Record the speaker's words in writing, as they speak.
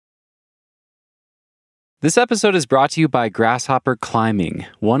This episode is brought to you by Grasshopper Climbing.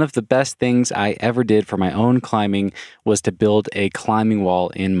 One of the best things I ever did for my own climbing was to build a climbing wall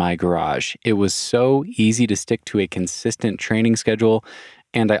in my garage. It was so easy to stick to a consistent training schedule,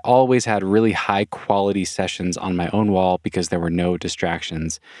 and I always had really high quality sessions on my own wall because there were no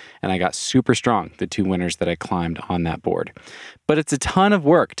distractions. And I got super strong the 2 winters that I climbed on that board. But it's a ton of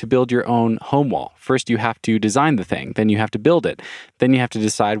work to build your own home wall. First, you have to design the thing. Then you have to build it. Then you have to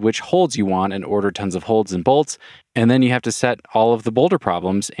decide which holds you want and order tons of holds and bolts. And then you have to set all of the boulder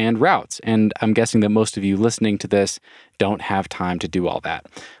problems and routes. And I'm guessing that most of you listening to this don't have time to do all that.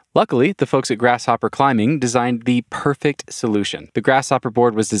 Luckily, the folks at Grasshopper Climbing designed the perfect solution. The Grasshopper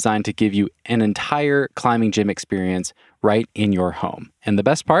board was designed to give you an entire climbing gym experience right in your home. And the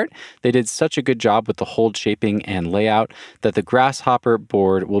best part, they did such a good job with the hold shaping and layout that the Grasshopper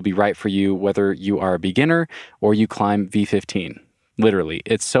board will be right for you whether you are a beginner or you climb V15. Literally,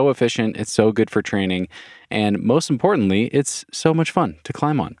 it's so efficient, it's so good for training, and most importantly, it's so much fun to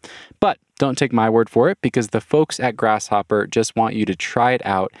climb on. But don't take my word for it because the folks at Grasshopper just want you to try it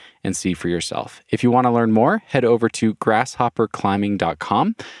out and see for yourself. If you want to learn more, head over to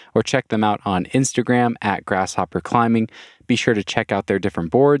grasshopperclimbing.com or check them out on Instagram at grasshopperclimbing. Be sure to check out their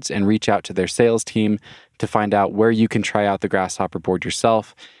different boards and reach out to their sales team to find out where you can try out the Grasshopper board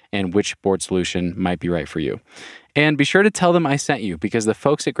yourself and which board solution might be right for you. And be sure to tell them I sent you because the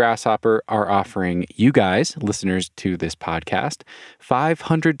folks at Grasshopper are offering you guys, listeners to this podcast,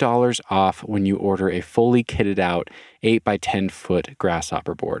 $500 off when you order a fully kitted out 8 by 10 foot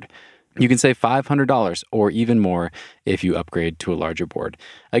Grasshopper board. You can save $500 or even more if you upgrade to a larger board.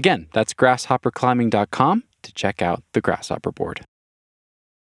 Again, that's grasshopperclimbing.com to check out the Grasshopper board.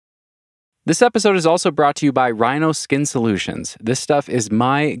 This episode is also brought to you by Rhino Skin Solutions. This stuff is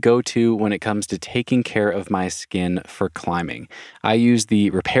my go-to when it comes to taking care of my skin for climbing. I use the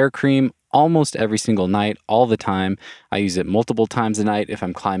repair cream almost every single night, all the time. I use it multiple times a night if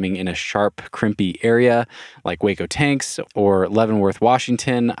I'm climbing in a sharp, crimpy area like Waco Tanks or Leavenworth,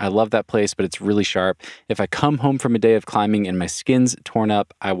 Washington. I love that place, but it's really sharp. If I come home from a day of climbing and my skin's torn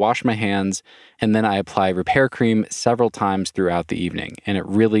up, I wash my hands and then I apply repair cream several times throughout the evening. And it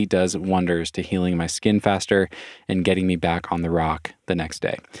really does wonders to healing my skin faster and getting me back on the rock the next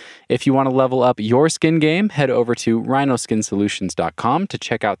day. If you want to level up your skin game, head over to rhinoskinsolutions.com to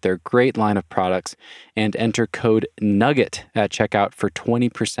check out their great line of products and enter code NUGGET at checkout for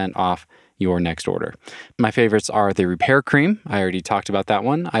 20% off your next order. My favorites are the repair cream. I already talked about that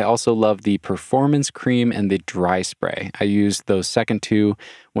one. I also love the performance cream and the dry spray. I use those second two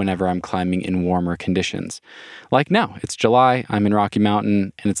whenever I'm climbing in warmer conditions. Like now, it's July, I'm in Rocky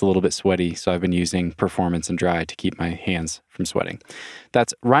Mountain, and it's a little bit sweaty, so I've been using performance and dry to keep my hands from sweating.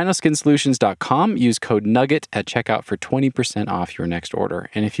 That's rhinoskinsolutions.com. Use code NUGGET at checkout for 20% off your next order.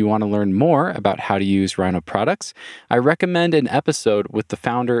 And if you want to learn more about how to use Rhino products, I recommend an episode with the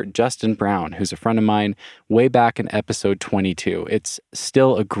founder, Justin Brown, who's a friend of mine, way back in episode 22. It's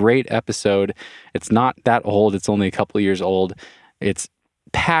still a great episode. It's not that old. It's only a couple of years old. It's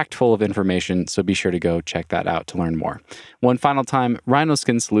packed full of information, so be sure to go check that out to learn more. One final time,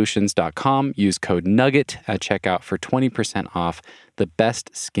 rhinoskinsolutions.com. Use code NUGGET at checkout for 20% off the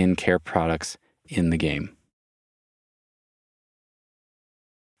best skincare products in the game.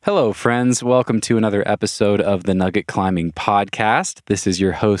 Hello, friends. Welcome to another episode of the Nugget Climbing Podcast. This is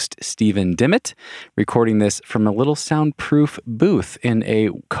your host, Stephen Dimmitt, recording this from a little soundproof booth in a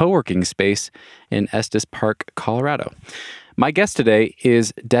co-working space in Estes Park, Colorado. My guest today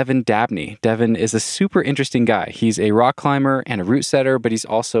is Devin Dabney. Devin is a super interesting guy. He's a rock climber and a route setter, but he's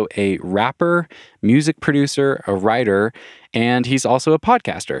also a rapper, music producer, a writer, and he's also a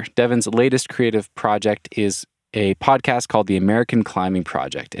podcaster. Devin's latest creative project is a podcast called The American Climbing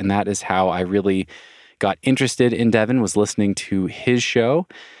Project, and that is how I really got interested in Devin, was listening to his show.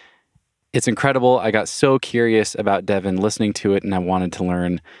 It's incredible. I got so curious about Devin listening to it, and I wanted to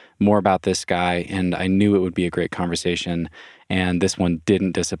learn more about this guy, and I knew it would be a great conversation, and this one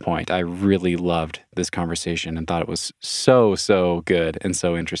didn't disappoint. I really loved this conversation and thought it was so good and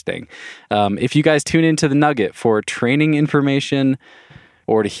so interesting. If you guys tune into The Nugget for training information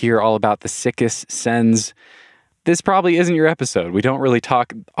or to hear all about the sickest sends, this probably isn't your episode. We don't really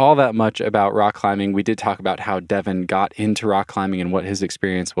talk all that much about rock climbing. We did talk about how Devin got into rock climbing and what his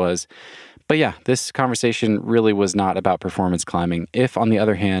experience was. But yeah, this conversation really was not about performance climbing. If, on the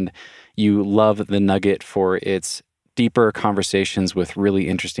other hand, you love The Nugget for its deeper conversations with really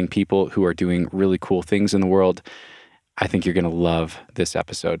interesting people who are doing really cool things in the world, I think you're going to love this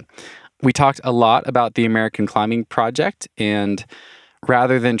episode. We talked a lot about the American Climbing Project, and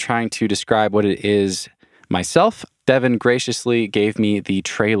rather than trying to describe what it is myself, Devin graciously gave me the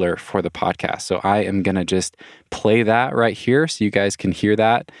trailer for the podcast. So I am going to just play that right here so you guys can hear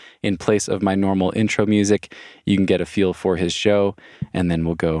that in place of my normal intro music. You can get a feel for his show, and then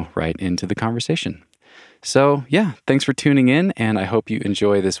we'll go right into the conversation. So yeah, thanks for tuning in, and I hope you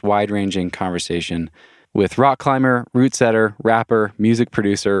enjoy this wide-ranging conversation with rock climber, root setter, rapper, music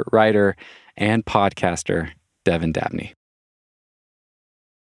producer, writer, and podcaster, Devin Dabney.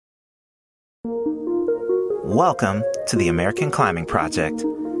 Welcome to the American Climbing Project.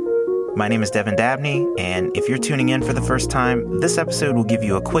 My name is Devin Dabney, and if you're tuning in for the first time, this episode will give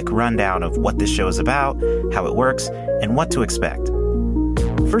you a quick rundown of what this show is about, how it works, and what to expect.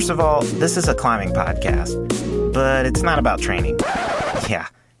 First of all, this is a climbing podcast, but it's not about training. Yeah,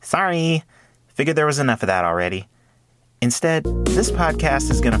 sorry. Figured there was enough of that already. Instead, this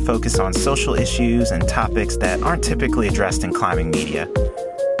podcast is going to focus on social issues and topics that aren't typically addressed in climbing media,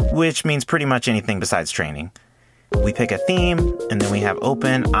 which means pretty much anything besides training. We pick a theme, and then we have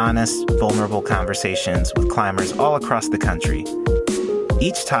open, honest, vulnerable conversations with climbers all across the country.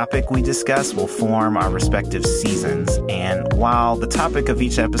 Each topic we discuss will form our respective seasons, and while the topic of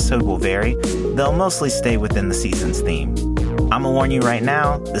each episode will vary, they'll mostly stay within the season's theme. I'm gonna warn you right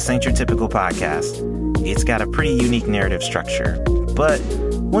now, this ain't your typical podcast. It's got a pretty unique narrative structure, but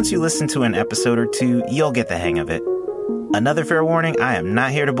once you listen to an episode or two, you'll get the hang of it. Another fair warning, I am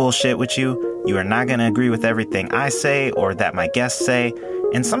not here to bullshit with you. You are not going to agree with everything I say or that my guests say,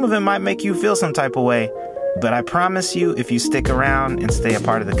 and some of it might make you feel some type of way, but I promise you, if you stick around and stay a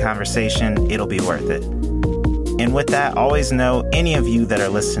part of the conversation, it'll be worth it. And with that, always know any of you that are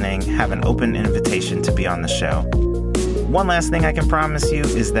listening have an open invitation to be on the show. One last thing I can promise you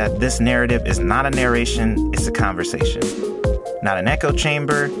is that this narrative is not a narration, it's a conversation. Not an echo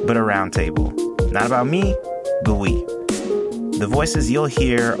chamber, but a round table. Not about me, but we. The voices you'll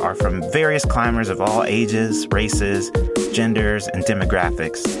hear are from various climbers of all ages, races, genders, and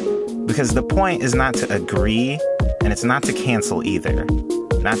demographics. Because the point is not to agree, and it's not to cancel either.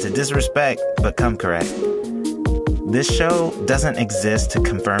 Not to disrespect, but come correct. This show doesn't exist to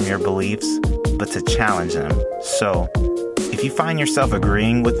confirm your beliefs, but to challenge them. So, if you find yourself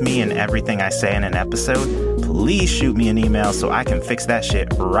agreeing with me in everything I say in an episode, please shoot me an email so I can fix that shit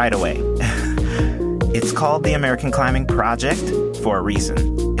right away. It's called the American Climbing Project for a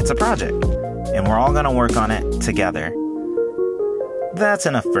reason. It's a project, and we're all going to work on it together. That's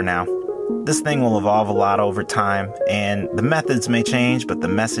enough for now. This thing will evolve a lot over time, and the methods may change, but the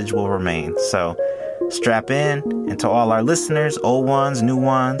message will remain. So strap in, and to all our listeners, old ones, new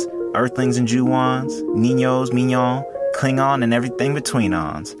ones, earthlings and Jew-ones, niños, mignon, Klingon, and everything between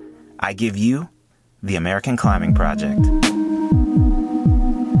ons, I give you the American Climbing Project.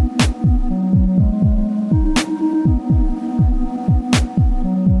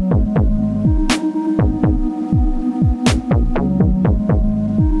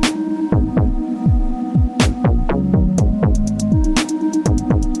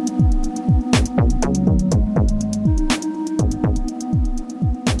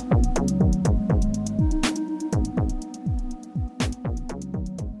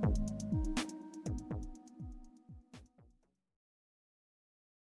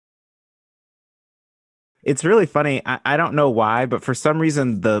 It's really funny. I don't know why, but for some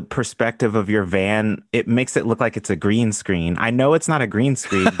reason, the perspective of your van, it makes it look like it's a green screen. I know it's not a green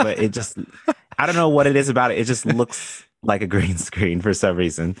screen, but it just, I don't know what it is about it. It just looks like a green screen for some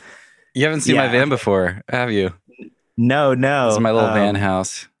reason. You haven't seen my van before, have you? No. This is my little van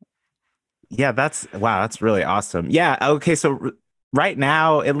house. Yeah, that's really awesome. Yeah. Okay. So right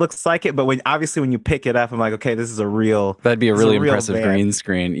now it looks like it, but when you pick it up, I'm like, okay, this is a real. That'd be a really impressive green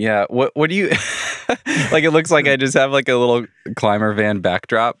screen. Yeah. What do you like? It looks like I just have like a little climber van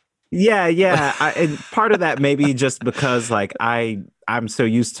backdrop. Yeah. And part of that maybe just because like I'm so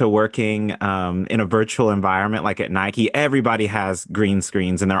used to working in a virtual environment, like at Nike, everybody has green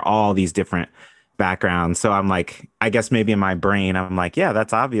screens and they're all these different backgrounds. So I'm like, I guess maybe in my brain, I'm like, yeah,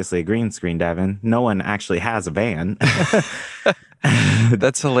 that's obviously a green screen, Devin. No one actually has a van.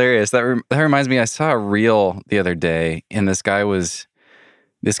 That's hilarious. That reminds me, I saw a reel the other day, and he was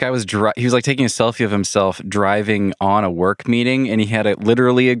like taking a selfie of himself driving on a work meeting, and he had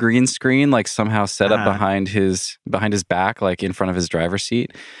literally a green screen like somehow set up behind his back, like in front of his driver's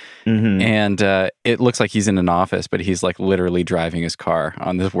seat. Mm-hmm. And it looks like he's in an office, but he's like literally driving his car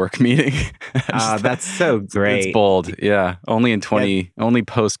on this work meeting. That's so great. It's bold. Yeah. Only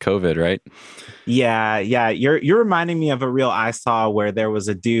post COVID, right? Yeah. You're reminding me of a reel I saw where there was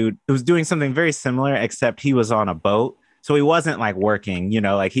a dude who was doing something very similar, except he was on a boat. So he wasn't like working,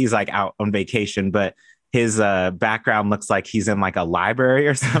 like he's like out on vacation, but his background looks like he's in like a library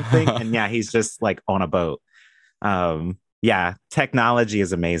or something. And yeah, he's just like on a boat. Yeah, technology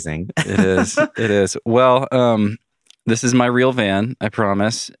is amazing. It is. It is. Well, this is my real van, I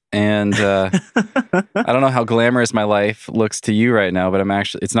promise. And I don't know how glamorous my life looks to you right now, but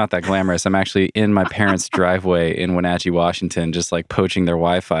it's not that glamorous. I'm actually in my parents' driveway in Wenatchee, Washington, just like poaching their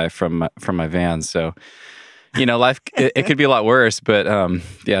Wi-Fi from my van. So, life, it could be a lot worse, but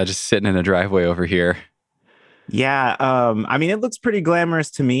yeah, just sitting in a driveway over here. Yeah, I mean, it looks pretty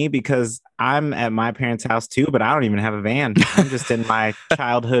glamorous to me because I'm at my parents' house too, but I don't even have a van. I'm just in my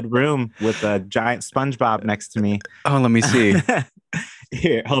childhood room with a giant SpongeBob next to me. Oh, let me see.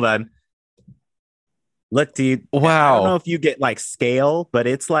 Here, hold on. Look, dude. I don't know Wow. if you get like scale, but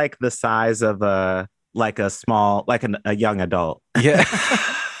it's like the size of a young adult. Yeah.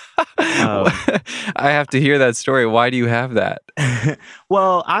 Um, I have to hear that story. Why do you have that?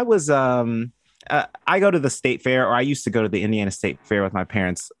 well, I go to the state fair, or I used to go to the Indiana State Fair with my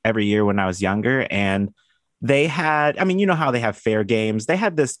parents every year when I was younger. And they had, I mean, you know how they have fair games. They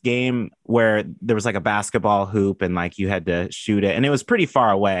had this game where there was like a basketball hoop and like you had to shoot it, and it was pretty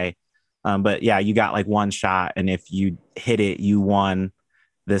far away. But yeah, you got like one shot, and if you hit it, you won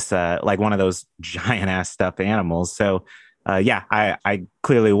this like one of those giant ass stuffed animals. So yeah, I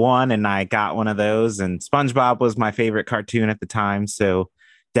clearly won, and I got one of those. And SpongeBob was my favorite cartoon at the time, so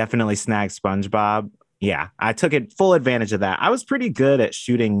definitely snagged SpongeBob. Yeah, I took it full advantage of that. I was pretty good at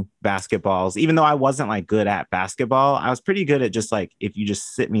shooting basketballs, even though I wasn't like good at basketball. I was pretty good at just like if you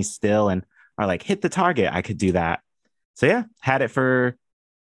just sit me still and or like hit the target, I could do that. So yeah, had it for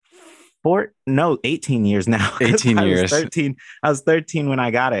 18 years now. 18 I was years. 13. I was 13 when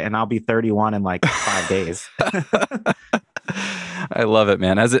I got it, and I'll be 31 in like 5 days. I love it,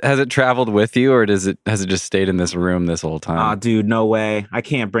 man. Has it traveled with you, or has it just stayed in this room this whole Oh, time? dude, no way. I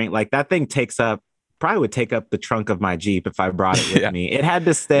can't bring like that thing probably would take up the trunk of my Jeep if I brought it with Yeah. me. It had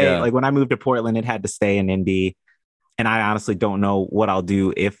to stay, Yeah. like when I moved to Portland, it had to stay in Indy. And I honestly don't know what I'll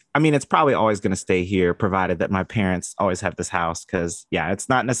do I mean, it's probably always going to stay here, provided that my parents always have this house. Cause yeah, it's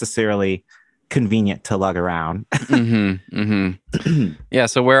not necessarily convenient to lug around. Mm-hmm. Mm-hmm. Yeah.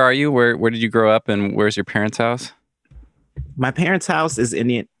 So where are you? Where did you grow up, and where's your parents' house? My parents' house is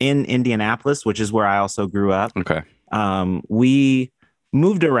in Indianapolis, which is where I also grew up. Okay. We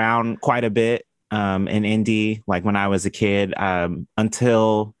moved around quite a bit in Indy, like when I was a kid,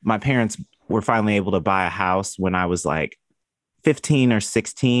 until my parents were finally able to buy a house when I was like 15 or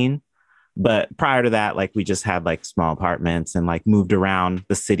 16. But prior to that, like we just had like small apartments and like moved around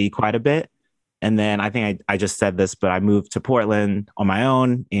the city quite a bit. And then I think I just said this, but I moved to Portland on my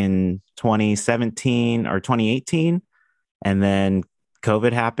own in 2017 or 2018. And then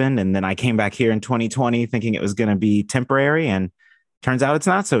COVID happened. And then I came back here in 2020 thinking it was going to be temporary. And turns out it's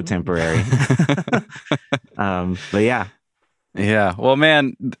not so temporary. But yeah. Yeah. Well,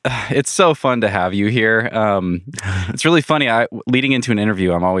 man, it's so fun to have you here. It's really funny. Leading into an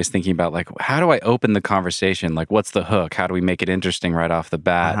interview, I'm always thinking about like, how do I open the conversation? Like, what's the hook? How do we make it interesting right off the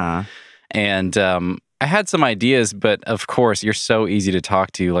bat? Uh-huh. And I had some ideas, but of course, you're so easy to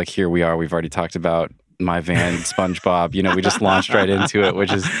talk to. Like, here we are. We've already talked about my van, SpongeBob. We just launched right into it,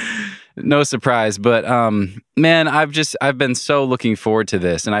 which is no surprise. But man, I've been so looking forward to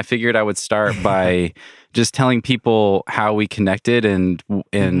this, and I figured I would start by just telling people how we connected and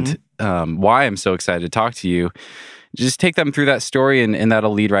why I'm so excited to talk to you. Just take them through that story, and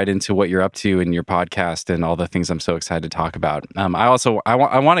that'll lead right into what you're up to in your podcast and all the things I'm so excited to talk about. I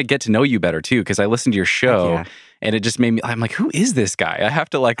want to get to know you better too, because I listened to your show and it just made me. I'm like, who is this guy? I have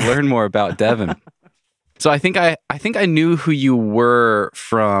to like learn more about Devin. So I think I knew who you were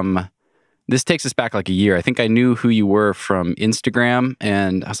from. This takes us back like a year. I think I knew who you were from Instagram,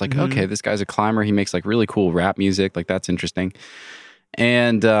 and I was like, okay, this guy's a climber. He makes like really cool rap music. Like that's interesting.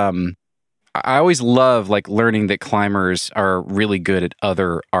 And I always love like learning that climbers are really good at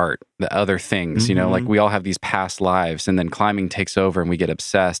other art, the other things, like we all have these past lives, and then climbing takes over and we get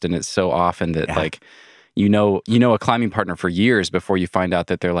obsessed. And it's so often that like, a climbing partner for years before you find out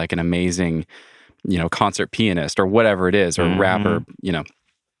that they're like an amazing, concert pianist or whatever it is, or rapper,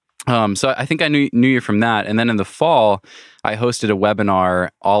 So I think I knew you from that. And then in the fall, I hosted a webinar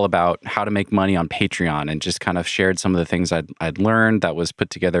all about how to make money on Patreon, and just kind of shared some of the things I'd learned that was put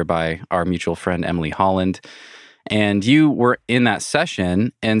together by our mutual friend, Emily Holland. And you were in that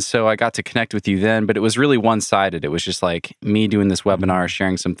session. And so I got to connect with you then, but it was really one-sided. It was just like me doing this webinar,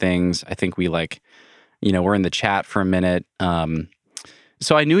 sharing some things. I think we we're in the chat for a minute.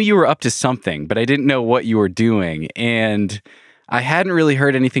 So I knew you were up to something, but I didn't know what you were doing. And I hadn't really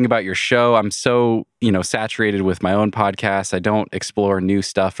heard anything about your show. I'm so, saturated with my own podcast. I don't explore new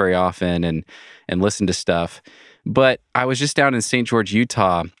stuff very often and listen to stuff. But I was just down in St. George,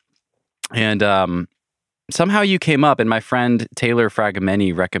 Utah, and somehow you came up, and my friend Taylor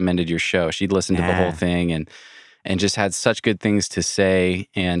Fragomeni recommended your show. She'd listened to the whole thing and just had such good things to say.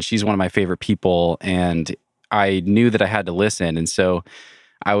 And she's one of my favorite people. And I knew that I had to listen. And so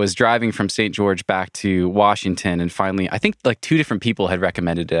I was driving from St. George back to Washington, and finally, I think like 2 different people had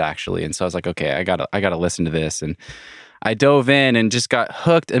recommended it actually. And so I was like, okay, I gotta listen to this. And I dove in and just got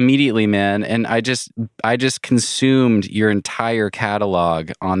hooked immediately, man. And I just consumed your entire catalog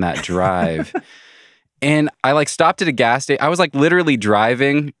on that drive. And I like stopped at a gas station. I was like literally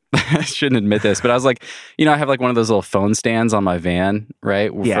driving. I shouldn't admit this, but I was like, I have like one of those little phone stands on my van, right?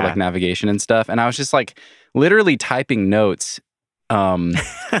 For like navigation and stuff. And I was just like literally typing notes,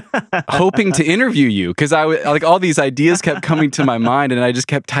 hoping to interview you, because I like all these ideas kept coming to my mind, and I just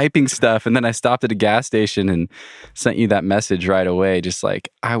kept typing stuff. And then I stopped at a gas station and sent you that message right away. Just like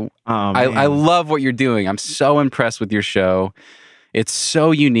I love what you're doing. I'm so impressed with your show. It's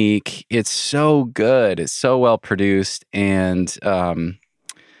so unique. It's so good. It's so well produced, and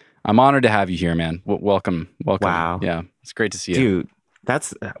I'm honored to have you here, man. Welcome. Wow. Yeah, it's great to see you, dude.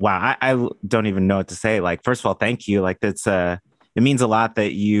 That's wow. I don't even know what to say. Like, first of all, thank you. Like, that's it means a lot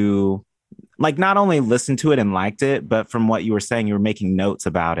that you like not only listened to it and liked it, but from what you were saying, you were making notes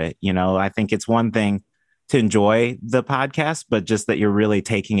about it. I think it's one thing to enjoy the podcast, but just that you're really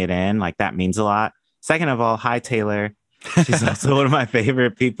taking it in, like that means a lot. Second of all, hi, Taylor. She's also one of my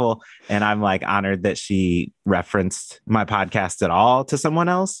favorite people. And I'm like honored that she referenced my podcast at all to someone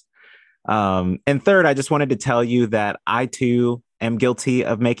else. And third, I just wanted to tell you that I too am guilty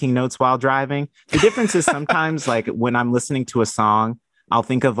of making notes while driving. The difference is sometimes like when I'm listening to a song, I'll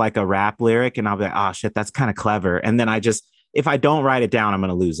think of like a rap lyric and I'll be like, oh shit, that's kind of clever. And then if I don't write it down, I'm going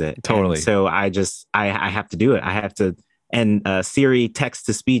to lose it. Totally. And so I have to do it. I have to. And Siri text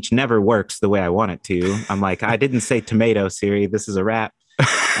to speech never works the way I want it to. I'm like, I didn't say tomato, Siri. This is a rap.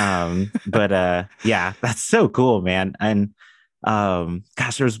 But yeah, that's so cool, man. And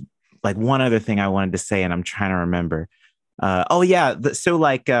gosh, there's like one other thing I wanted to say, and I'm trying to remember. So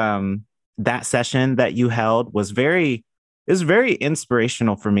like that session that you held was very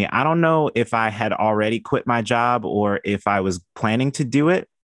inspirational for me. I don't know if I had already quit my job or if I was planning to do it,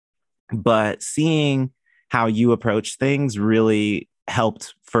 but seeing how you approach things really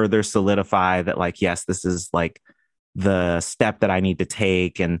helped further solidify that, like, yes, this is like the step that I need to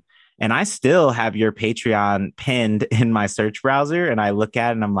take. And I still have your Patreon pinned in my search browser, and I look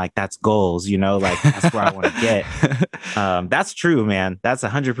at it and I'm like, that's goals, like that's where I want to get. That's true, man. That's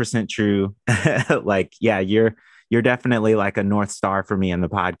 100% true. Like, yeah, you're definitely like a North Star for me in the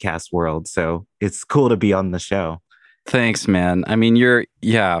podcast world. So it's cool to be on the show. Thanks, man. I mean,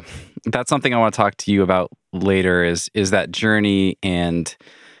 that's something I want to talk to you about later is that journey. And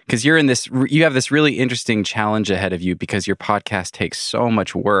because you have this really interesting challenge ahead of you because your podcast takes so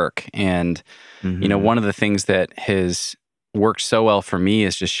much work. And, one of the things that has worked so well for me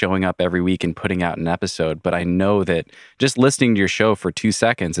is just showing up every week and putting out an episode. But I know that just listening to your show for 2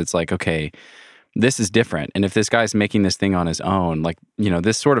 seconds, it's like, okay, this is different. And if this guy's making this thing on his own, like,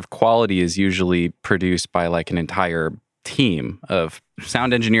 this sort of quality is usually produced by like an entire team of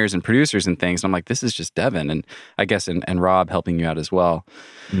sound engineers and producers and things. And I'm like, this is just Devin, and I guess and Rob helping you out as well.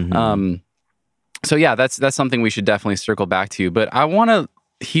 So yeah, that's something we should definitely circle back to. But I want to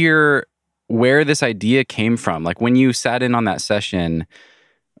hear where this idea came from. Like when you sat in on that session,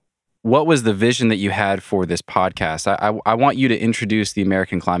 what was the vision that you had for this podcast? I want you to introduce the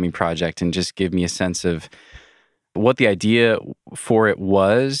American Climbing Project and just give me a sense of what the idea for it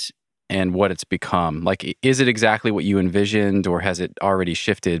was and what it's become. Like, is it exactly what you envisioned, or has it already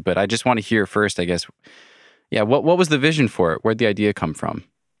shifted? But I just want to hear first, I guess, what was the vision for it? Where'd the idea come from?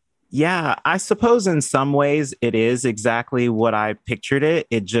 Yeah, I suppose in some ways it is exactly what I pictured it.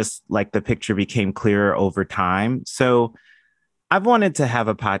 It just like the picture became clearer over time. So I've wanted to have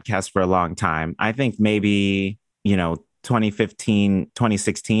a podcast for a long time. I think maybe, 2015,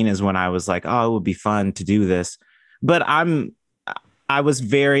 2016 is when I was like, oh, it would be fun to do this. But I was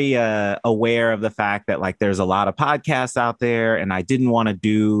very aware of the fact that like there's a lot of podcasts out there, and I didn't want to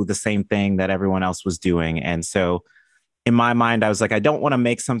do the same thing that everyone else was doing. And so in my mind, I was like, I don't want to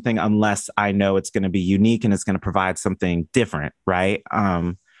make something unless I know it's going to be unique and it's going to provide something different. Right.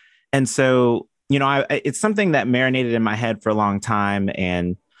 And so, it's something that marinated in my head for a long time.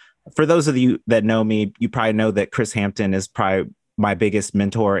 And for those of you that know me, you probably know that Chris Hampton is probably my biggest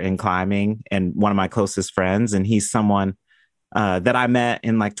mentor in climbing and one of my closest friends. And he's someone that I met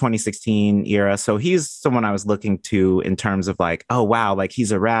in like 2016 era. So he's someone I was looking to in terms of like, oh, wow, like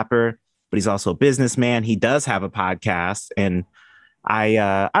he's a rapper, but he's also a businessman. He does have a podcast. And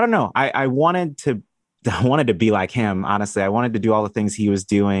I don't know. I wanted to be like him. Honestly, I wanted to do all the things he was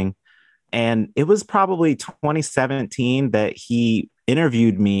doing. And it was probably 2017 that he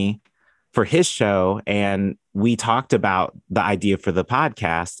interviewed me for his show. And we talked about the idea for the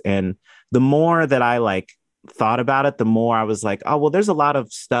podcast. And the more that I like thought about it, the more I was like, oh, well, there's a lot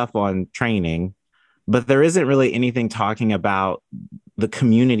of stuff on training, but there isn't really anything talking about the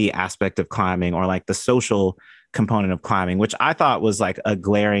community aspect of climbing or like the social component of climbing, which I thought was like a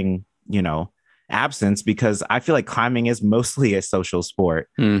glaring, absence, because I feel like climbing is mostly a social sport.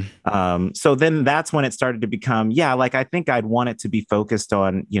 So then that's when it started to become, like I think I'd want it to be focused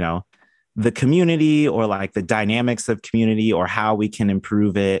on, the community or like the dynamics of community or how we can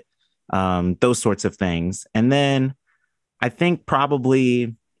improve it, those sorts of things. And then I think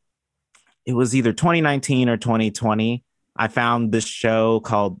probably it was either 2019 or 2020. I found this show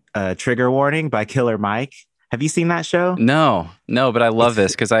called Trigger Warning by Killer Mike. Have you seen that show? No, but I love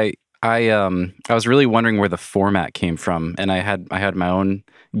this because I was really wondering where the format came from, and I had my own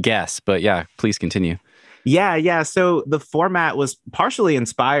guess, but yeah, please continue. Yeah. So the format was partially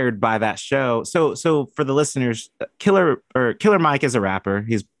inspired by that show. So for the listeners, Killer Mike is a rapper.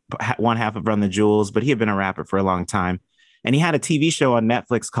 He's one half of Run the Jewels, but he had been a rapper for a long time, and he had a TV show on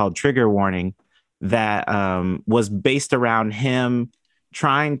Netflix called Trigger Warning that was based around him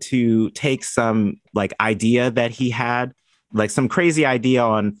trying to take some like idea that he had, like some crazy idea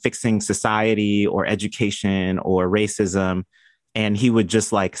on fixing society or education or racism, and he would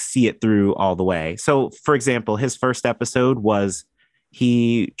just like see it through all the way. So, for example, his first episode was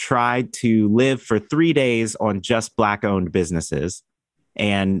he tried to live for 3 days on just Black-owned businesses.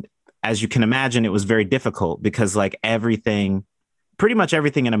 And as you can imagine, it was very difficult because like pretty much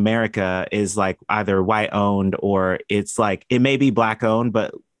everything in America is like either white owned or it's like it may be Black owned,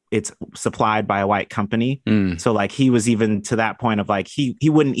 but it's supplied by a white company. So like he was even to that point of like he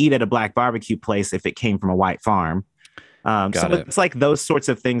wouldn't eat at a Black barbecue place if it came from a white farm. It's like those sorts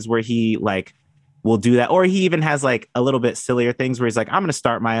of things where he like will do that. Or he even has like a little bit sillier things where he's like, I'm going to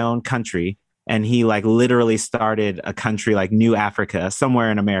start my own country. And he like literally started a country like New Africa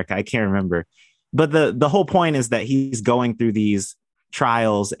somewhere in America. I can't remember. But the whole point is that he's going through these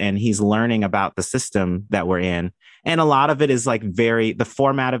trials and he's learning about the system that we're in. And a lot of it is like the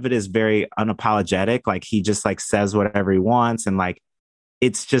format of it is very unapologetic. Like he just like says whatever he wants. And like,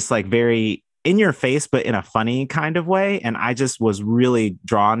 it's just like very in your face, but in a funny kind of way. And I just was really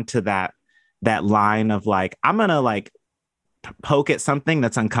drawn to that line of like, I'm going to like poke at something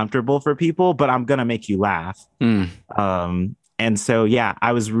that's uncomfortable for people, but I'm going to make you laugh. And so, yeah,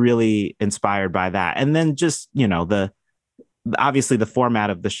 I was really inspired by that. And then just, obviously the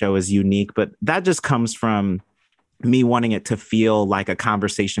format of the show is unique, but that just comes from me wanting it to feel like a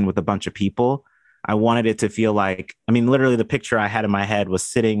conversation with a bunch of people. I wanted it to feel like, literally the picture I had in my head was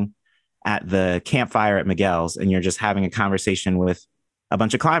sitting at the campfire at Miguel's and you're just having a conversation with a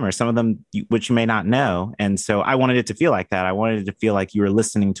bunch of climbers, some of them which you may not know. And so I wanted it to feel like that. I wanted it to feel like you were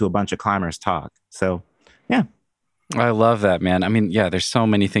listening to a bunch of climbers talk. So, yeah. I love that, man. There's so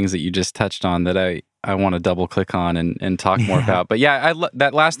many things that you just touched on that I want to double click on and talk more about. But yeah,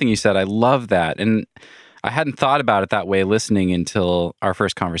 that last thing you said, I love that. And I hadn't thought about it that way listening until our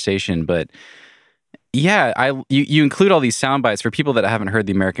first conversation. But yeah, you include all these sound bites for people that haven't heard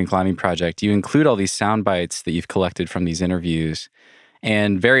the American Climbing Project. You include all these sound bites that you've collected from these interviews.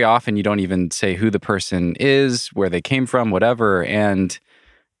 And very often you don't even say who the person is, where they came from, whatever. And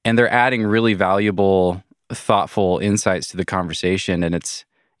they're adding really valuable, thoughtful insights to the conversation. And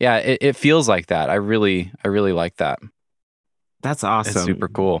it feels like that. I really like that. That's awesome. It's super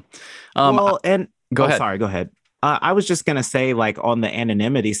cool. Go ahead. Sorry, go ahead. I was just going to say, like, on the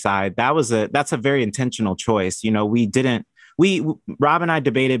anonymity side, that's a very intentional choice. Rob and I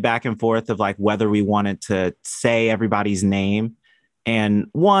debated back and forth of like whether we wanted to say everybody's name. And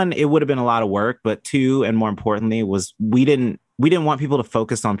one, it would have been a lot of work, but two, and more importantly, was we didn't want people to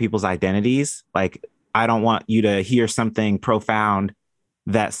focus on people's identities. Like, I don't want you to hear something profound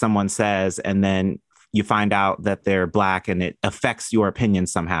that someone says, and then you find out that they're Black and it affects your opinion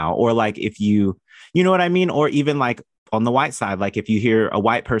somehow. Or like if you know what I mean? Or even like on the white side, like if you hear a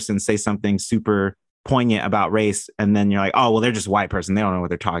white person say something super poignant about race, and then you're like, oh, well, they're just a white person. They don't know what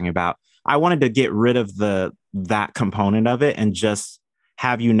they're talking about. I wanted to get rid of that component of it and just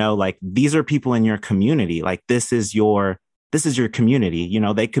have like, these are people in your community. Like, this is your community.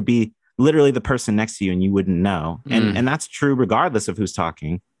 They could be literally the person next to you and you wouldn't know. And that's true regardless of who's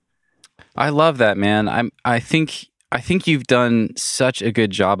talking. I love that, man. I think you've done such a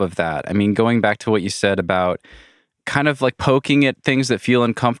good job of that. Going back to what you said about kind of like poking at things that feel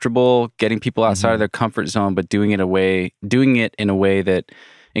uncomfortable, getting people outside of their comfort zone, but doing it in a way that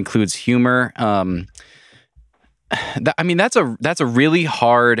includes humor. I mean, that's a really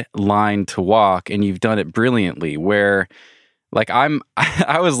hard line to walk, and you've done it brilliantly. Where like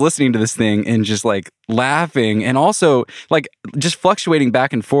I was listening to this thing and just like laughing, and also like just fluctuating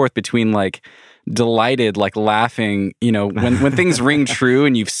back and forth between like delighted, like laughing, when things ring true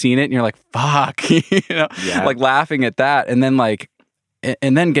and you've seen it and you're like, fuck, Yeah. like laughing at that. And then like,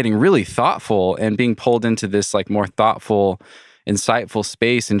 and then getting really thoughtful and being pulled into this like more thoughtful, insightful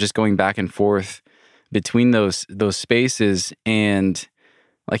space, and just going back and forth between those spaces. And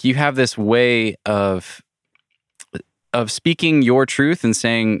like, you have this way of speaking your truth and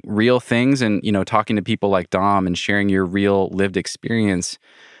saying real things, and, talking to people like Dom and sharing your real lived experience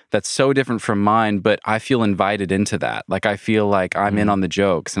that's so different from mine, but I feel invited into that. Like, I feel like I'm in on the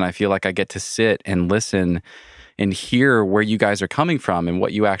jokes, and I feel like I get to sit and listen and hear where you guys are coming from and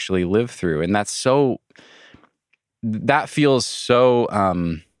what you actually live through. And that feels so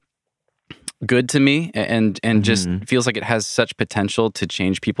good to me, and just feels like it has such potential to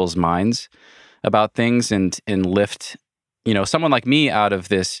change people's minds about things, and lift, someone like me out of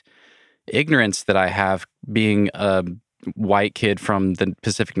this ignorance that I have, being a white kid from the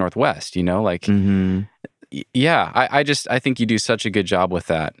Pacific Northwest, like, yeah, I think you do such a good job with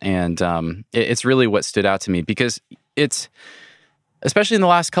that. And it's really what stood out to me, because it's, especially in the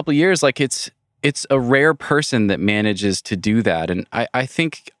last couple of years, like it's a rare person that manages to do that. And I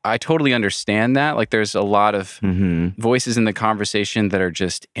think I totally understand that. Like, there's a lot of voices in the conversation that are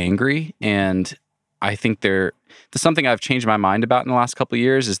just angry. And I think there's something I've changed my mind about in the last couple of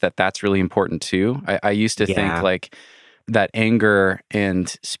years, is that that's really important too. I used to think like that anger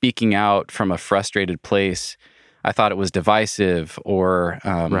and speaking out from a frustrated place, I thought it was divisive or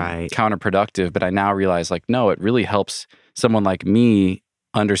counterproductive. But I now realize, like, no, it really helps someone like me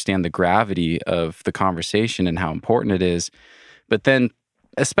understand the gravity of the conversation and how important it is. But then,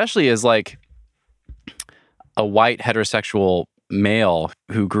 especially as like a white heterosexual male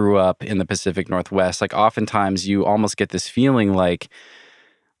who grew up in the Pacific Northwest, like, oftentimes you almost get this feeling like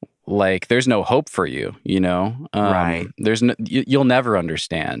there's no hope for you, right? There's no, you'll never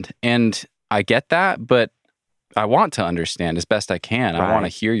understand. And I get that, but I want to understand as best I can. Right. I want to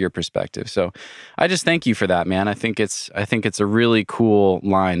hear your perspective. So I just thank you for that, man. I think it's a really cool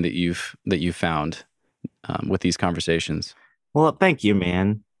line that you've found with these conversations. Well, thank you,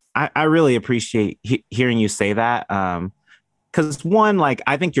 man. I really appreciate hearing you say that. Because one, like,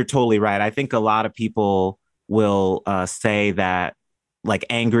 I think you're totally right. I think a lot of people will say that, like,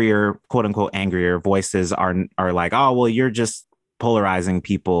 angrier, quote unquote, angrier voices are like, oh, well, you're just polarizing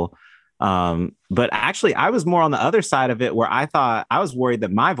people. But actually, I was more on the other side of it, where I was worried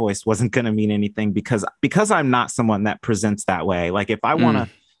that my voice wasn't going to mean anything, because I'm not someone that presents that way. Like, if I want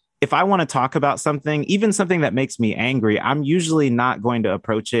to talk about something, even something that makes me angry, I'm usually not going to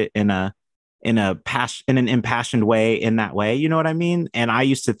approach it in an impassioned way, in that way. You know what I mean? And I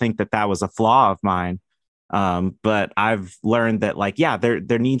used to think that was a flaw of mine. But I've learned that, like, yeah, there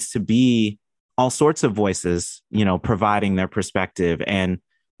needs to be all sorts of voices, providing their perspective. And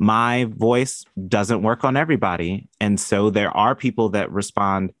my voice doesn't work on everybody. And so there are people that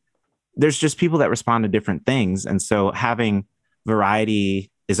respond. There's just people that respond to different things. And so having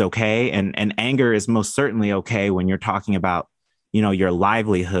variety is okay. And anger is most certainly okay when you're talking about, your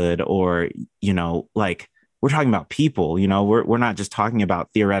livelihood, or, like, we're talking about people, we're not just talking about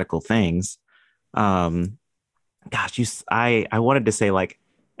theoretical things. Gosh, I wanted to say, like,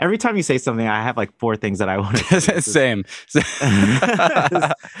 every time you say something, I have like 4 things that I want to say. Same.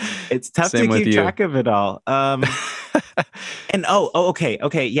 It's tough to keep track of it all. And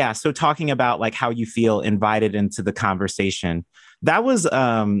okay. Yeah. So talking about, like, how you feel invited into the conversation, that was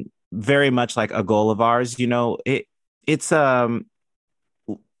very much like a goal of ours. It's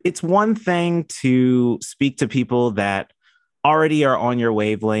one thing to speak to people that already are on your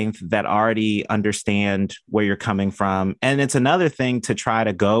wavelength, that already understand where you're coming from. And it's another thing to try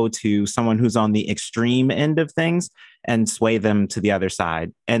to go to someone who's on the extreme end of things and sway them to the other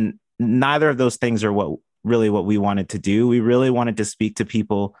side. And neither of those things are what we wanted to do. We really wanted to speak to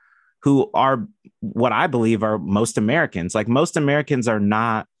people who are what I believe are most Americans. Like, most Americans are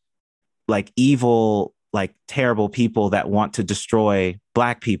not like evil, like terrible people that want to destroy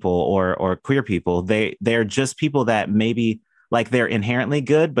Black people or queer people. They're just people that maybe, like, they're inherently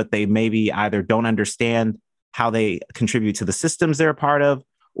good, but they maybe either don't understand how they contribute to the systems they're a part of,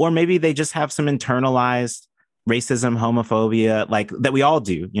 or maybe they just have some internalized racism, homophobia, like, that we all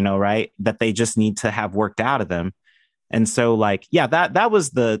do, right? That they just need to have worked out of them. And so, like, yeah, that was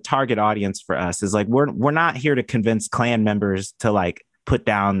the target audience for us, is like, we're not here to convince Klan members to, like, put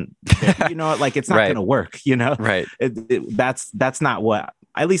down, like, it's not right. going to work, Right. That's not what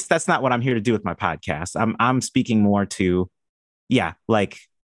at least that's not what I'm here to do with my podcast. I'm speaking more to, yeah, like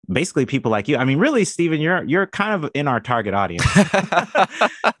basically people like you. I mean, really, Stephen, you're kind of in our target audience.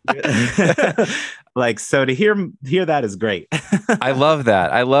 Like, so to hear that is great. I love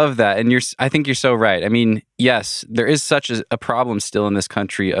that. I love that. And I think you're so right. I mean, yes, there is such a problem still in this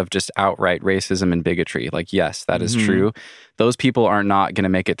country of just outright racism and bigotry. Like, yes, that is true. Those people are not going to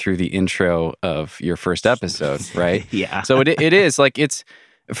make it through the intro of your first episode, right? Yeah. So it is like, it's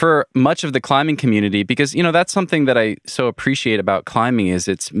for much of the climbing community, because, that's something that I so appreciate about climbing is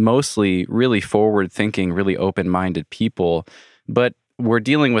it's mostly really forward thinking, really open-minded people. But we're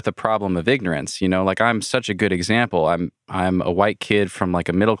dealing with a problem of ignorance, like I'm such a good example. I'm a white kid from like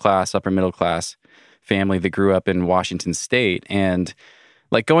a upper middle class family that grew up in Washington State. And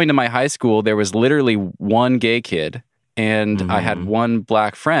like going to my high school, there was literally one gay kid and I had one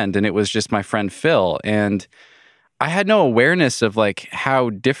black friend, and it was just my friend Phil. And I had no awareness of like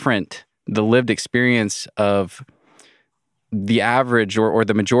how different the lived experience of the average or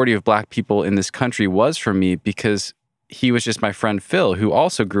the majority of black people in this country was for me, because he was just my friend Phil, who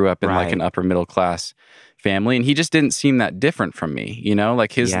also grew up in like an upper middle class family, and he just didn't seem that different from me,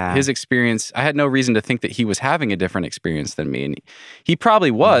 like his experience. I had no reason to think that he was having a different experience than me, and he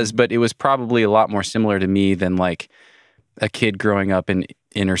probably was, but it was probably a lot more similar to me than like a kid growing up in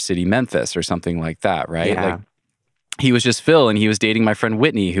inner city Memphis or something like that, right? Yeah. Like he was just Phil, and he was dating my friend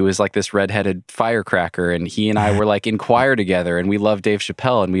Whitney, who was like this redheaded firecracker, and he and I were like in choir together, and we loved Dave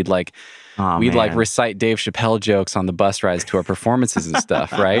Chappelle, and we'd like recite Dave Chappelle jokes on the bus rides to our performances and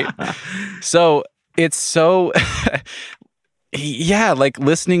stuff, right? So it's so, yeah, like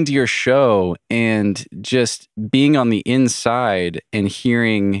listening to your show and just being on the inside and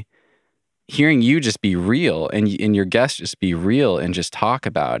hearing you just be real and your guests just be real and just talk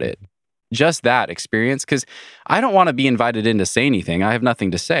about it. Just that experience, because I don't want to be invited in to say anything. I have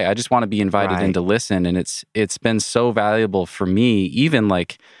nothing to say. I just want to be invited in to listen, and it's been so valuable for me, even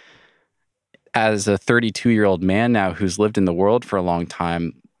like as a 32-year-old man now who's lived in the world for a long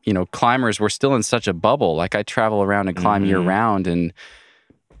time. Climbers, we're still in such a bubble. Like I travel around and climb year round, and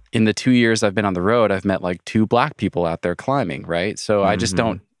in the 2 years I've been on the road, I've met like 2 black people out there climbing, right? So I just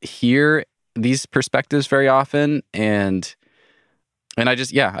don't hear these perspectives very often, and I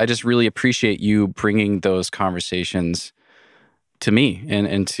just really appreciate you bringing those conversations to me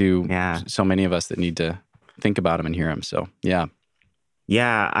and to so many of us that need to think about them and hear them. So, yeah.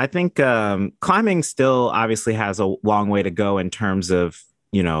 Yeah, I think climbing still obviously has a long way to go in terms of,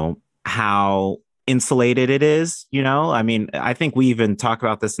 how insulated it is. I mean, I think we even talk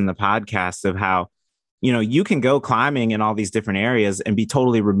about this in the podcast of how, you can go climbing in all these different areas and be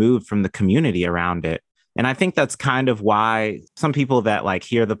totally removed from the community around it. And I think that's kind of why some people that like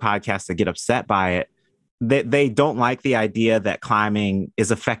hear the podcast that get upset by it, they don't like the idea that climbing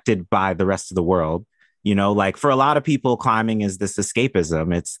is affected by the rest of the world. Like for a lot of people, climbing is this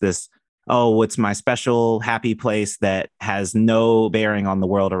escapism. It's this, oh, it's my special happy place that has no bearing on the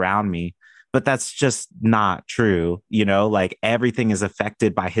world around me. But that's just not true. Like everything is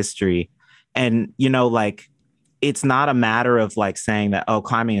affected by history. And, like it's not a matter of like saying that, oh,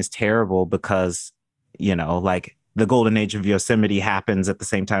 climbing is terrible because like the golden age of Yosemite happens at the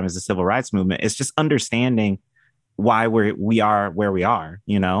same time as the civil rights movement. It's just understanding why we are where we are,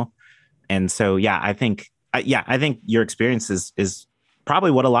 And so, I think your experience is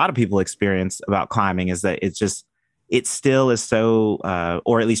probably what a lot of people experience about climbing, is that it still is so,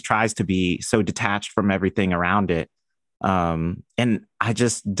 or at least tries to be so detached from everything around it. And I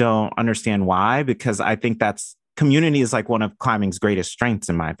just don't understand why, because I think community is like one of climbing's greatest strengths,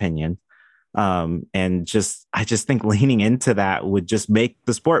 in my opinion. And I just think leaning into that would just make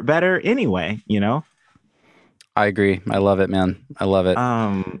the sport better anyway, I agree. I love it, man. I love it.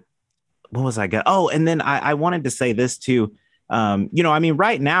 What was I got? Oh, and then I wanted to say this too. I mean,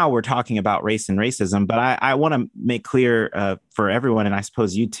 right now we're talking about race and racism, but I want to make clear for everyone, and I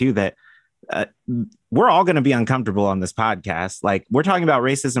suppose you too, that we're all going to be uncomfortable on this podcast. Like we're talking about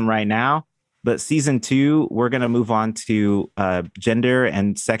racism right now, but season 2, we're going to move on to gender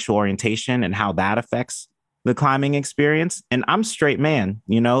and sexual orientation and how that affects the climbing experience. And I'm straight man,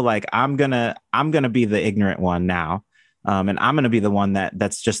 like I'm going to be the ignorant one now. And I'm going to be the one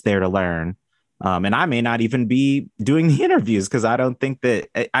that's just there to learn. And I may not even be doing the interviews because I think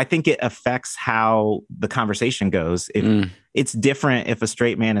it affects how the conversation goes. It's different if a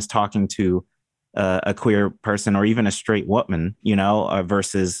straight man is talking to a queer person or even a straight woman,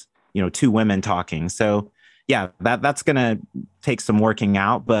 versus 2 women talking. So that's going to take some working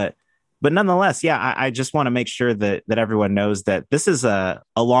out, but nonetheless, I just want to make sure that everyone knows that this is a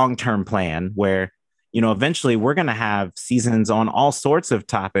long-term plan where, eventually we're going to have seasons on all sorts of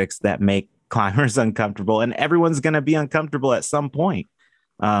topics that make climbers uncomfortable, and everyone's going to be uncomfortable at some point.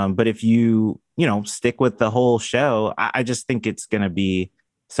 But if you stick with the whole show, I just think it's going to be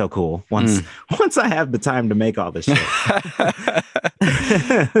so cool once I have the time to make all this shit.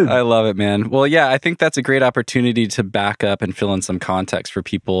 I love it, man. Well, yeah, I think that's a great opportunity to back up and fill in some context for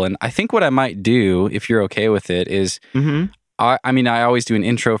people. And I think what I might do, if you're okay with it, is I mean, I always do an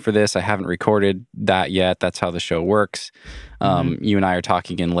intro for this. I haven't recorded that yet. That's how the show works. You and I are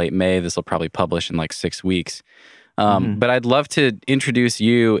talking in late May. This will probably publish in like 6 weeks. But I'd love to introduce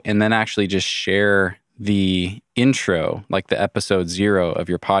you and then actually just share the intro, like the episode 0 of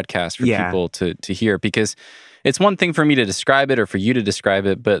your podcast for people to hear, because it's one thing for me to describe it or for you to describe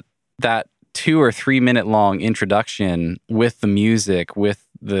it, but that 2 or 3 minute long introduction with the music, with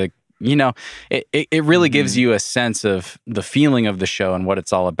the, it really gives you a sense of the feeling of the show and what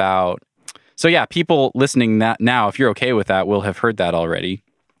it's all about. So yeah, people listening now, if you're okay with that, will have heard that already.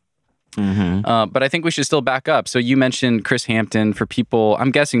 But I think we should still back up. So you mentioned Chris Hampton. For people,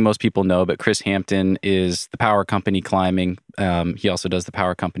 I'm guessing most people know, but Chris Hampton is the Power Company Climbing. He also does the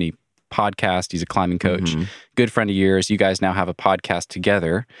Power Company podcast. He's a climbing coach, good friend of yours. You guys now have a podcast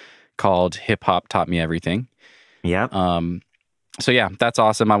together called Hip Hop Taught Me Everything. Yep. So yeah, that's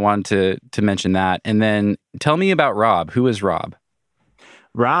awesome. I wanted to mention that. And then tell me about Rob. Who is Rob?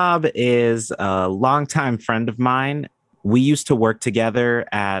 Rob is a longtime friend of mine. We used to work together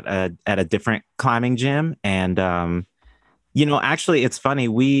at a different climbing gym. And, actually it's funny.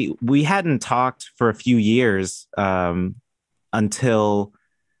 We hadn't talked for a few years until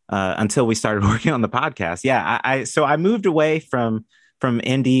we started working on the podcast. Yeah. So I moved away from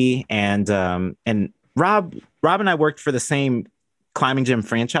Indy, and Rob and I worked for the same climbing gym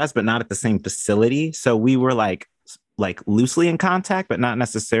franchise, but not at the same facility. So we were like loosely in contact, but not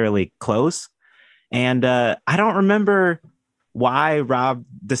necessarily close. And I don't remember why Rob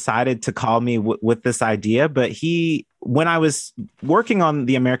decided to call me with this idea, but when I was working on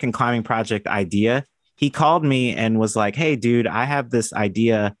the American Climbing Project idea, he called me and was like, "Hey, dude, I have this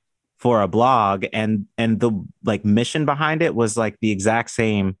idea for a blog," and the mission behind it was like the exact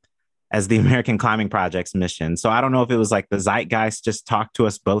same as the American Climbing Project's mission. So I don't know if it was like the zeitgeist just talked to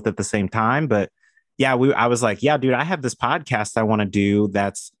us both at the same time, but yeah, I was like, "Yeah, dude, I have this podcast I want to do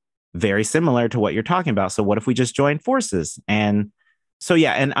that's very similar to what you're talking about. So what if we just join forces?" And so,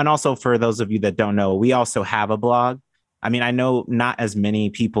 yeah. And also for those of you that don't know, we also have a blog. I mean, I know not as many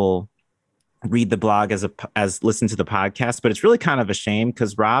people read the blog as listen to the podcast, but it's really kind of a shame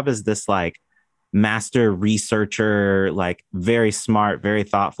because Rob is this like master researcher, like very smart, very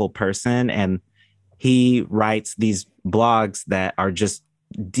thoughtful person. And he writes these blogs that are just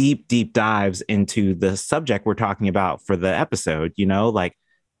deep dives into the subject we're talking about for the episode,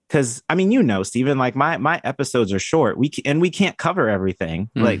 because I mean, Stephen, like my episodes are short. We can't cover everything.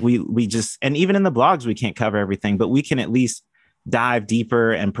 Like we just, and even in the blogs, we can't cover everything, but we can at least dive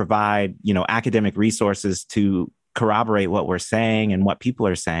deeper and provide, academic resources to corroborate what we're saying and what people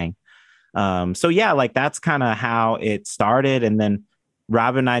are saying. So yeah, like that's kind of how it started. And then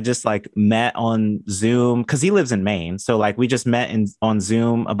Rob and I just like met on Zoom because he lives in Maine. So like we just met on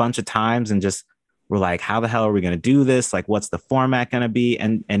Zoom a bunch of times and just we're like, how the hell are we going to do this? Like, what's the format going to be?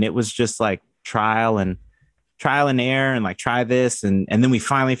 And it was just like trial and error and like, try this. And then we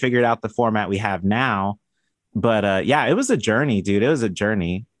finally figured out the format we have now. But yeah, it was a journey, dude. It was a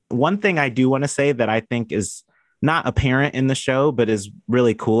journey. One thing I do want to say that I think is not apparent in the show, but is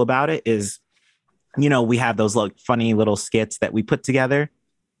really cool about it is, we have those like funny little skits that we put together.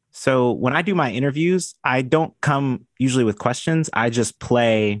 So when I do my interviews, I don't come usually with questions. I just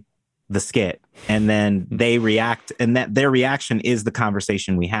play the skit and then they react, and that their reaction is the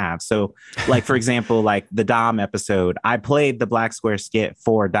conversation we have. So like, for example, like the Dom episode, I played the Black Square skit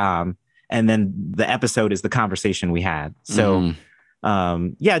for Dom, and then the episode is the conversation we had. So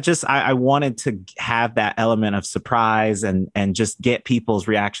yeah, just I wanted to have that element of surprise and just get people's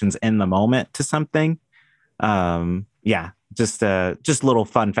reactions in the moment to something. Yeah, just a little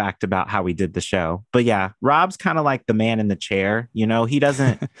fun fact about how we did the show. But yeah, Rob's kind of like the man in the chair. He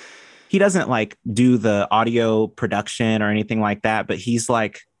doesn't he doesn't like do the audio production or anything like that, but he's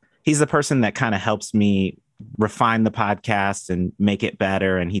the person that kind of helps me refine the podcast and make it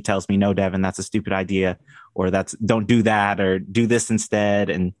better. And he tells me, "No, Devin, that's a stupid idea," or don't do that, or do this instead.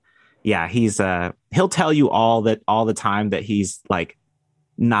 And yeah, he'll tell you all the time that he's like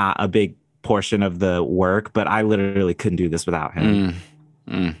not a big portion of the work, but I literally couldn't do this without him.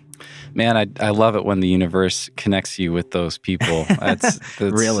 Man, I love it when the universe connects you with those people. That's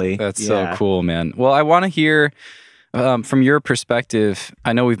really, that's so cool, man. Well, I want to hear From your perspective,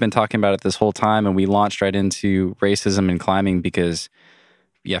 I know we've been talking about it this whole time, and we launched right into racism and climbing because,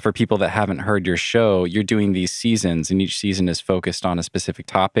 yeah, for people that haven't heard your show, you're doing these seasons, and each season is focused on a specific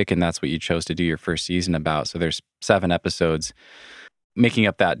topic, and that's what you chose to do your first season about. So there's 7 episodes making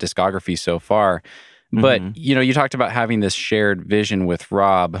up that discography so far. But, you talked about having this shared vision with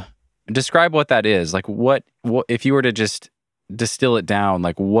Rob. Describe what that is. Like, what if you were to just distill it down,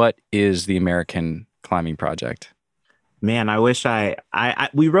 like, what is the American Climbing Project? Man, I wish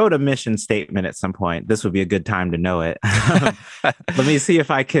we wrote a mission statement at some point. This would be a good time to know it. Let me see if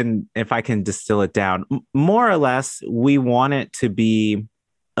I can distill it down. More or less, we want it to be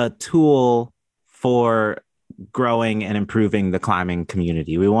a tool for growing and improving the climbing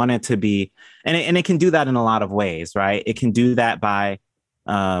community. We want it to be, and it can do that in a lot of ways, right? It can do that by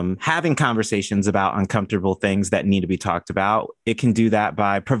having conversations about uncomfortable things that need to be talked about. It can do that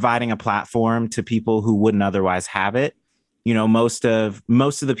by providing a platform to people who wouldn't otherwise have it. Most of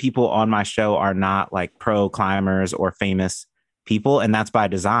the people on my show are not like pro climbers or famous people, and that's by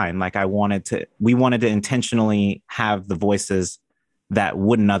design. Like we wanted to intentionally have the voices that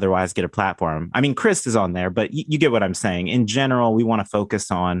wouldn't otherwise get a platform. I mean, Chris is on there, but you get what I'm saying. In general, we want to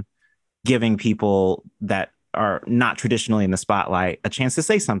focus on giving people that are not traditionally in the spotlight a chance to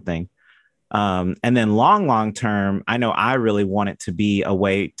say something. And then long term, I know I really want it to be a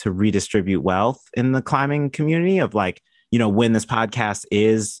way to redistribute wealth in the climbing community of like, when this podcast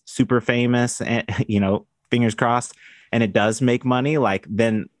is super famous and, fingers crossed, and it does make money, like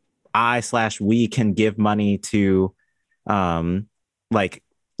then we can give money to, the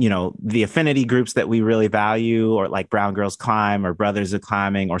affinity groups that we really value, or like Brown Girls Climb or Brothers of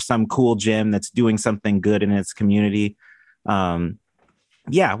Climbing, or some cool gym that's doing something good in its community. I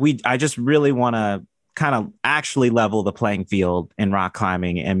just really want to kind of actually level the playing field in rock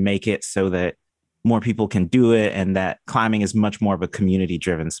climbing and make it so that more people can do it, and that climbing is much more of a community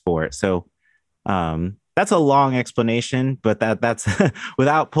driven sport. So that's a long explanation, but that's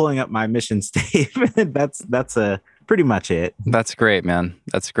without pulling up my mission statement. That's pretty much it. That's great, man.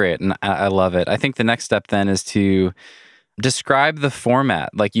 That's great. And I love it. I think the next step then is to describe the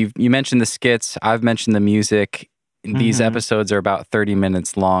format. Like you mentioned the skits, I've mentioned the music. These episodes are about 30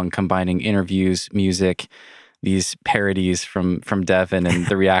 minutes long, combining interviews, music, these parodies from Devin and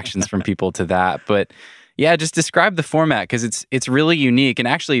the reactions from people to that. But yeah, just describe the format, because it's really unique. And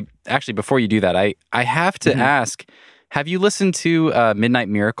actually, before you do that, I have to ask, have you listened to Midnight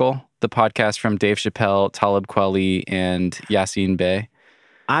Miracle, the podcast from Dave Chappelle, Talib Kweli, and Yassine Bey?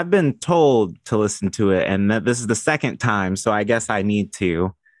 I've been told to listen to it, and this is the second time, so I guess I need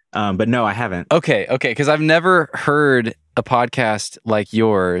to. But no, I haven't. Okay, because I've never heard a podcast like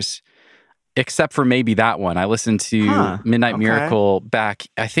yours, except for maybe that one. I listened to Midnight Miracle back,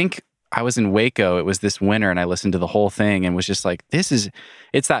 I think I was in Waco. It was this winter, and I listened to the whole thing and was just like, it's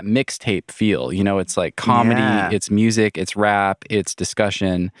that mixtape feel. It's like comedy, it's music, it's rap, it's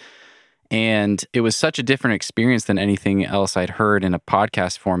discussion. And it was such a different experience than anything else I'd heard in a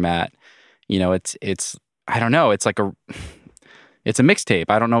podcast format. It's I don't know, it's like it's a mixtape.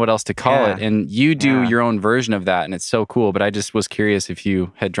 I don't know what else to call it. And you do your own version of that, and it's so cool. But I just was curious if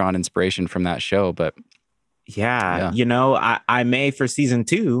you had drawn inspiration from that show. But I may for season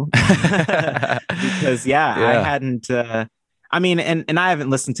 2 because I hadn't. And I haven't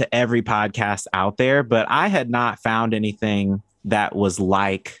listened to every podcast out there, but I had not found anything that was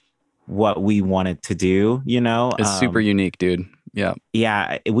like what we wanted to do. It's super unique, dude. Yeah.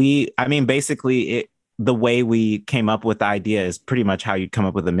 Basically the way we came up with the idea is pretty much how you'd come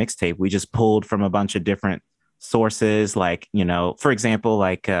up with a mixtape. We just pulled from a bunch of different sources. Like, for example,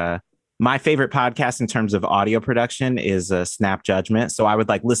 like my favorite podcast in terms of audio production is Snap Judgment. So I would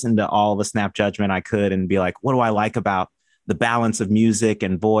like listen to all the Snap Judgment I could and be like, what do I like about the balance of music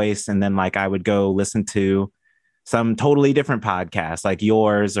and voice? And then like I would go listen to some totally different podcast like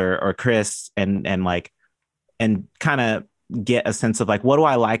yours or Chris and kind of get a sense of like, what do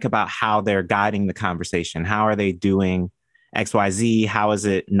I like about how they're guiding the conversation? How are they doing XYZ? How is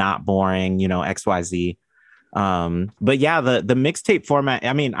it not boring? XYZ. But yeah, the mixtape format,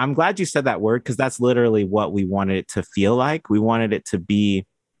 I'm glad you said that word, because that's literally what we wanted it to feel like. We wanted it to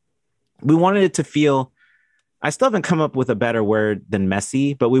feel, I still haven't come up with a better word than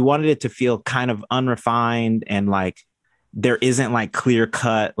messy, but we wanted it to feel kind of unrefined, and like there isn't like clear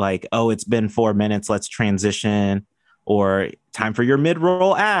cut, like, oh, it's been 4 minutes, let's transition, or time for your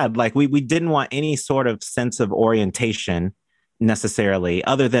mid-roll ad. Like we didn't want any sort of sense of orientation necessarily,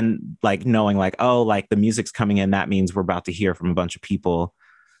 other than like knowing like, oh, like the music's coming in, that means we're about to hear from a bunch of people.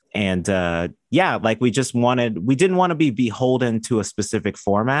 And like we didn't want to be beholden to a specific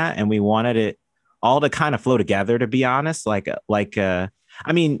format, and we wanted it all to kind of flow together, to be honest.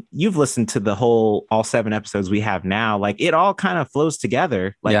 I mean, you've listened to all 7 episodes we have now. Like it all kind of flows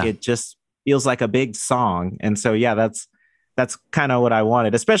together. Like it just feels like a big song. And so, yeah, that's kind of what I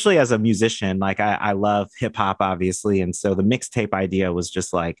wanted, especially as a musician. Like I love hip hop, obviously. And so the mixtape idea was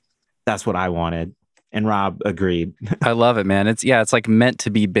just like, that's what I wanted. And Rob agreed. I love it, man. It's like meant to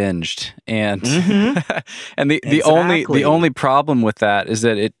be binged. And and the only problem with that is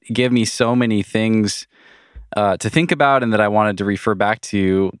that it gave me so many things to think about and that I wanted to refer back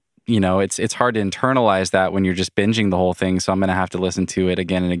to. You know, it's hard to internalize that when you're just binging the whole thing. So I'm going to have to listen to it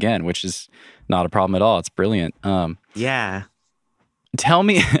again and again, which is not a problem at all. It's brilliant. Yeah. Tell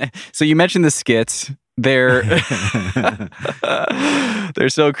me, so you mentioned the skits. They're they're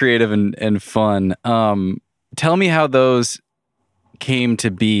so creative and fun. Tell me how those came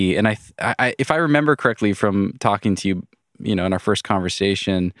to be. And I if I remember correctly from talking to you, you know, in our first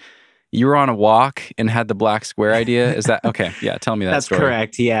conversation, you were on a walk and had the black square idea. Is that okay? Yeah, tell me that That's story.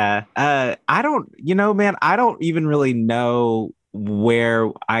 correct. Yeah. I don't, man, I don't even really know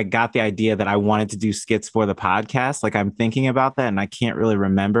where I got the idea that I wanted to do skits for the podcast. Like I'm thinking about that and I can't really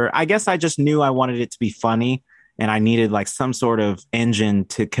remember. I guess I just knew I wanted it to be funny and I needed like some sort of engine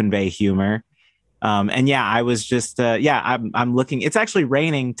to convey humor. And yeah, I was just, I'm looking, it's actually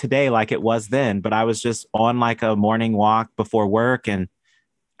raining today like it was then, but I was just on like a morning walk before work. And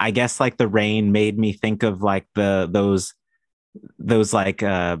I guess like the rain made me think of like those like,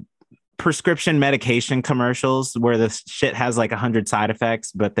 prescription medication commercials where the shit has like 100 side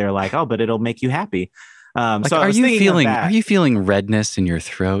effects, but they're like, oh, but it'll make you happy. Like, So are you feeling redness in your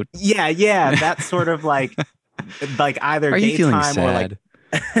throat? Yeah. That's sort of like either are you feeling sad?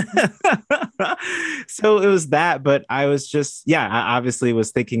 Or like, so it was that, but I was just, I obviously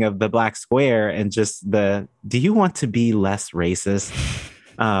was thinking of the black square and just do you want to be less racist?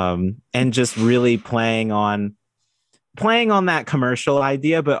 And just really playing on that commercial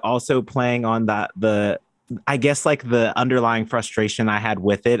idea, but also playing on I guess like the underlying frustration I had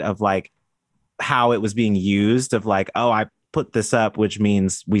with it of like how it was being used of like, oh, I put this up, which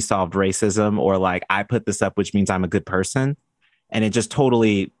means we solved racism, or like I put this up, which means I'm a good person. And it just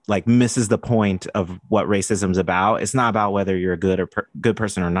totally like misses the point of what racism's about. It's not about whether you're a good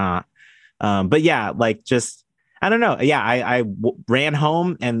person or not. But yeah, like just, I don't know. Yeah, I ran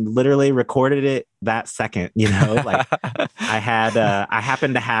home and literally recorded it that second, you know, like I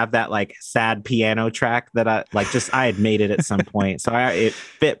happened to have that like sad piano track that I had made it at some point. So it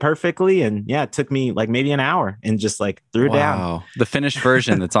fit perfectly. And yeah, it took me like maybe an hour and just like threw it down. Wow. The finished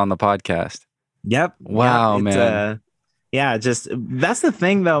version that's on the podcast. Yep. Wow, man. Just that's the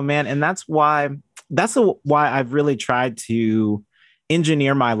thing though, man. And that's why I've really tried to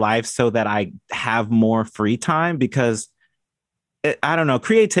engineer my life so that I have more free time, because I don't know,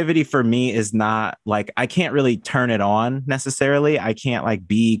 creativity for me is not like, I can't really turn it on necessarily. I can't like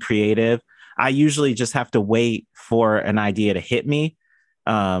be creative. I usually just have to wait for an idea to hit me.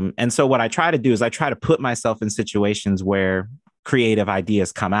 And so what I try to do is I try to put myself in situations where creative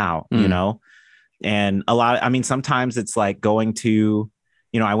ideas come out, you know, and sometimes it's like going to,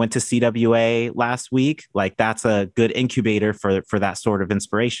 you know, I went to CWA last week. Like that's a good incubator for that sort of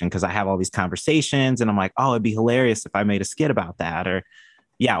inspiration, because I have all these conversations and I'm like, oh, it'd be hilarious if I made a skit about that. Or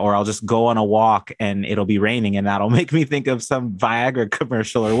I'll just go on a walk and it'll be raining and that'll make me think of some Viagra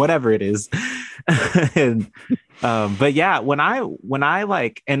commercial or whatever it is. But yeah, when I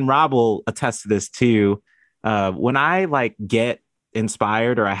like, and Rob will attest to this too, when I like get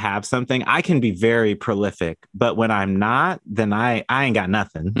inspired or I have something, I can be very prolific, but when I'm not, then I ain't got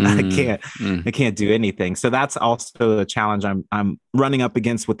nothing. I can't do anything. So that's also a challenge I'm running up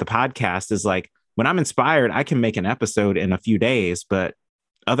against with the podcast, is like when I'm inspired, I can make an episode in a few days, but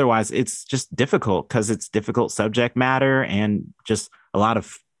otherwise it's just difficult because it's difficult subject matter and just a lot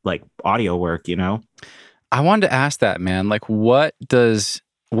of like audio work, you know? I wanted to ask that, man. Like what does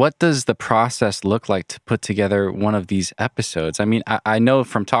the process look like to put together one of these episodes? I mean, I know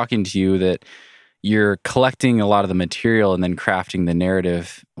from talking to you that you're collecting a lot of the material and then crafting the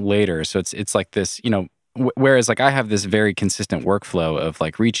narrative later. So it's like this, you know, whereas like I have this very consistent workflow of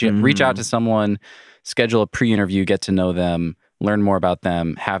like reach out to someone, schedule a pre-interview, get to know them, learn more about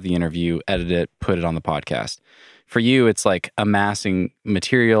them, have the interview, edit it, put it on the podcast. For you, it's like amassing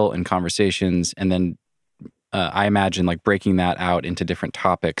material and conversations, and then I imagine like breaking that out into different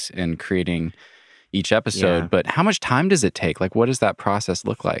topics and creating each episode. Yeah. But how much time does it take? Like, what does that process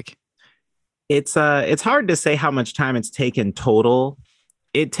look like? It's hard to say how much time it's taken total.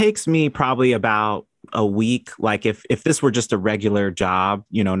 It takes me probably about a week. Like if this were just a regular job,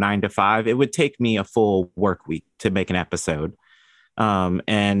 you know, 9 to 5, it would take me a full work week to make an episode.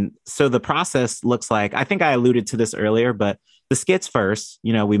 And so the process looks like, I think I alluded to this earlier, but the skits first,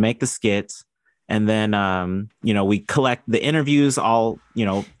 we make the skits, and then, we collect the interviews all,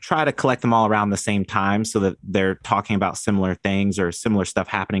 try to collect them all around the same time so that they're talking about similar things or similar stuff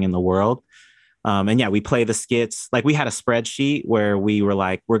happening in the world. And yeah, we play the skits. Like we had a spreadsheet where we were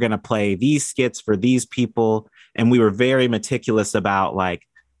like, we're going to play these skits for these people. And we were very meticulous about like,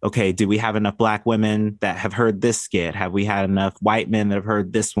 okay, do we have enough Black women that have heard this skit? Have we had enough white men that have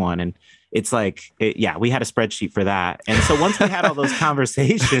heard this one? And it's like, yeah, we had a spreadsheet for that. And so once we had all those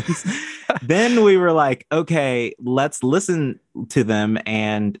conversations, then we were like, okay, let's listen to them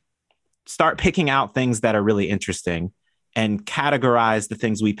and start picking out things that are really interesting and categorize the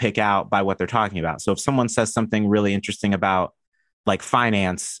things we pick out by what they're talking about. So if someone says something really interesting about like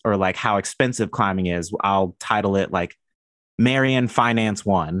finance or like how expensive climbing is, I'll title it like Marion Finance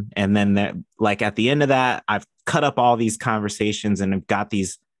One. And then like at the end of that, I've cut up all these conversations and I've got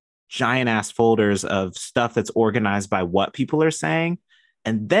these giant ass folders of stuff that's organized by what people are saying.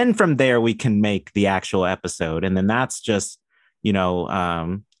 And then from there, we can make the actual episode. And then that's just,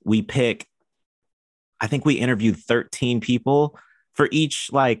 we pick, I think we interviewed 13 people for each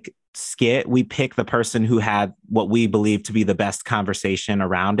like skit. We pick the person who had what we believe to be the best conversation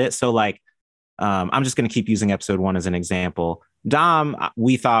around it. So like, I'm just going to keep using episode 1 as an example. Dom,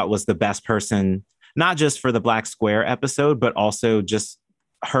 we thought was the best person, not just for the Black Square episode, but also just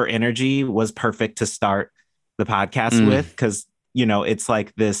her energy was perfect to start the podcast with. Cause it's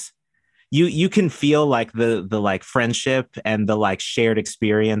like this, you can feel like the like friendship and the like shared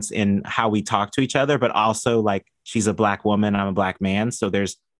experience in how we talk to each other, but also like she's a Black woman, I'm a Black man. So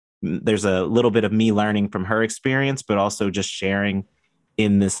there's a little bit of me learning from her experience, but also just sharing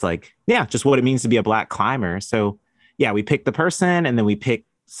in this like, yeah, just what it means to be a Black climber. So yeah, we pick the person and then we pick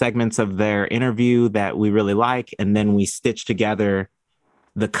segments of their interview that we really like. And then we stitch together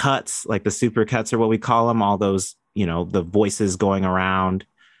the cuts, like the super cuts are what we call them, all those, the voices going around.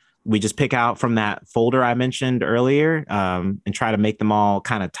 We just pick out from that folder I mentioned earlier, and try to make them all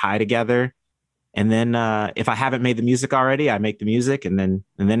kind of tie together. And then if I haven't made the music already, I make the music, and then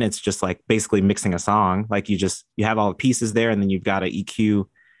it's just like basically mixing a song. Like you have all the pieces there, and then you've got to EQ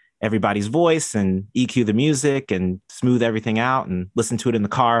everybody's voice and EQ the music and smooth everything out and listen to it in the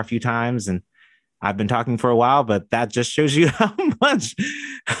car a few times. And I've been talking for a while, but that just shows you how much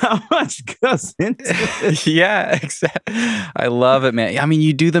goes into it. Yeah, exactly. I love it, man. I mean,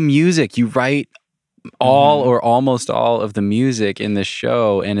 you do the music, you write all or almost all of the music in the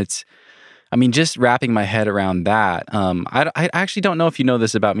show. And it's, I mean, just wrapping my head around that. I actually don't know if you know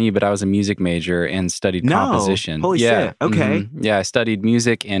this about me, but I was a music major and studied composition. Holy shit. Okay. Yeah, I studied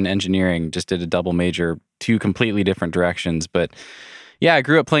music and engineering, just did a double major, 2 completely different directions. But yeah, I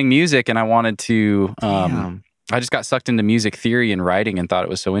grew up playing music and I wanted to, I just got sucked into music theory and writing and thought it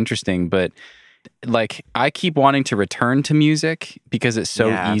was so interesting. But like, I keep wanting to return to music because it's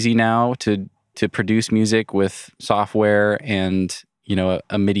so easy now to produce music with software and,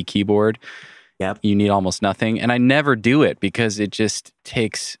 a MIDI keyboard. Yep. You need almost nothing. And I never do it because it just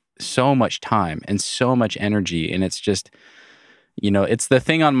takes so much time and so much energy. And it's just, it's the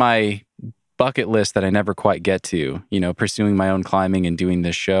thing on my bucket list that I never quite get to, pursuing my own climbing and doing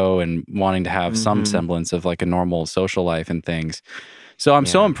this show and wanting to have some semblance of like a normal social life and things. So I'm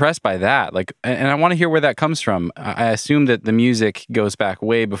so impressed by that. Like, and I want to hear where that comes from. I assume that the music goes back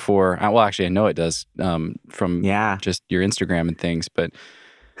way before, well, actually I know it does, from just your Instagram and things, but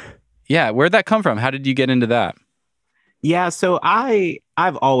yeah, where'd that come from? How did you get into that? Yeah. So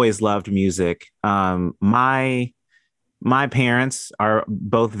I've always loved music. My parents are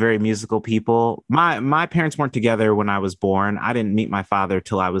both very musical people. My parents weren't together when I was born. I didn't meet my father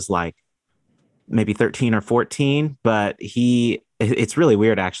till I was like maybe 13 or 14, but it's really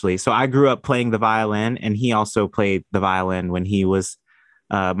weird actually. So I grew up playing the violin and he also played the violin when he was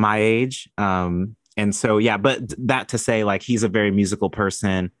my age. And so, yeah, but that to say like, he's a very musical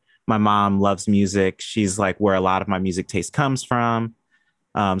person. My mom loves music. She's like where a lot of my music taste comes from.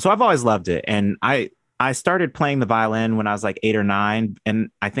 So I've always loved it. And I started playing the violin when I was like 8 or 9. And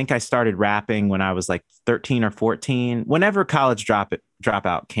I think I started rapping when I was like 13 or 14. Whenever College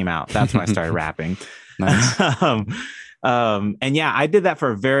Dropout came out, that's when I started rapping. Nice. And yeah, I did that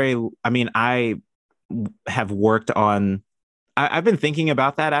for I have worked on, I've been thinking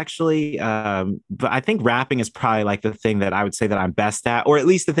about that actually. But I think rapping is probably like the thing that I would say that I'm best at, or at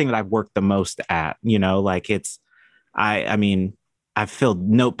least the thing that I've worked the most at, like I've filled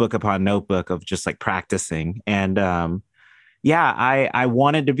notebook upon notebook of just like practicing. And I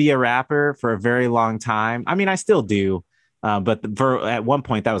wanted to be a rapper for a very long time. I mean, I still do. But at one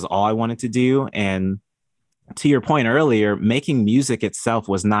point that was all I wanted to do. And to your point earlier, making music itself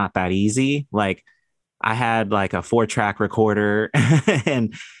was not that easy. Like I had like a 4-track recorder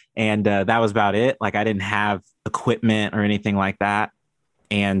and that was about it. Like I didn't have equipment or anything like that.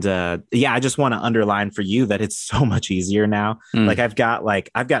 And yeah, I just want to underline for you that it's so much easier now. Mm.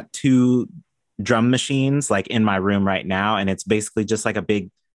 I've got 2 drum machines like in my room right now, and it's basically just like a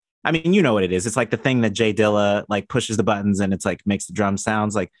big, I mean, you know what it is. It's like the thing that Jay Dilla like pushes the buttons and it's like makes the drum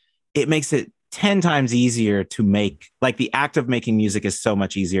sounds. Like it makes it 10 times easier to make, like the act of making music is so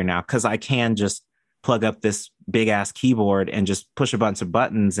much easier now because I can just plug up this big ass keyboard and just push a bunch of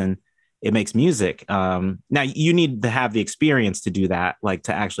buttons and it makes music. Now you need to have the experience to do that, like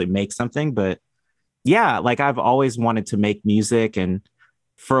to actually make something. But yeah, like I've always wanted to make music, and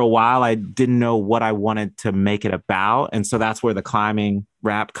for a while I didn't know what I wanted to make it about. And so that's where the climbing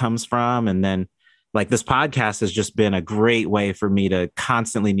rap comes from. And then like this podcast has just been a great way for me to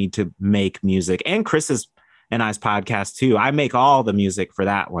constantly need to make music. And Chris's and I's podcast too. I make all the music for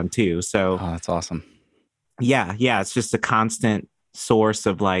that one too. So Oh, that's awesome. yeah, it's just a constant source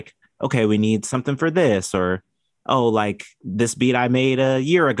of like, okay, we need something for this, or oh, like this beat I made a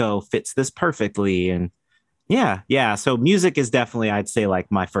year ago fits this perfectly. And yeah. So music is definitely, I'd say,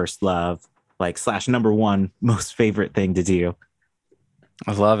 like my first love, like / number one most favorite thing to do.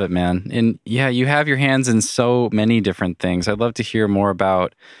 I love it, man. And yeah, you have your hands in so many different things. I'd love to hear more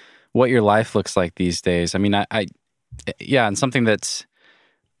about what your life looks like these days. I mean, yeah, and something that's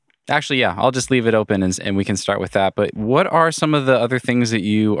actually, yeah, I'll just leave it open and we can start with that. But what are some of the other things that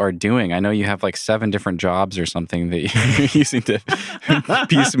you are doing? I know you have like 7 different jobs or something that you're using to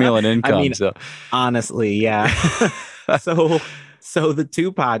piecemeal an income. I mean, honestly, yeah. So the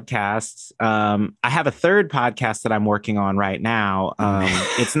 2 podcasts, I have a 3rd podcast that I'm working on right now.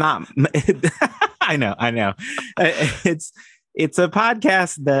 It's not, I know. It's a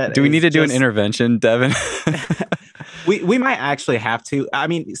podcast that do we need to do an intervention, Devin? We might actually have to. I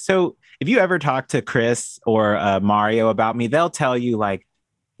mean, so if you ever talk to Chris or Mario about me, they'll tell you like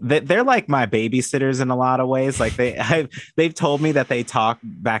that they're like my babysitters in a lot of ways. Like they've told me that they talk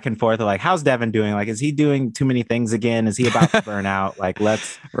back and forth. They're like, how's Devin doing? Like, is he doing too many things again? Is he about to burn out? Like,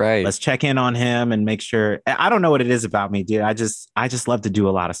 let's check in on him and make sure. I don't know what it is about me, dude. I just love to do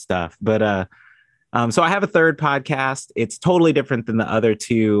a lot of stuff. But so I have a 3rd podcast. It's totally different than the other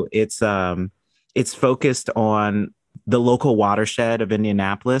 2. It's focused on the local watershed of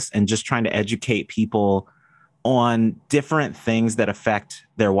Indianapolis and just trying to educate people on different things that affect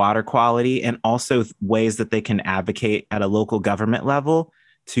their water quality and also ways that they can advocate at a local government level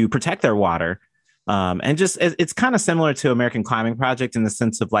to protect their water. And just it's kind of similar to American Climbing Project in the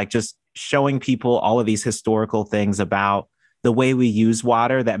sense of like just showing people all of these historical things about the way we use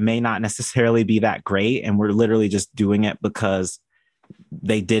water that may not necessarily be that great. And we're literally just doing it because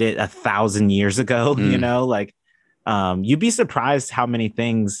they did it 1,000 years ago, you know, like you'd be surprised how many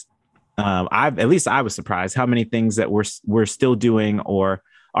things I was surprised how many things that we're still doing or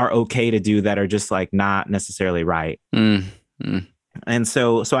are okay to do that are just like not necessarily right. And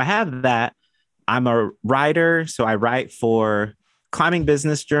so I have that. I'm a writer, so I write for Climbing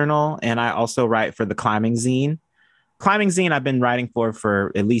Business Journal, and I also write for the Climbing Zine. Climbing Zine I've been writing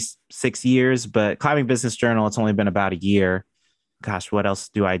for at least 6 years, but Climbing Business Journal it's only been about a year. Gosh, what else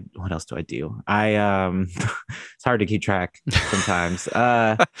do I do? It's hard to keep track sometimes.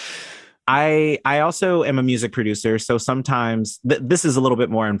 I also am a music producer. So sometimes this is a little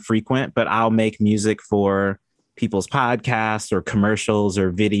bit more infrequent, but I'll make music for people's podcasts or commercials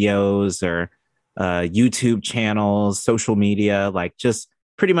or videos or YouTube channels, social media, like just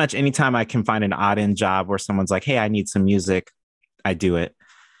pretty much anytime I can find an odd end job where someone's like, hey, I need some music, I do it.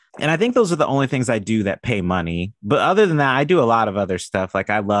 And I think those are the only things I do that pay money. But other than that, I do a lot of other stuff. Like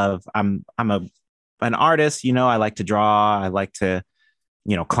I'm an artist, you know, I like to draw. I like to,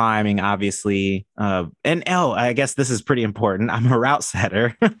 you know, climbing, obviously. I guess this is pretty important. I'm a route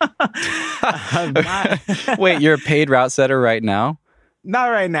setter. Wait, you're a paid route setter right now? Not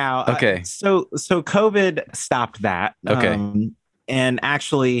right now. Okay. So COVID stopped that. Okay. And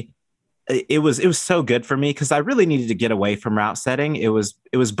actually, it was so good for me because I really needed to get away from route setting. It was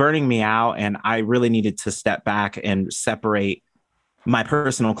burning me out, and I really needed to step back and separate my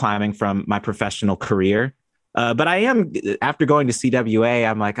personal climbing from my professional career. But I am, after going to CWA,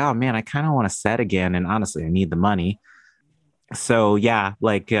 I'm like, oh man, I kind of want to set again, and honestly, I need the money. So yeah,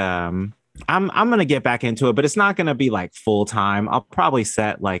 like I'm gonna get back into it, but it's not gonna be like full time. I'll probably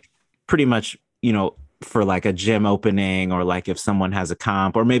set like pretty much, you know, for like a gym opening, or like if someone has a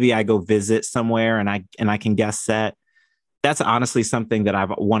comp, or maybe I go visit somewhere and I can guest set. That's honestly something that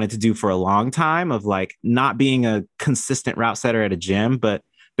I've wanted to do for a long time, of like not being a consistent route setter at a gym, but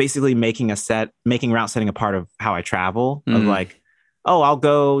basically making route setting a part of how I travel, of like, oh, I'll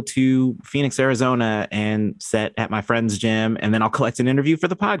go to Phoenix, Arizona and set at my friend's gym, and then I'll collect an interview for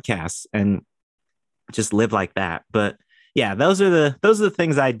the podcast and just live like that. But yeah, those are the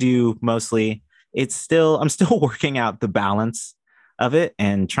things I do mostly. I'm still working out the balance of it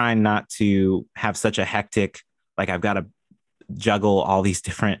and trying not to have such a hectic, like I've got to juggle all these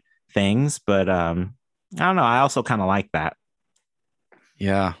different things. But I don't know. I also kind of like that.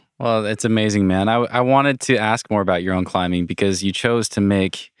 Yeah. Well, it's amazing, man. I wanted to ask more about your own climbing because you chose to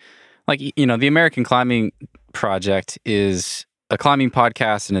make, like, the American Climbing Project is a climbing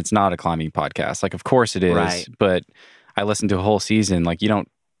podcast and it's not a climbing podcast. Like, of course it is, Right. but I listened to a whole season. Like, you don't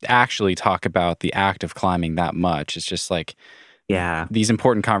actually talk about the act of climbing that much. It's just like Yeah. these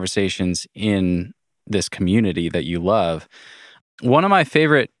important conversations in this community that you love. One of my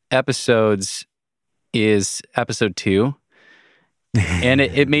favorite episodes is episode 2. And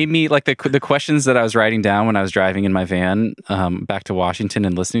it made me, like, the questions that I was writing down when I was driving in my van back to Washington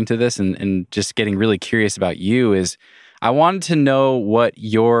and listening to this and just getting really curious about you is I wanted to know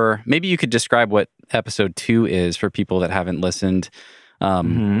maybe you could describe what episode 2 is for people that haven't listened.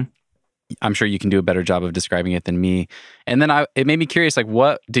 I'm sure you can do a better job of describing it than me. And then it made me curious, like,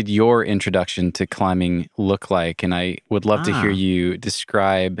 what did your introduction to climbing look like? And I would love to hear you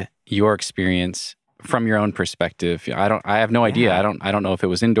describe your experience from your own perspective. I have no idea. I don't know if it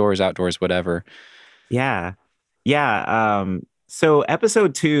was indoors, outdoors, whatever. Yeah. Yeah. So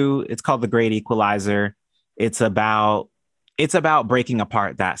episode 2, it's called The Great Equalizer. It's about breaking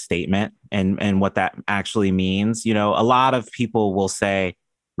apart that statement and what that actually means. A lot of people will say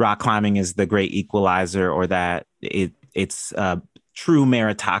rock climbing is the great equalizer, or that it's true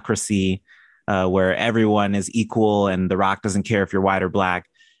meritocracy, where everyone is equal and the rock doesn't care if you're white or black.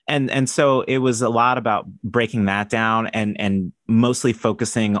 And so it was a lot about breaking that down and mostly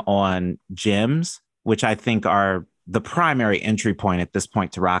focusing on gyms, which I think are the primary entry point at this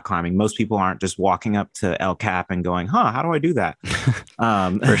point to rock climbing. Most people aren't just walking up to El Cap and going, how do I do that?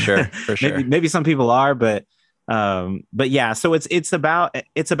 For sure. Maybe some people are, but yeah, so it's about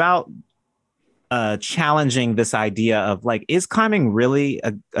challenging this idea of, like, is climbing really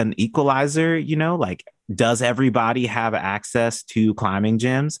an equalizer? Like, does everybody have access to climbing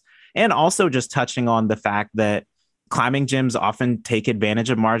gyms? And also just touching on the fact that climbing gyms often take advantage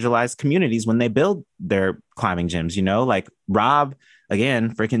of marginalized communities when they build their climbing gyms. Like Rob,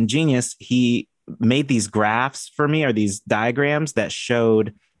 again, freaking genius. He made these graphs for me, or these diagrams that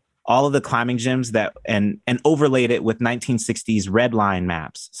showed all of the climbing gyms that and overlaid it with 1960s red line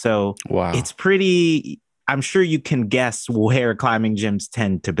maps. So wow. It's pretty, I'm sure you can guess where climbing gyms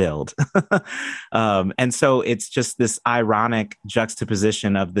tend to build. And so it's just this ironic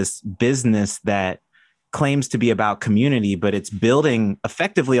juxtaposition of this business that claims to be about community, but it's building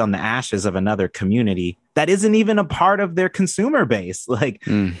effectively on the ashes of another community that isn't even a part of their consumer base. Like,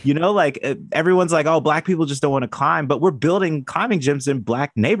 like everyone's like, oh, Black people just don't want to climb, but we're building climbing gyms in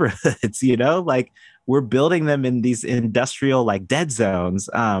Black neighborhoods, like we're building them in these industrial, like, dead zones,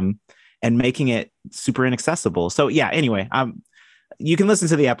 and making it super inaccessible. So yeah, anyway, you can listen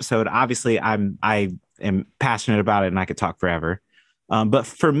to the episode. Obviously I am passionate about it and I could talk forever. But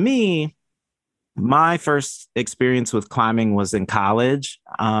for me, my first experience with climbing was in college.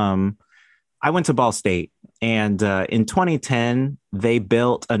 I went to Ball State, and in 2010, they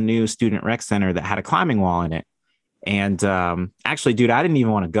built a new student rec center that had a climbing wall in it. And actually, dude, I didn't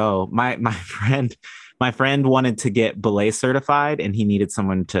even want to go. My friend wanted to get belay certified, and he needed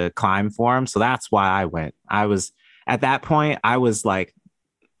someone to climb for him. So that's why I went. At that point, I was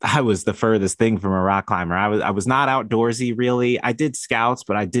the furthest thing from a rock climber. I was not outdoorsy, really. I did scouts,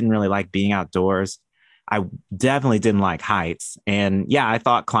 but I didn't really like being outdoors. I definitely didn't like heights. And yeah, I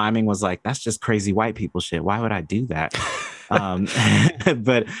thought climbing was like, that's just crazy white people shit. Why would I do that?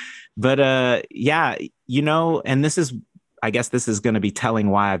 But yeah, and I guess this is going to be telling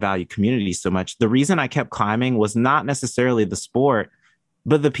why I value community so much. The reason I kept climbing was not necessarily the sport,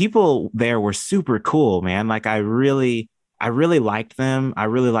 but the people there were super cool, man. Like, I really liked them. I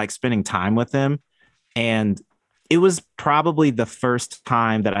really liked spending time with them. And it was probably the first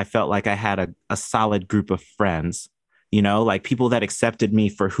time that I felt like I had a solid group of friends, like people that accepted me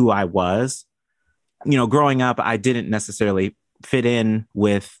for who I was. Growing up, I didn't necessarily fit in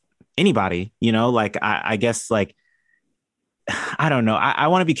with anybody, like I guess, like, I don't know. I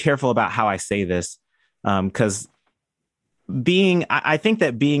want to be careful about how I say this, because I think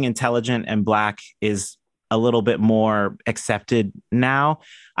that being intelligent and Black is a little bit more accepted now.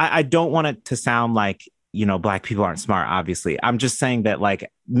 I don't want it to sound like, Black people aren't smart, obviously. I'm just saying that,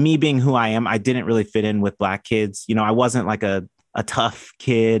 like, me being who I am, I didn't really fit in with Black kids. I wasn't like a a tough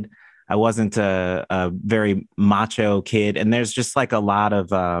kid. I wasn't a very macho kid. And there's just like a lot of,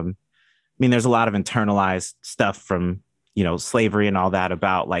 there's a lot of internalized stuff from, slavery and all that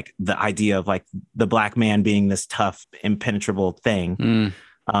about like the idea of like the black man being this tough, impenetrable thing. Mm.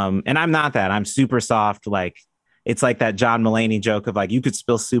 And I'm not that. I'm super soft. Like it's like that John Mulaney joke of like, you could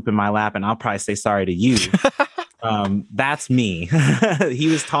spill soup in my lap and I'll probably say sorry to you. That's me. He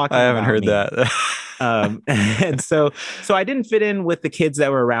was talking. I haven't heard me. that. And so I didn't fit in with the kids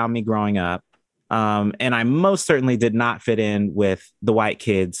that were around me growing up. And I most certainly did not fit in with the white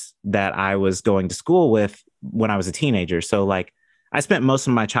kids that I was going to school with when I was a teenager. So like I spent most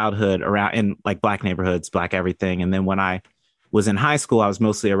of my childhood around in like black neighborhoods, black everything. And then when I was in high school, I was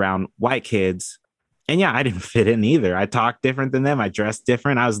mostly around white kids. And yeah, I didn't fit in either. I talked different than them. I dressed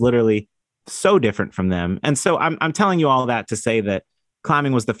different. I was literally so different from them. And so I'm telling you all that to say that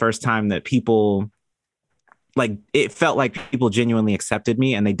climbing was the first time that people, like, it felt like people genuinely accepted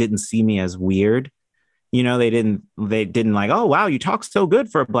me and they didn't see me as weird. They didn't like, oh, wow, you talk so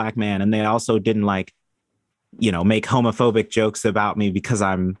good for a black man. And they also didn't like, make homophobic jokes about me because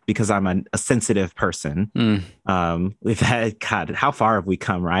I'm a sensitive person. We've had, God, how far have we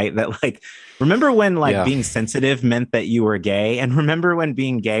come, right? That like, remember when like being sensitive meant that you were gay, and remember when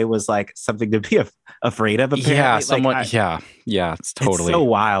being gay was like something to be afraid of. Apparently. Yeah, somewhat. Yeah, it's totally it's so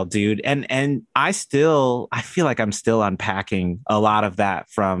wild, dude. And I feel like I'm still unpacking a lot of that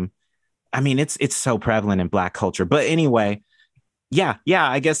from. I mean, it's so prevalent in Black culture. But anyway. Yeah,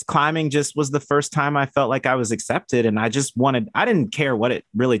 I guess climbing just was the first time I felt like I was accepted, and I didn't care what it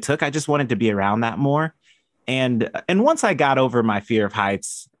really took. I just wanted to be around that more. And once I got over my fear of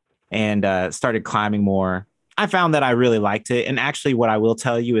heights and started climbing more, I found that I really liked it. And actually, what I will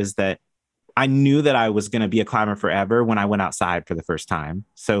tell you is that I knew that I was going to be a climber forever when I went outside for the first time.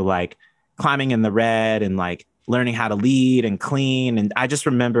 So like climbing in the red and like learning how to lead and clean. And I just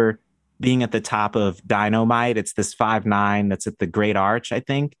remember being at the top of Dynamite. It's this 5'9" that's at the Great Arch, I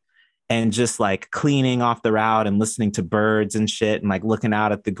think. And just like cleaning off the route and listening to birds and shit and like looking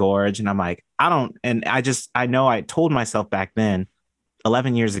out at the gorge. And I'm like, I know I told myself back then,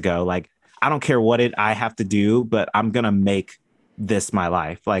 11 years ago, like, I don't care what I have to do, but I'm going to make this my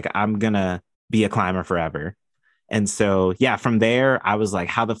life. Like, I'm going to be a climber forever. And so, yeah, from there, I was like,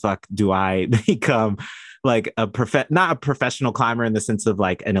 how the fuck do I become like not a professional climber in the sense of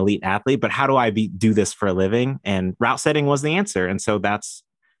like an elite athlete, but how do I do this for a living? And route setting was the answer. And so that's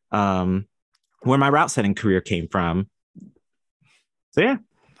where my route setting career came from. So, yeah.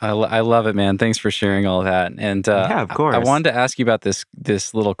 I love it, man. Thanks for sharing all that. And yeah, of course. I wanted to ask you about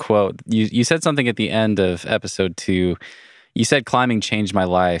this little quote. You said something at the end of episode 2. You said climbing changed my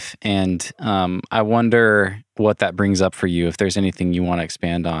life, and I wonder what that brings up for you, if there's anything you want to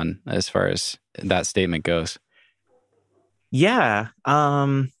expand on as far as that statement goes. Yeah.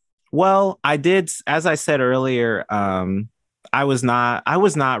 Well, I did, as I said earlier, I was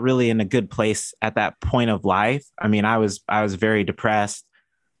not really in a good place at that point of life. I mean, I was very depressed.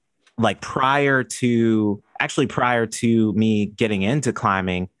 Like prior to me getting into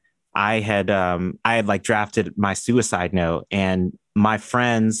climbing, I had like drafted my suicide note, and my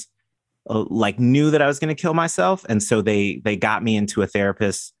friends like knew that I was going to kill myself. And so they got me into a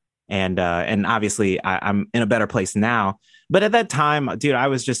therapist, and obviously I'm in a better place now. But at that time, dude, I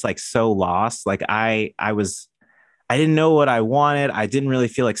was just like so lost. Like I didn't know what I wanted. I didn't really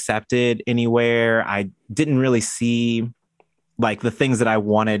feel accepted anywhere. I didn't really see like the things that I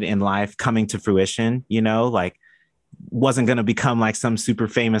wanted in life coming to fruition, like wasn't going to become like some super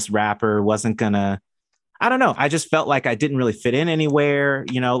famous rapper, I don't know. I just felt like I didn't really fit in anywhere,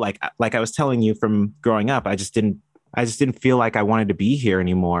 like I was telling you from growing up, I just didn't feel like I wanted to be here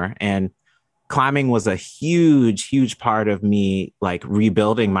anymore. And climbing was a huge part of me, like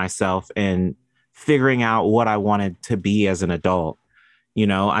rebuilding myself and figuring out what I wanted to be as an adult.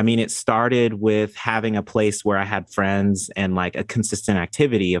 I mean, it started with having a place where I had friends and like a consistent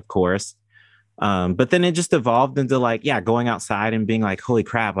activity, of course. But then it just evolved into like, yeah, going outside and being like, holy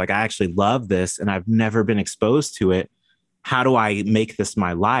crap, like I actually love this and I've never been exposed to it. How do I make this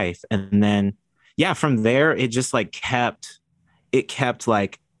my life? And then, yeah, from there, it just like kept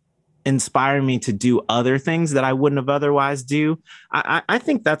like inspiring me to do other things that I wouldn't have otherwise do. I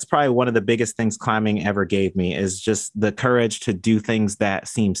think that's probably one of the biggest things climbing ever gave me, is just the courage to do things that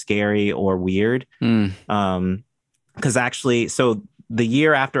seem scary or weird. Because actually, so the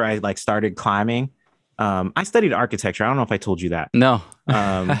year after I like started climbing, I studied architecture. I don't know if I told you that. No.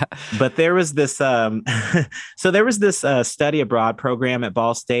 But there was this, so there was this study abroad program at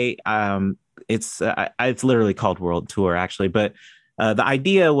Ball State. It's literally called World Tour, actually, but The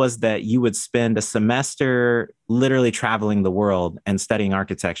idea was that you would spend a semester literally traveling the world and studying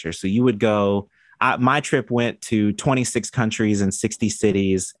architecture. So you would go, my trip went to 26 countries and 60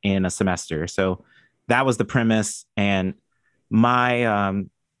 cities in a semester. So that was the premise. And my,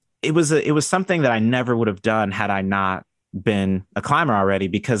 it was something that I never would have done had I not been a climber already,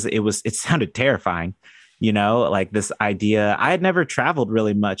 because it sounded terrifying, like this idea. I had never traveled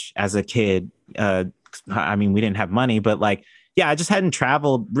really much as a kid. I mean, we didn't have money, but like, yeah, I just hadn't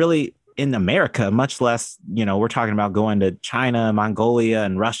traveled really in America, much less, we're talking about going to China, Mongolia,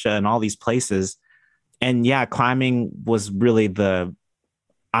 and Russia and all these places. And yeah, climbing was really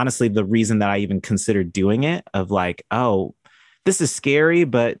honestly, the reason that I even considered doing it, of like, oh, this is scary,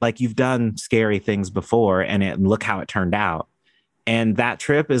 but like, you've done scary things before, and look how it turned out. And that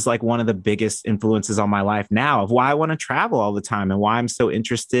trip is like one of the biggest influences on my life now, of why I want to travel all the time and why I'm so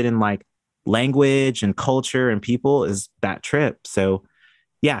interested in like language and culture and people, is that trip. So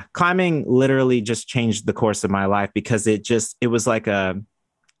yeah, climbing literally just changed the course of my life, because it was like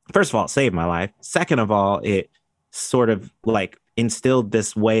first of all, it saved my life. Second of all, it sort of like instilled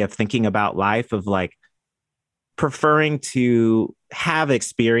this way of thinking about life, of like preferring to have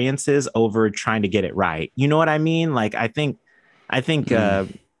experiences over trying to get it right. You know what I mean? Like, I think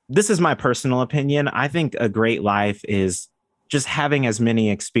this is my personal opinion. I think a great life is just having as many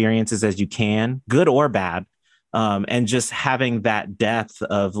experiences as you can, good or bad, and just having that depth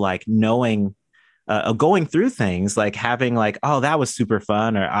of like knowing, going through things, like having like, oh, that was super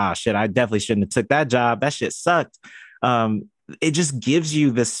fun, or shit, I definitely shouldn't have took that job. That shit sucked. It just gives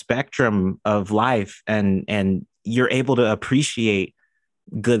you this spectrum of life, and you're able to appreciate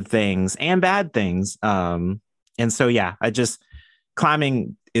good things and bad things. And so yeah,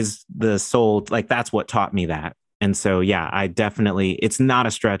 climbing is the soul, like that's what taught me that. And so, yeah, it's not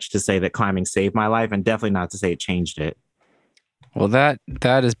a stretch to say that climbing saved my life, and definitely not to say it changed it. Well, that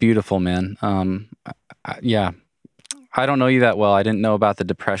is beautiful, man. Yeah, I don't know you that well. I didn't know about the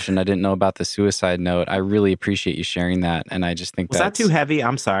depression. I didn't know about the suicide note. I really appreciate you sharing that. And I just think was that too heavy?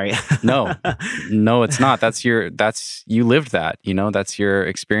 I'm sorry. No, it's not. You lived that, that's your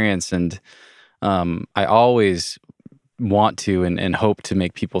experience. And I always want to and hope to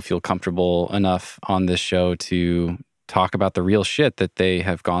make people feel comfortable enough on this show to talk about the real shit that they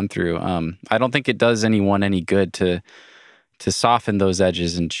have gone through. I don't think it does anyone any good to soften those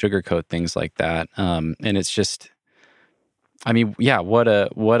edges and sugarcoat things like that. And it's just, I mean, yeah, what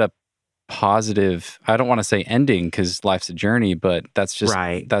a positive, I don't want to say ending, because life's a journey, but that's just,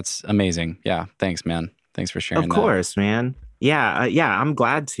 right. That's amazing. Yeah. Thanks, man. Thanks for sharing that. Of course, man. Yeah, I'm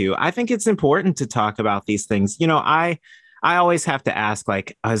glad to. I think it's important to talk about these things. I always have to ask,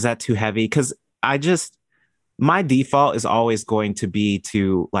 like, is that too heavy? Because my default is always going to be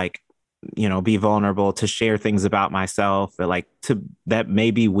to like, be vulnerable, to share things about myself, or like that may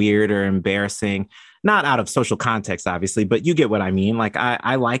be weird or embarrassing, not out of social context, obviously, but you get what I mean. Like,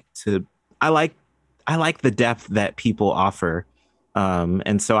 I like the depth that people offer,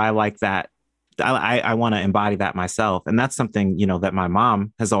 and so I like that. I want to embody that myself. And that's something, that my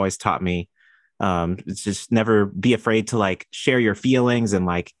mom has always taught me. It's just never be afraid to like share your feelings. And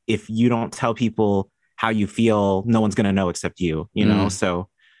like, if you don't tell people how you feel, no one's going to know except you, know? So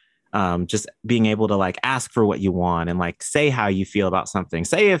just being able to like ask for what you want and like say how you feel about something,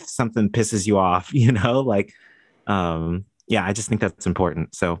 say if something pisses you off, like, yeah, I just think that's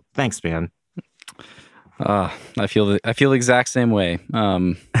important. So thanks, man. I feel the exact same way.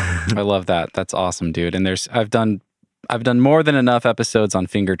 I love that. That's awesome, dude. And I've done more than enough episodes on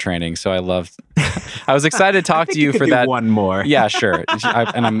finger training, so I was excited to talk to you for that. One more. Yeah, sure.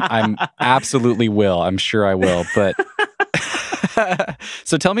 I'm absolutely will. I'm sure I will. But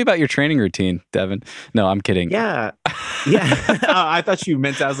so tell me about your training routine, Devin. No, I'm kidding. Yeah. Oh, I thought you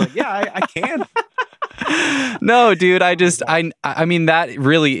meant, I was like, yeah, I can. No, dude, I mean, that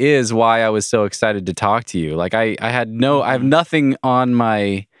really is why I was so excited to talk to you. Like I have nothing on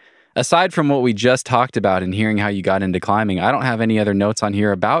my, aside from what we just talked about and hearing how you got into climbing, I don't have any other notes on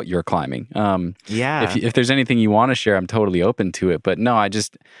here about your climbing. Yeah. If there's anything you want to share, I'm totally open to it. But no, I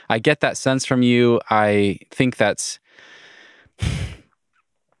get that sense from you. I think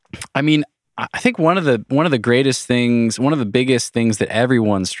I think one of the greatest things, one of the biggest things that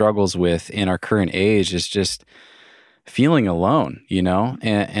everyone struggles with in our current age is just feeling alone,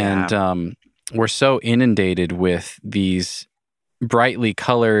 and we're so inundated with these brightly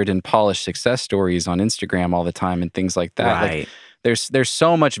colored and polished success stories on Instagram all the time and things like that. Right. Like, there's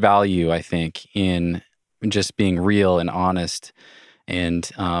so much value, I think, in just being real and honest and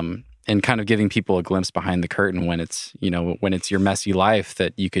kind of giving people a glimpse behind the curtain when it's your messy life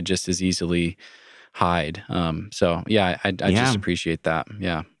that you could just as easily hide. So yeah, I just appreciate that.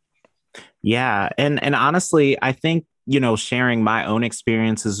 Yeah. Yeah. And honestly, I think, sharing my own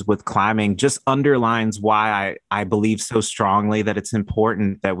experiences with climbing just underlines why I believe so strongly that it's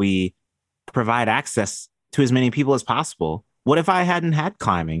important that we provide access to as many people as possible. What if I hadn't had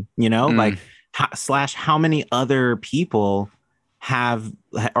climbing, like how many other people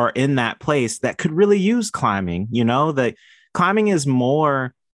are in that place that could really use climbing, that climbing is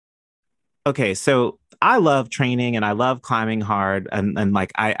more. Okay, so I love training and I love climbing hard. And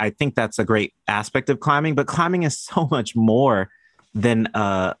like, I think that's a great aspect of climbing, but climbing is so much more than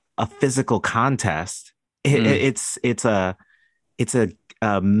a physical contest. It's a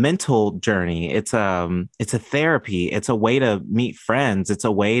mental journey. It's a therapy. It's a way to meet friends. It's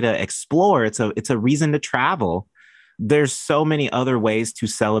a way to explore. It's a reason to travel. There's so many other ways to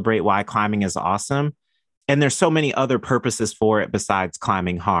celebrate why climbing is awesome. And there's so many other purposes for it besides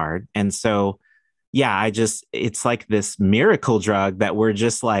climbing hard. And so, yeah, it's like this miracle drug that we're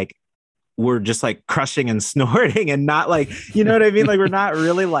just like crushing and snorting and not like, you know what I mean? Like, we're not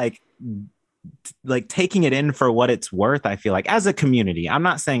really like taking it in for what it's worth. I feel like as a community, I'm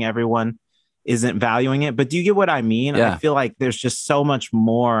not saying everyone isn't valuing it, but do you get what I mean? Yeah. I feel like there's just so much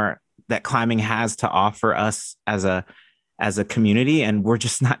more that climbing has to offer us as a community. And we're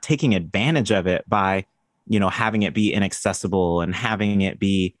just not taking advantage of it by, having it be inaccessible and having it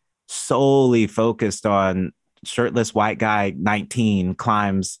be solely focused on shirtless white guy 19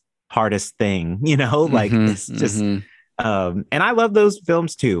 climbs hardest thing, like it's just, and I love those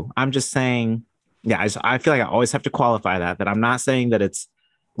films too. I'm just saying, yeah, I feel like I always have to qualify that I'm not saying that it's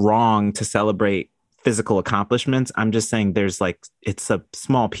wrong to celebrate physical accomplishments. I'm just saying it's a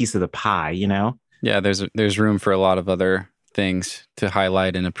small piece of the pie, Yeah, there's room for a lot of other things to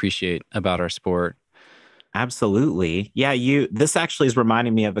highlight and appreciate about our sport. Absolutely. Yeah, this actually is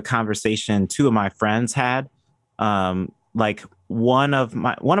reminding me of a conversation two of my friends had. Like one of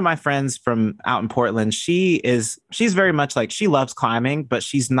my friends from out in Portland, she's very much like, she loves climbing, but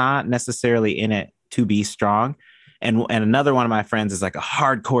she's not necessarily in it to be strong. And another one of my friends is like a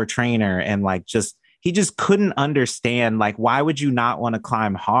hardcore trainer and like he just couldn't understand, like, why would you not want to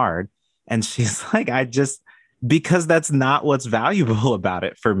climb hard? And she's like, because that's not what's valuable about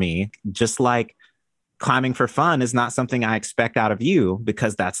it for me. Just like climbing for fun is not something I expect out of you,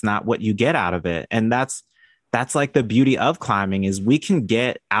 because that's not what you get out of it. And that's like the beauty of climbing, is we can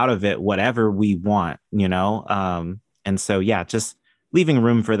get out of it whatever we want, and so, yeah, just leaving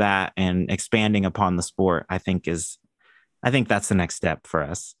room for that and expanding upon the sport, I think that's the next step for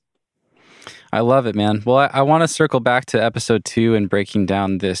us. I love it, man. Well, I want to circle back to episode 2 and breaking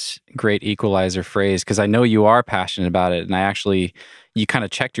down this great equalizer phrase, because I know you are passionate about it. And you kind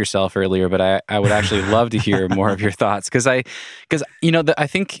of checked yourself earlier, but I would actually love to hear more of your thoughts. Because I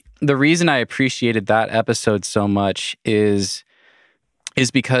think the reason I appreciated that episode so much is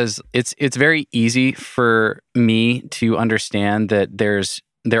because it's very easy for me to understand that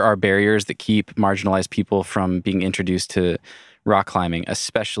there are barriers that keep marginalized people from being introduced to rock climbing,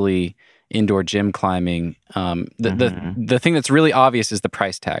 especially indoor gym climbing. The thing that's really obvious is the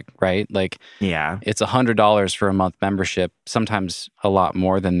price tag, right? Like, yeah, it's $100 for a month membership, sometimes a lot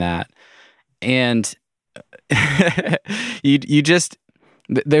more than that. And you just,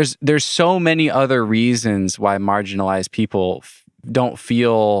 there's so many other reasons why marginalized people don't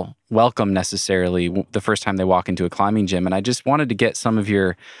feel welcome necessarily the first time they walk into a climbing gym. And I just wanted to get some of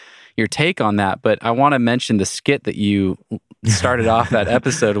your take on that. But I want to mention the skit that you started off that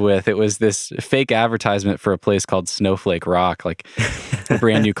episode with. It was this fake advertisement for a place called Snowflake Rock, like a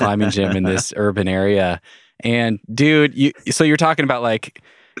brand new climbing gym in this urban area. And dude, so you're talking about like,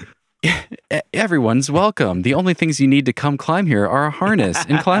 everyone's welcome. The only things you need to come climb here are a harness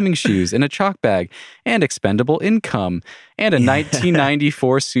and climbing shoes and a chalk bag and expendable income and a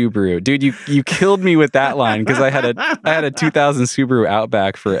 1994 Subaru. Dude, you killed me with that line, because I had a 2000 Subaru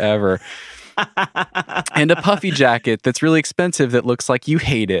Outback forever. And a puffy jacket that's really expensive that looks like you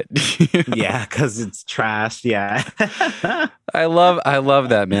hate it. Yeah, because it's trash. Yeah. I love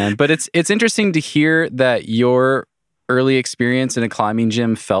that, man. But it's interesting to hear that your early experience in a climbing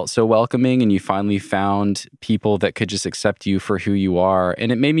gym felt so welcoming, and you finally found people that could just accept you for who you are. And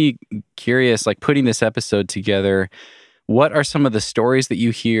it made me curious, like, putting this episode together, what are some of the stories that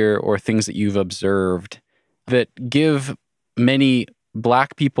you hear or things that you've observed that give many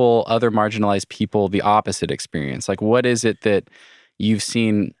Black people, other marginalized people, the opposite experience? Like, what is it that you've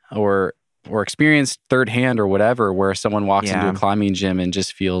seen or experienced third hand or whatever, where someone walks into a climbing gym and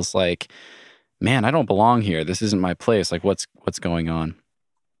just feels like, man, I don't belong here. This isn't my place. Like, what's going on?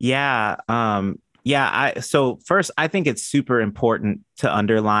 Yeah. Yeah, so first I think it's super important to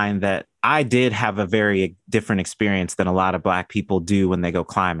underline that I did have a very different experience than a lot of Black people do when they go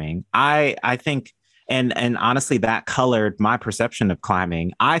climbing. I think and honestly that colored my perception of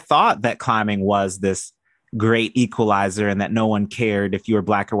climbing. I thought that climbing was this great equalizer and that no one cared if you were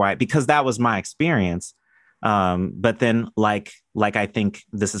Black or white because that was my experience. But then like I think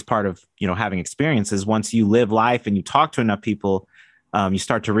this is part of, having experiences. Once you live life and you talk to enough people, you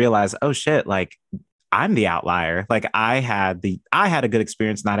start to realize, oh shit, like I'm the outlier. Like I had a good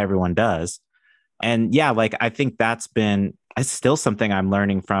experience. Not everyone does. And yeah, like I think it's still something I'm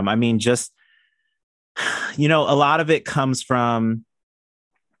learning from. I mean, just, a lot of it comes from,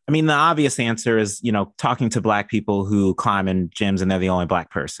 I mean, the obvious answer is, talking to Black people who climb in gyms and they're the only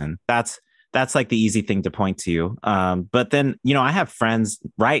Black person. That's like the easy thing to point to. But then, I have friends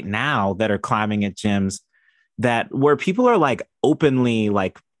right now that are climbing at gyms that where people are like openly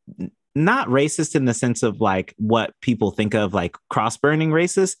like not racist in the sense of like what people think of like cross burning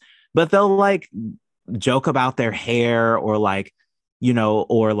racist, but they'll like joke about their hair or like,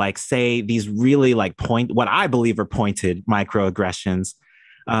 or like say these really like what I believe are pointed microaggressions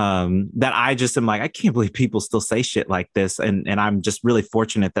that I just am like, I can't believe people still say shit like this. And I'm just really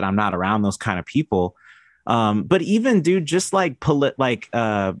fortunate that I'm not around those kind of people. But even dude, just like we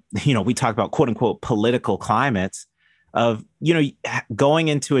talk about quote unquote political climates of, going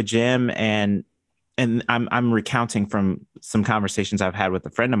into a gym and I'm recounting from some conversations I've had with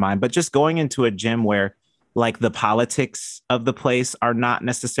a friend of mine, but just going into a gym where like the politics of the place are not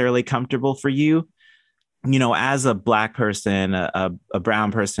necessarily comfortable for you, as a Black person, a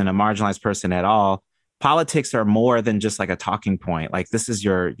brown person, a marginalized person at all, politics are more than just like a talking point. Like this is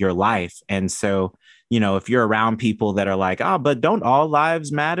your life. And so, if you're around people that are like, oh, but don't all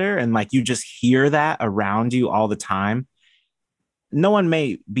lives matter? And like you just hear that around you all the time. No one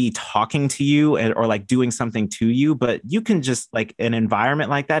may be talking to you or like doing something to you, but you can just like an environment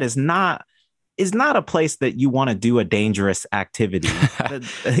like that is not a place that you want to do a dangerous activity.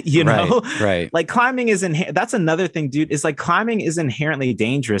 Right. Like climbing that's another thing, dude, is like climbing is inherently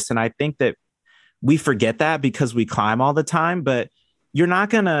dangerous. And I think that we forget that because we climb all the time, but you're not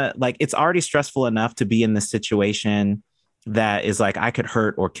gonna like, it's already stressful enough to be in this situation that is like, I could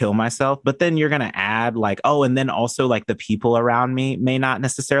hurt or kill myself, but then you're gonna add like, oh, and then also like the people around me may not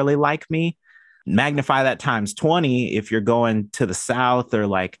necessarily like me. Magnify that times 20 if you're going to the South or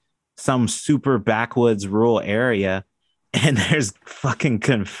like some super backwoods rural area and there's fucking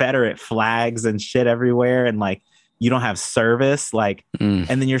Confederate flags and shit everywhere and like you don't have service like and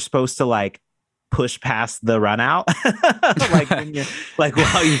then you're supposed to like push past the run out like when you're like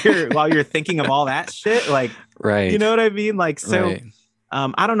while you're thinking of all that shit like right, you know what I mean like so right.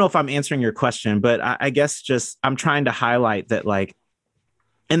 I don't know if I'm answering your question, but I guess just I'm trying to highlight that like,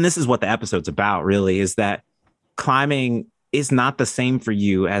 and this is what the episode's about really, is that climbing is not the same for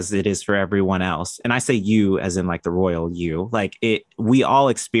you as it is for everyone else. And I say you as in like the royal you, like we all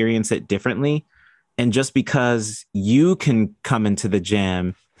experience it differently. And just because you can come into the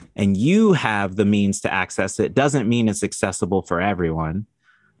gym and you have the means to access it doesn't mean it's accessible for everyone.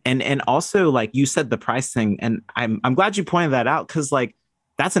 And also like you said the price thing, and I'm glad you pointed that out because like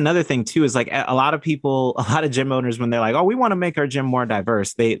that's another thing too, is like a lot of gym owners, when they're like, oh, we want to make our gym more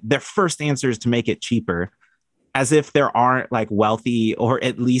diverse, their first answer is to make it cheaper, as if there aren't like wealthy or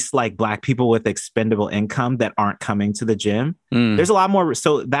at least like Black people with expendable income that aren't coming to the gym. There's a lot more.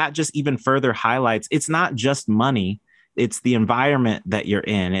 So that just even further highlights it's not just money, it's the environment that you're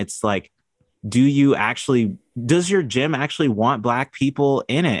in. It's like, does your gym actually want Black people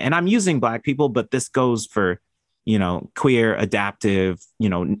in it? And I'm using Black people, but this goes for, queer, adaptive,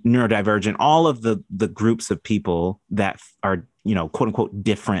 neurodivergent, all of the groups of people that are, quote unquote,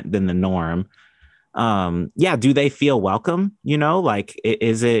 different than the norm. Do they feel welcome? Like,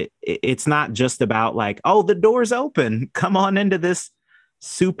 it's not just about like, oh, the door's open, come on into this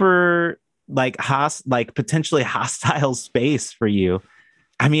super like potentially hostile space for you.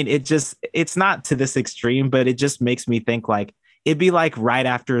 I mean, it's not to this extreme, but it just makes me think like it'd be like right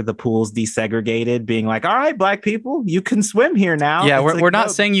after the pool's desegregated being like, all right, Black people, you can swim here now. Yeah, we're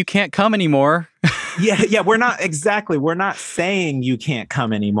not saying you can't come anymore. Yeah, we're not saying you can't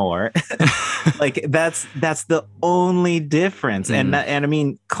come anymore. Like that's the only difference. And I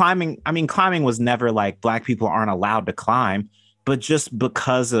mean climbing was never like Black people aren't allowed to climb, but just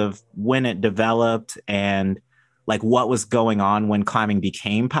because of when it developed and like what was going on when climbing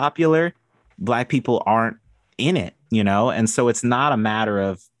became popular, Black people aren't in it, and so it's not a matter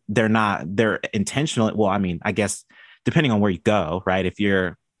of they're intentional. Well, I mean, I guess depending on where you go, right? If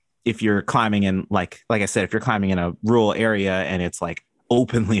you're climbing in like I said, if you're climbing in a rural area and it's like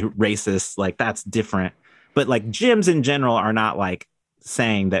openly racist. Like that's different. But like gyms in general are not like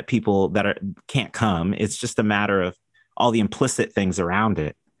saying that people that are can't come. It's just a matter of all the implicit things around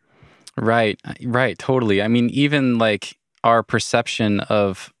it. Right, right, totally. I mean, even like our perception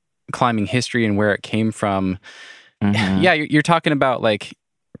of climbing history and where it came from. Mm-hmm. Yeah, you're talking about like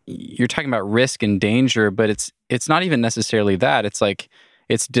you're talking about risk and danger, but it's not even necessarily that. It's like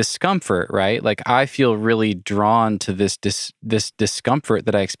it's discomfort, right? Like I feel really drawn to this discomfort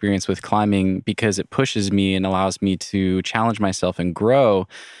that I experience with climbing because it pushes me and allows me to challenge myself and grow.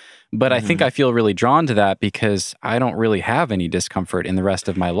 But I think I feel really drawn to that because I don't really have any discomfort in the rest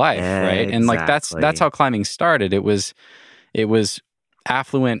of my life, right? And like that's how climbing started. It was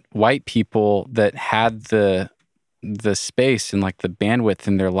affluent white people that had the space and like the bandwidth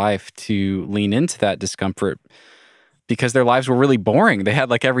in their life to lean into that discomfort because their lives were really boring. They had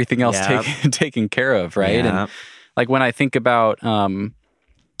like everything else taken care of, right? And like when I think about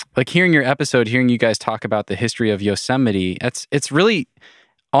like hearing your episode, hearing you guys talk about the history of Yosemite, it's really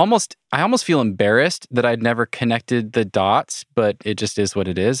I almost feel embarrassed that I'd never connected the dots, but it just is what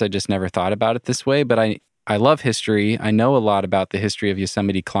it is. I just never thought about it this way, but I love history. I know a lot about the history of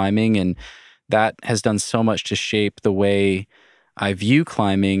Yosemite climbing, and that has done so much to shape the way I view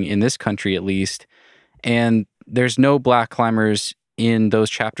climbing in this country, at least. And there's no Black climbers in those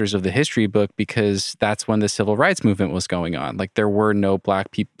chapters of the history book because that's when the civil rights movement was going on. Like there were no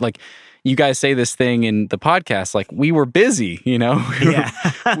Black people. Like you guys say this thing in the podcast, like we were busy, you know? Yeah.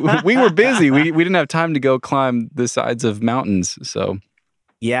 we were busy. We didn't have time to go climb the sides of mountains. So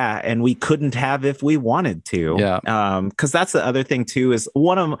yeah, and we couldn't have if we wanted to. Yeah. Because that's the other thing too, is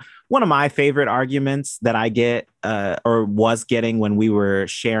one of my favorite arguments that I get or was getting when we were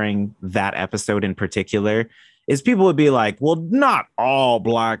sharing that episode in particular is people would be like, well, not all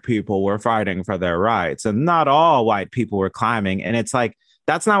Black people were fighting for their rights and not all white people were climbing. And it's like,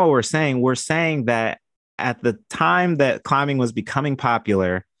 that's not what we're saying. We're saying that at the time that climbing was becoming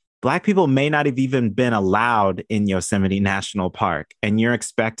popular, Black people may not have even been allowed in Yosemite National Park. And you're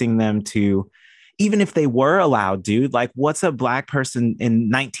expecting them to, even if they were allowed, dude, like what's a Black person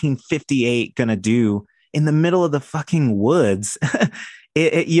in 1958 gonna do in the middle of the fucking woods?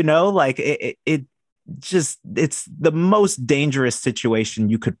 It's the most dangerous situation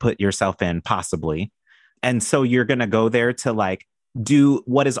you could put yourself in possibly. And so you're gonna go there to like do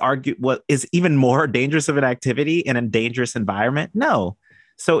what is even more dangerous of an activity in a dangerous environment? No.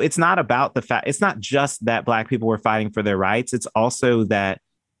 So it's not about the fact, it's not just that Black people were fighting for their rights. It's also that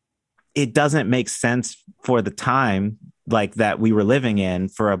it doesn't make sense for the time like that we were living in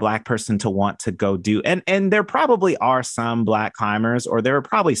for a Black person to want to go do. And there probably are some Black climbers, or there are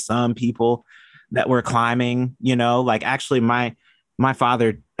probably some people that were climbing, you know, like actually my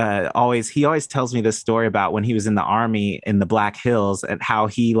father always tells me this story about when he was in the army in the Black Hills and how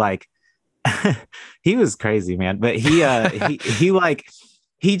he like, he was crazy, man. But he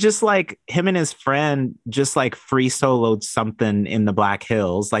just like him and his friend just like free soloed something in the Black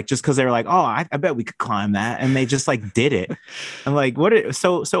Hills, like just because they were like, oh, I bet we could climb that, and they just like did it. I'm like,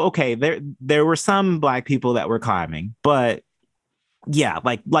 so okay, there were some Black people that were climbing, but yeah,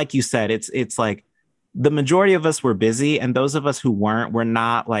 like you said, it's like the majority of us were busy, and those of us who weren't, were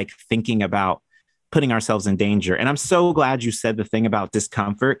not like thinking about putting ourselves in danger. And I'm so glad you said the thing about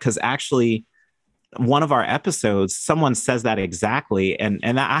discomfort, because actually one of our episodes, someone says that exactly. And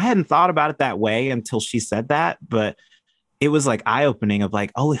I hadn't thought about it that way until she said that, but it was like eye-opening of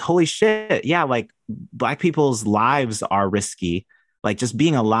like, oh, holy shit. Yeah. Like Black people's lives are risky. Like just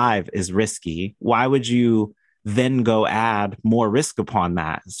being alive is risky. Why would you then go add more risk upon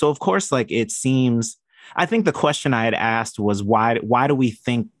that? So of course, like it seems, I think the question I had asked was why do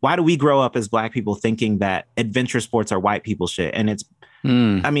we grow up as Black people thinking that adventure sports are white people shit? And it's,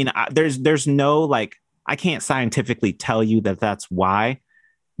 I mean, there's no, like, I can't scientifically tell you that that's why,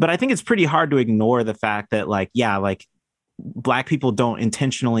 but I think it's pretty hard to ignore the fact that like, yeah, like Black people don't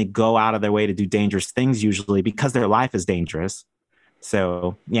intentionally go out of their way to do dangerous things usually because their life is dangerous.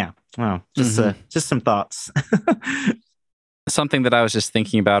 So yeah, well, just some thoughts. Something that I was just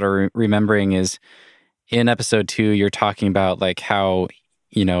thinking about or remembering is in episode 2, you're talking about like how,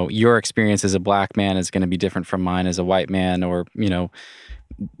 you know, your experience as a Black man is going to be different from mine as a white man, or, you know,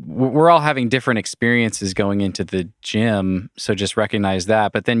 we're all having different experiences going into the gym. So just recognize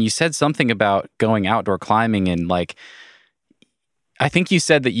that. But then you said something about going outdoor climbing, and like, I think you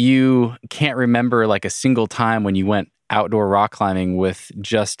said that you can't remember like a single time when you went outdoor rock climbing with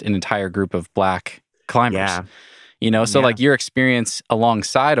just an entire group of Black climbers. Yeah. You know, so like your experience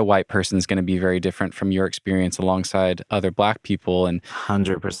alongside a white person is going to be very different from your experience alongside other Black people. And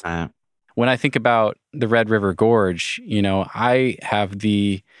 100%. when I think about the Red River Gorge, I have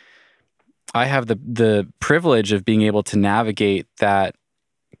the privilege of being able to navigate that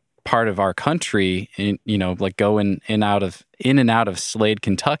part of our country, and like go in and out of Slade,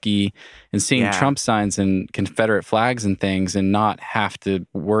 Kentucky, and seeing Yeah. Trump signs and Confederate flags and things, and not have to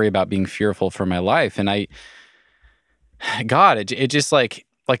worry about being fearful for my life. And it just like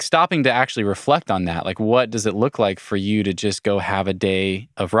stopping to actually reflect on that. Like, what does it look like for you to just go have a day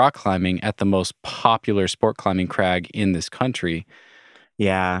of rock climbing at the most popular sport climbing crag in this country?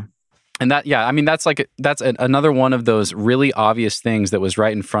 Yeah. And that's another one of those really obvious things that was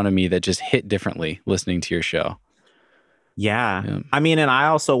right in front of me that just hit differently listening to your show. Yeah. I mean, and I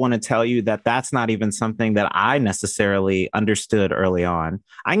also want to tell you that that's not even something that I necessarily understood early on.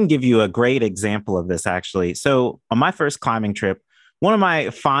 I can give you a great example of this, actually. So on my first climbing trip, one of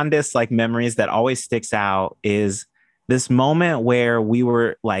my fondest like memories that always sticks out is this moment where we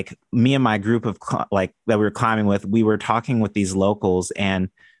were like, me and my group of that we were climbing with, we were talking with these locals, and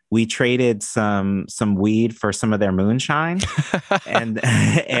we traded some weed for some of their moonshine. and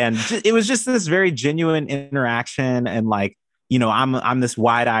it was just this very genuine interaction. And like, I'm this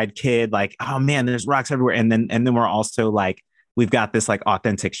wide-eyed kid, like, oh man, there's rocks everywhere. And then we're also like, we've got this like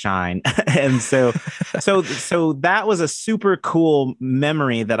authentic shine. And so that was a super cool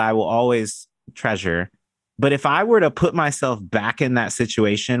memory that I will always treasure. But if I were to put myself back in that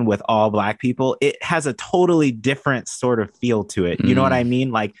situation with all Black people, it has a totally different sort of feel to it. You know what I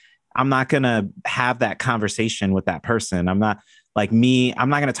mean? Like, I'm not going to have that conversation with that person. I'm not going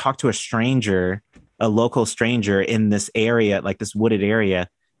to talk to a local stranger in this area, like this wooded area,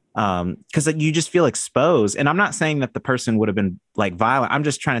 because you just feel exposed. And I'm not saying that the person would have been like violent. I'm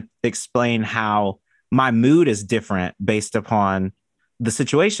just trying to explain how my mood is different based upon the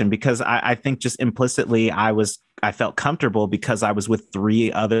situation, because I think just implicitly I felt comfortable because I was with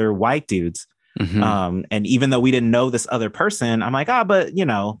 3 other white dudes. Mm-hmm. And even though we didn't know this other person, I'm like, but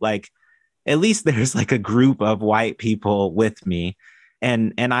like, at least there's like a group of white people with me.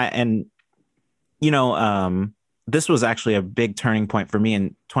 And this was actually a big turning point for me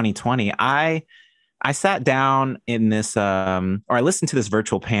in 2020. I sat down in this, or I listened to this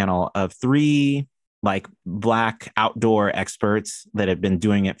virtual panel of 3 like Black outdoor experts that have been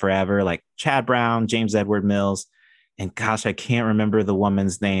doing it forever, like Chad Brown, James Edward Mills, and gosh, I can't remember the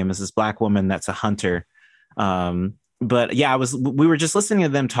woman's name. It's this Black woman that's a hunter. But yeah, we were just listening to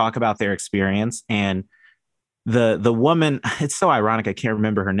them talk about their experience. And the woman, it's so ironic, I can't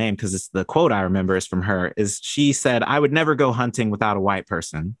remember her name because it's the quote I remember is from her, is she said, I would never go hunting without a white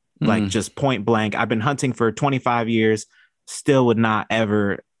person. Like, just point blank. I've been hunting for 25 years, still would not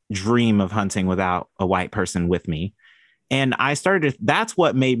ever dream of hunting without a white person with me. And that's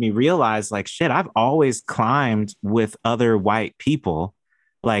what made me realize, like, shit, I've always climbed with other white people.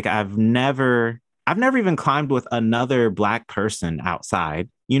 Like, I've never even climbed with another Black person outside.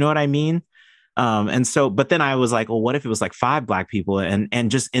 You know what I mean? And so, but then I was like, well, what if it was like 5 Black people?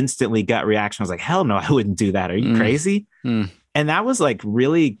 And just instantly gut reaction. I was like, hell no, I wouldn't do that. Are you crazy? And that was like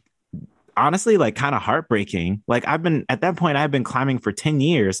really, honestly, like kind of heartbreaking. Like, I've been climbing for 10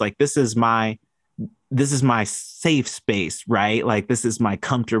 years. Like, this is my safe space, right? Like, this is my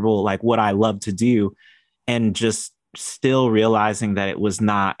comfortable, like what I love to do. And just still realizing that it was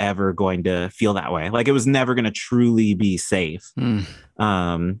not ever going to feel that way. Like, it was never going to truly be safe. And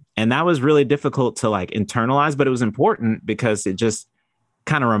that was really difficult to like internalize, but it was important because it just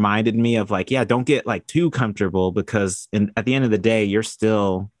kind of reminded me of like, yeah, don't get like too comfortable, because at the end of the day, you're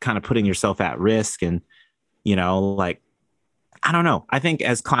still kind of putting yourself at risk. And, like, I don't know. I think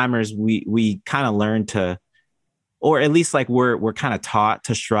as climbers, we kind of learn to, or at least like we're kind of taught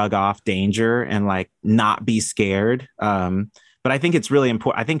to shrug off danger and like not be scared. But I think it's really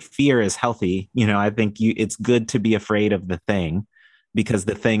important. I think fear is healthy. I think it's good to be afraid of the thing, because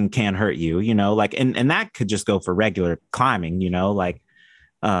the thing can hurt you, like, and that could just go for regular climbing, like,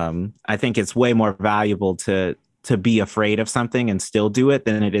 I think it's way more valuable to be afraid of something and still do it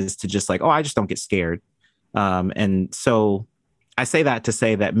than it is to just like, oh, I just don't get scared. And so I say that to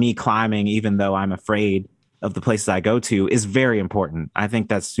say that me climbing, even though I'm afraid of the places I go to, is very important. I think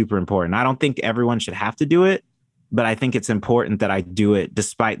that's super important. I don't think everyone should have to do it, but I think it's important that I do it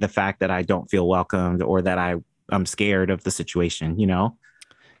despite the fact that I don't feel welcomed or that I'm scared of the situation,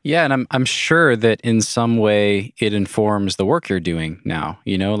 Yeah, and I'm sure that in some way it informs the work you're doing now.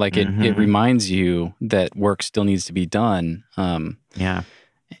 Like it reminds you that work still needs to be done. Yeah.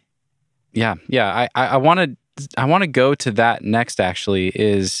 I want to go to that next.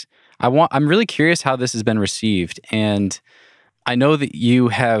 Actually, I'm really curious how this has been received, and I know that you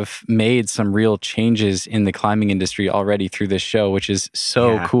have made some real changes in the climbing industry already through this show, which is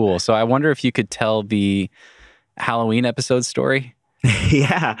so cool. So I wonder if you could tell the Halloween episode story.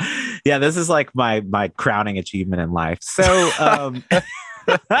 Yeah. Yeah, this is like my crowning achievement in life. So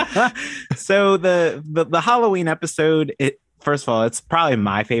so the Halloween episode, first of all, it's probably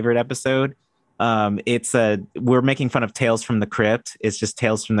my favorite episode. We're making fun of Tales from the Crypt. It's just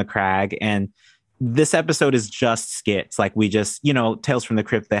Tales from the Crag, and this episode is just skits. Like we just, Tales from the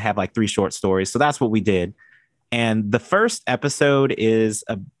Crypt, they have like 3 short stories. So that's what we did. And the first episode is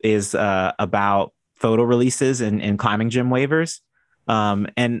about photo releases and climbing gym waivers.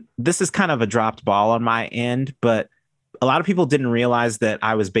 And this is kind of a dropped ball on my end, but a lot of people didn't realize that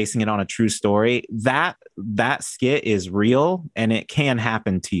I was basing it on a true story. That skit is real and it can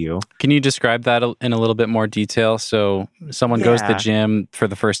happen to you. Can you describe that in a little bit more detail? So someone goes to the gym for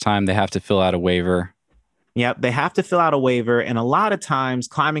the first time, they have to fill out a waiver. Yep, they have to fill out a waiver. And a lot of times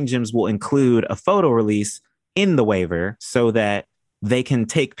climbing gyms will include a photo release in the waiver so that they can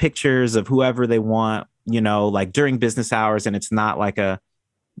take pictures of whoever they want, like during business hours. And it's not like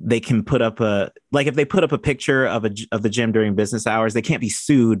they can put up if they put up a picture of the gym during business hours, they can't be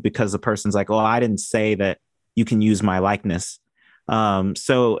sued because the person's like, oh, I didn't say that you can use my likeness.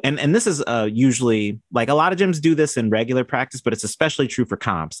 So this is usually, like, a lot of gyms do this in regular practice, but it's especially true for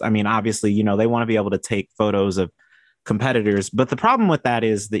comps. I mean, obviously, they want to be able to take photos of competitors, but the problem with that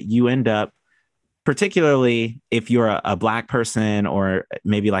is that you end up, particularly if you're a Black person or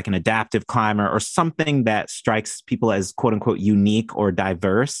maybe like an adaptive climber or something that strikes people as quote unquote unique or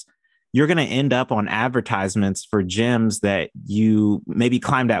diverse, you're going to end up on advertisements for gyms that you maybe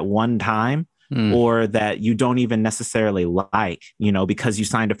climbed at one time or that you don't even necessarily like, because you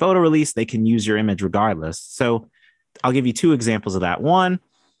signed a photo release, they can use your image regardless. So I'll give you 2 examples of that. One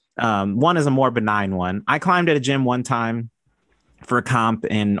is a more benign one. I climbed at a gym one time for a comp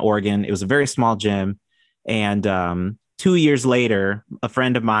in Oregon. It was a very small gym. And 2 years later, a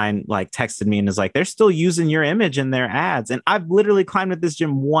friend of mine texted me and is like, they're still using your image in their ads. And I've literally climbed at this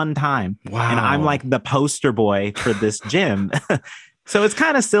gym one time. Wow. And I'm like the poster boy for this gym. So it's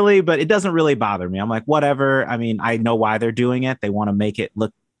kind of silly, but it doesn't really bother me. I'm like, whatever. I mean, I know why they're doing it. They want to make it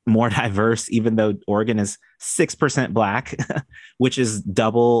look more diverse, even though Oregon is 6% Black, which is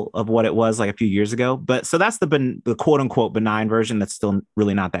double of what it was like a few years ago. But so that's the quote unquote benign version. That's still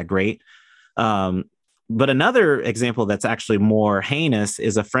really not that great. But another example that's actually more heinous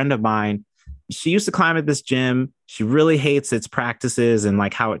is a friend of mine. She used to climb at this gym. She really hates its practices and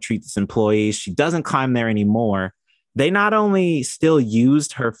like how it treats its employees. She doesn't climb there anymore. They not only still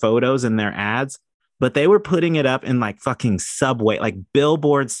used her photos in their ads, but they were putting it up in like fucking Subway, like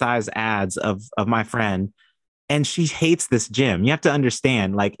billboard size ads of my friend. And she hates this gym. You have to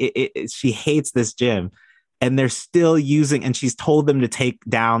understand, like she hates this gym and they're still using, and she's told them to take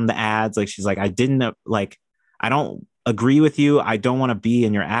down the ads. Like, she's like, I don't agree with you. I don't want to be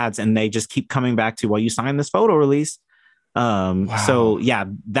in your ads. And they just keep coming back to, well, you signed this photo release. Wow. So yeah,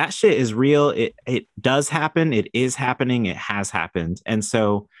 that shit is real. It does happen. It is happening. It has happened. And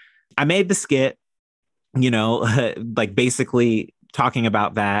so I made the skit, like basically talking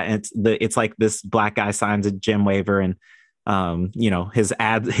about that. And it's like this Black guy signs a gym waiver and,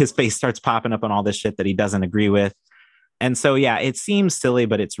 his face starts popping up on all this shit that he doesn't agree with. And so, yeah, it seems silly,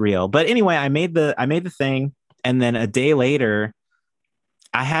 but it's real. But anyway, I made the thing. And then a day later,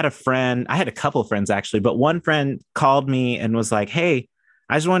 I had a couple of friends actually, but one friend called me and was like, hey,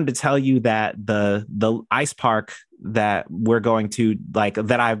 I just wanted to tell you that the ice park that we're going to, like,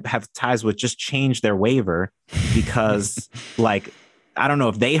 that I have ties with, just changed their waiver because like, I don't know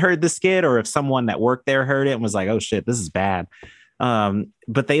if they heard the skit or if someone that worked there heard it and was like, oh shit, this is bad.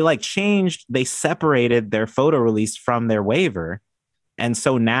 But they separated their photo release from their waiver. And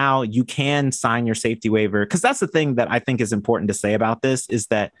so now you can sign your safety waiver, because that's the thing that I think is important to say about this, is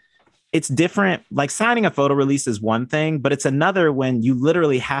that it's different. Like, signing a photo release is one thing, but it's another when you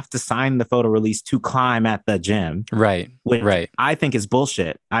literally have to sign the photo release to climb at the gym. Right. Which I think is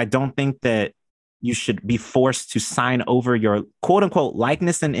bullshit. I don't think that you should be forced to sign over your quote unquote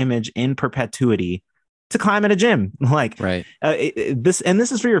likeness and image in perpetuity to climb at a gym. Like, right. This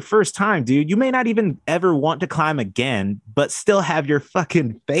is for your first time, dude. You may not even ever want to climb again, but still have your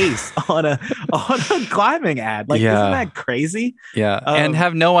fucking face on a climbing ad. Like, isn't that crazy? Yeah. And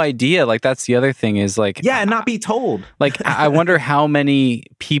have no idea. Like, that's the other thing is like, yeah, and not be told. Like, I wonder how many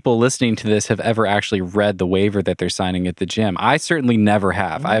people listening to this have ever actually read the waiver that they're signing at the gym. I certainly never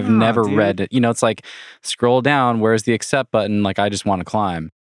have. I've never read it. It's like, scroll down, where's the accept button? Like, I just want to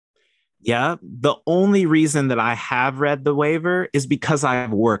climb. Yeah. The only reason that I have read the waiver is because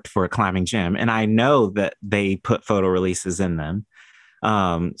I've worked for a climbing gym and I know that they put photo releases in them.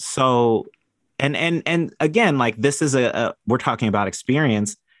 So and again, like this is we're talking about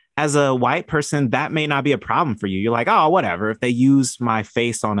experience. As a white person, that may not be a problem for you. You're like, oh, whatever. If they use my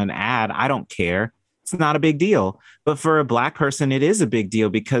face on an ad, I don't care. It's not a big deal. But for a black person, it is a big deal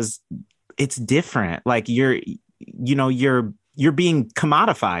because it's different. Like you're being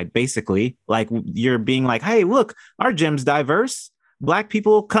commodified, basically. Like you're being like, hey, look, our gym's diverse. Black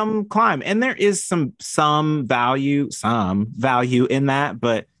people come climb. And there is some value in that,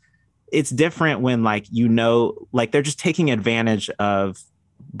 but it's different when like they're just taking advantage of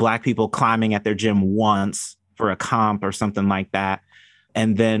black people climbing at their gym once for a comp or something like that.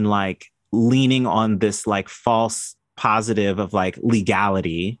 And then like leaning on this like false positive of like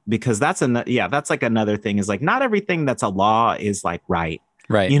legality, because that's like another thing is like not everything that's a law is like right.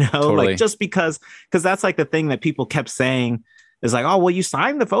 Right. Like Totally. just because that's like the thing that people kept saying is like, oh, well, you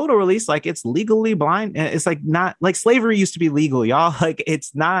signed the photo release, like it's legally blind. It's like not like slavery used to be legal, y'all. Like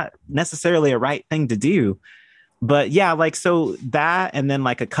it's not necessarily a right thing to do. But yeah, like so that, and then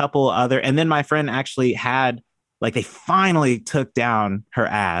like a couple other, and then my friend actually had like they finally took down her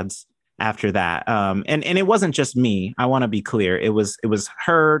ads after that. And it wasn't just me. I want to be clear. It was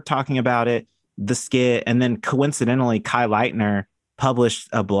her talking about it, the skit, and then coincidentally, Kai Leitner published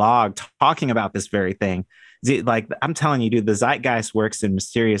a blog talking about this very thing. Like I'm telling you, dude, the zeitgeist works in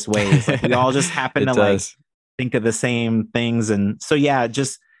mysterious ways. Like we all just happen to like think of the same things. And so, yeah,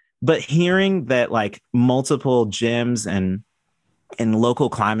 but hearing that like multiple gyms and in local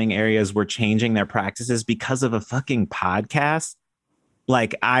climbing areas were changing their practices because of a fucking podcast.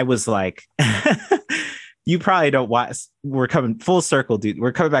 Like I was like, you probably don't watch. We're coming full circle, dude.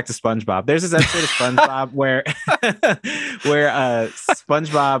 We're coming back to SpongeBob. There's this episode of SpongeBob where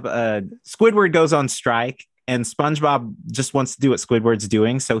SpongeBob Squidward goes on strike, and SpongeBob just wants to do what Squidward's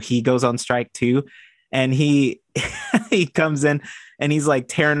doing, so he goes on strike too. And he he comes in and he's like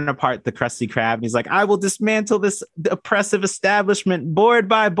tearing apart the Krusty Krab. And he's like, I will dismantle this oppressive establishment board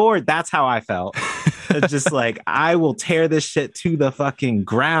by board. That's how I felt. Just like, I will tear this shit to the fucking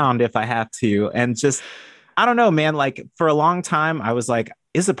ground if I have to. And just, I don't know, man. Like for a long time, I was like,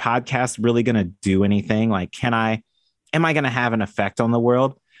 is a podcast really going to do anything? Like, am I going to have an effect on the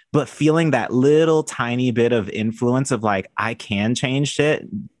world? But feeling that little tiny bit of influence of like, I can change shit,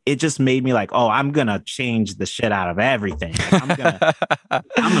 it just made me like, oh, I'm going to change the shit out of everything. Like,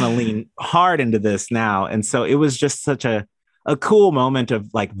 I'm going to lean hard into this now. And so it was just such a cool moment of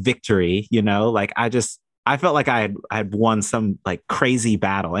like victory, like I felt like I had won some like crazy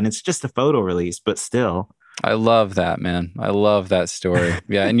battle, and it's just a photo release, but still. I love that, man. I love that story.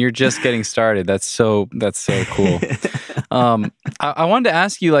 Yeah. And you're just getting started. That's so cool. I wanted to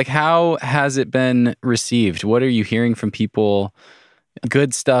ask you, like, how has it been received? What are you hearing from people?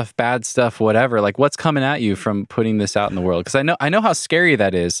 Good stuff, bad stuff, whatever. Like, what's coming at you from putting this out in the world? Because I know how scary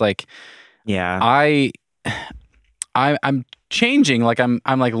that is. Like, yeah, I'm changing. Like, I'm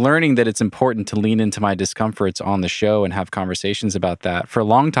like learning that it's important to lean into my discomforts on the show and have conversations about that. For a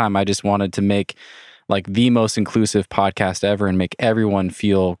long time, I just wanted to make like the most inclusive podcast ever and make everyone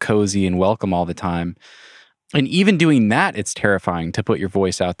feel cozy and welcome all the time. And even doing that, it's terrifying to put your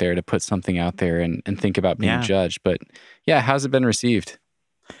voice out there, to put something out there and think about being judged. But yeah, how's it been received?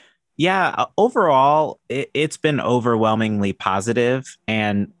 Yeah, overall, it's been overwhelmingly positive.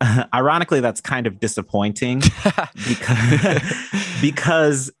 And ironically, that's kind of disappointing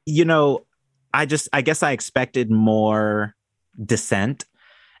because, I guess I expected more dissent.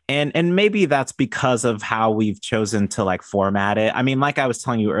 And maybe that's because of how we've chosen to like format it. I mean, like I was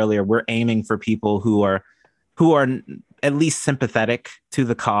telling you earlier, we're aiming for people who are at least sympathetic to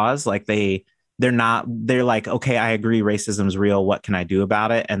the cause. Like they're like, okay, I agree, racism's real. What can I do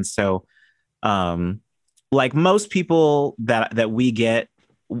about it? And so, like most people that we get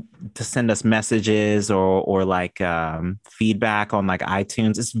to send us messages or like feedback on like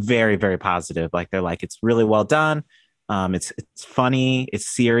iTunes, it's very, very positive. Like they're like, it's really well done. It's funny, it's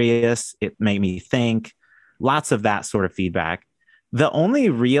serious, it made me think, lots of that sort of feedback. The only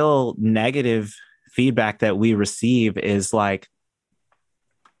real negative feedback that we receive is like,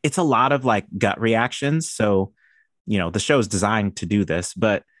 it's a lot of like gut reactions. So, the show is designed to do this,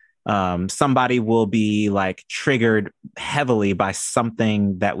 but somebody will be like triggered heavily by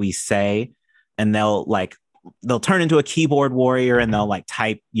something that we say, and they'll turn into a keyboard warrior and they'll like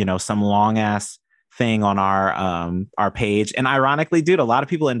type, some long ass thing on our page. And ironically, dude, a lot of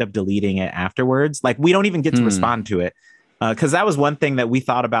people end up deleting it afterwards. Like we don't even get to respond to it. Because that was one thing that we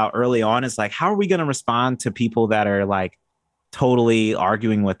thought about early on is like, how are we going to respond to people that are like totally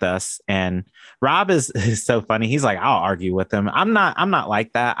arguing with us. And Rob is so funny. He's like, I'll argue with them. I'm not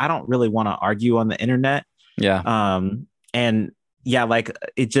like that. I don't really want to argue on the internet. Yeah. And yeah, like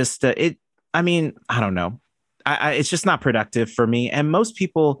it just I mean, I don't know. It's just not productive for me. And most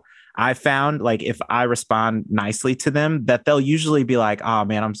people I found, like, if I respond nicely to them, that they'll usually be like, oh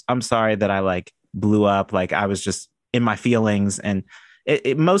man, I'm sorry that I like blew up. Like I was just in my feelings. And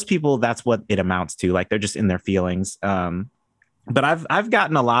most people, that's what it amounts to. Like they're just in their feelings. But I've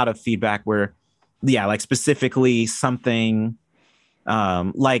gotten a lot of feedback where, yeah, like specifically something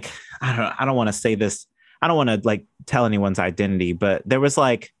like I don't want to say this. I don't want to like tell anyone's identity, but there was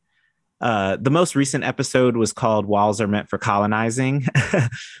like the most recent episode was called Walls Are Meant for Colonizing,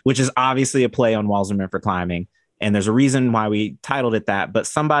 which is obviously a play on Walls Are Meant for Climbing. And there's a reason why we titled it that. But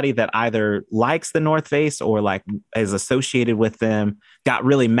somebody that either likes the North Face or like is associated with them got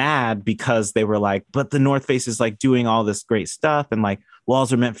really mad because they were like, but the North Face is like doing all this great stuff. And like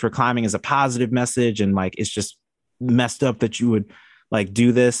Walls Are Meant for Climbing is a positive message. And like, it's just messed up that you would like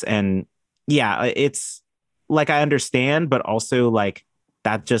do this. And yeah, it's like, I understand, but also like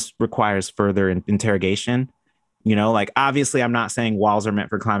that just requires further interrogation. You know, like obviously I'm not saying walls are meant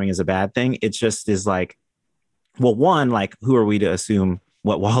for climbing is a bad thing. It just is like, well, one, like, who are we to assume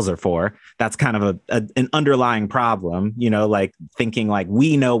what walls are for? That's kind of an underlying problem, you know, like thinking like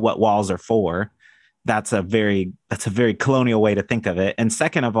we know what walls are for. That's a very colonial way to think of it. And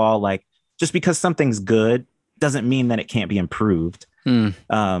second of all, like just because something's good doesn't mean that it can't be improved.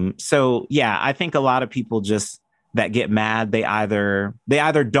 So yeah, I think a lot of people just that get mad, they either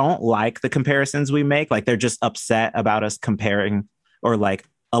don't like the comparisons we make, like they're just upset about us comparing or like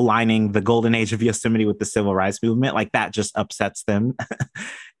aligning the golden age of Yosemite with the civil rights movement, like that just upsets them.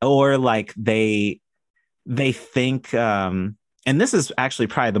 Or like they think and this is actually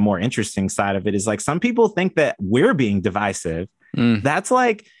probably the more interesting side of it, is like some people think that we're being divisive. That's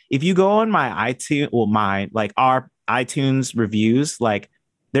like if you go on my iTunes, well, my like our iTunes reviews, like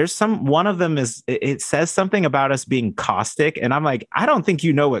there's one of them is it says something about us being caustic, and I'm like, I don't think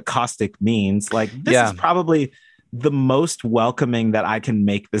you know what caustic means. Like this is probably the most welcoming that I can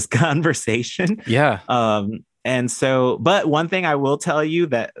make this conversation. Yeah. And so, but one thing I will tell you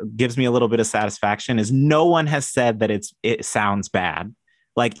that gives me a little bit of satisfaction is no one has said that it sounds bad.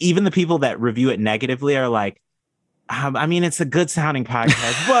 Like even the people that review it negatively are like, I mean, it's a good sounding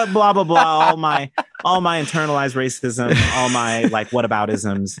podcast, but blah, blah, blah, all my internalized racism, all my like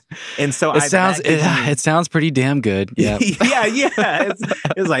whataboutisms. And so it sounds pretty damn good. Yeah. yeah.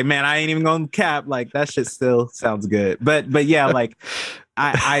 It's like, man, I ain't even going to cap. Like that shit still sounds good. But yeah, like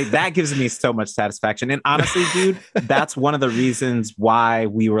I that gives me so much satisfaction. And honestly, dude, that's one of the reasons why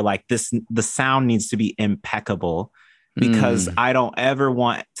we were like the sound needs to be impeccable. Because I don't ever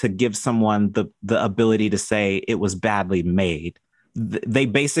want to give someone the ability to say it was badly made. They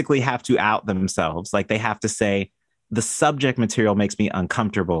basically have to out themselves. Like they have to say the subject material makes me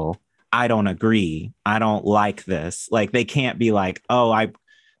uncomfortable. I don't agree. I don't like this. Like they can't be like, oh,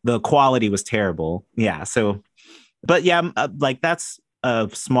 the quality was terrible. Yeah. So, but yeah, like that's a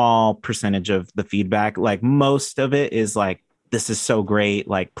small percentage of the feedback. Like most of it is like, this is so great.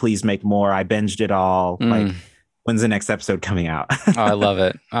 Like, please make more. I binged it all. Like, when's the next episode coming out? Oh, I love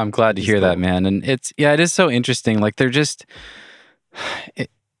it. I'm glad to hear that, man. And it is so interesting. Like they're just,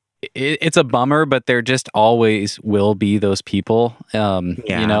 it's a bummer, but there just always will be those people, you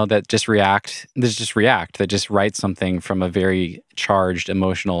know, that just react, that just write something from a very charged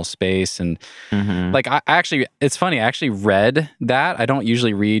emotional space. And like, it's funny, I actually read that. I don't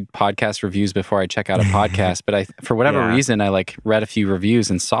usually read podcast reviews before I check out a podcast, but for whatever reason, I like read a few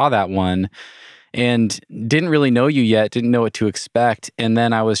reviews and saw that one. And didn't really know you yet, didn't know what to expect. And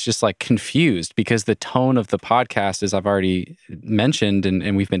then I was just like confused because the tone of the podcast, as I've already mentioned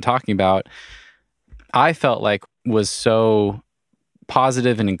and we've been talking about, I felt like was so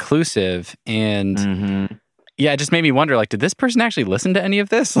positive and inclusive. And yeah, it just made me wonder, like, did this person actually listen to any of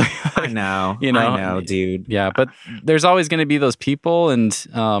this? I know, you know, I know, dude. Yeah, but there's always going to be those people, and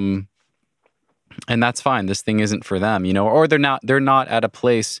that's fine. This thing isn't for them, you know, or they're not at a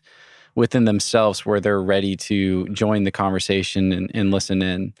place within themselves where they're ready to join the conversation and listen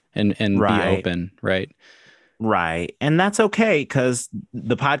in and be open, right? Right. And that's okay, because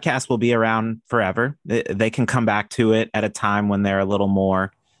the podcast will be around forever. They can come back to it at a time when they're a little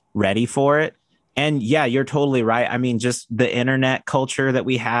more ready for it. And yeah, you're totally right. I mean, just the internet culture that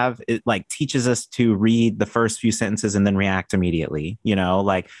we have, it like teaches us to read the first few sentences and then react immediately. You know,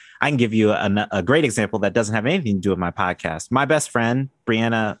 like I can give you a great example that doesn't have anything to do with my podcast. My best friend,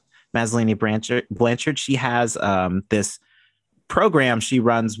 Brianna Mazzolini Blanchard, she has this program she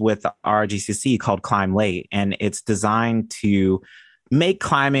runs with RGCC called Climb Late, and it's designed to make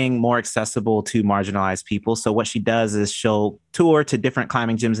climbing more accessible to marginalized people. So what she does is she'll tour to different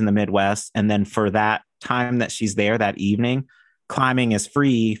climbing gyms in the Midwest, and then for that time that she's there that evening, climbing is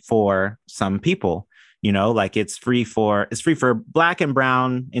free for some people. Like it's free for Black and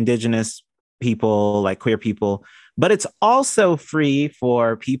brown, indigenous people, like queer people, but it's also free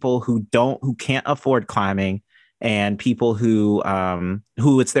for people who can't afford climbing, and people who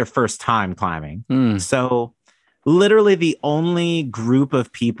it's their first time climbing. So literally the only group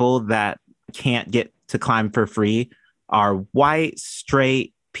of people that can't get to climb for free are white,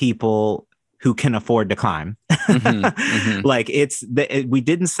 straight people who can afford to climb. Like she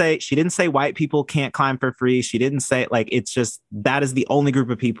didn't say white people can't climb for free. She didn't say, like, it's just, that is the only group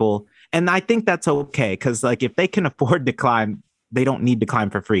of people. And I think that's okay. Cause like, if they can afford to climb, they don't need to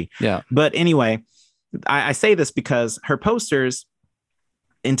climb for free. Yeah. But anyway, I say this because her posters,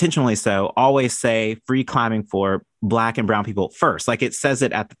 intentionally so, always say free climbing for Black and brown people first. Like it says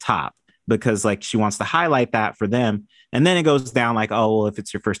it at the top because like she wants to highlight that for them. And then it goes down like, oh, well, if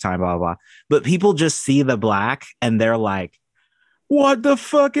it's your first time, blah, blah, blah. But people just see the Black and they're like, what the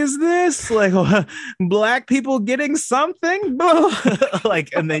fuck is this? Like, Black people getting something? Like,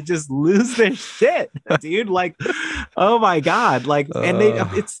 and they just lose their shit, dude. Like, oh my God. Like, and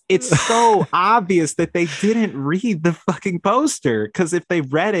it's so obvious that they didn't read the fucking poster. Cause if they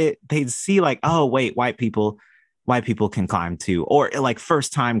read it, they'd see like, oh wait, white people can climb too. Or like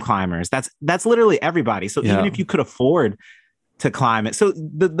first time climbers. That's literally everybody. So even if you could afford to climb it. So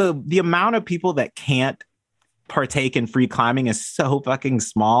the amount of people that can't partake in free climbing is so fucking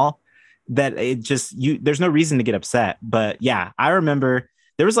small that it just, there's no reason to get upset. But yeah, I remember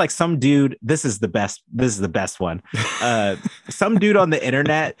there was like some dude, this is the best one. Some dude on the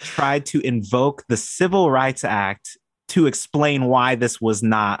internet tried to invoke the Civil Rights Act to explain why this was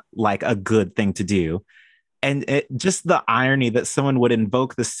not like a good thing to do. And just the irony that someone would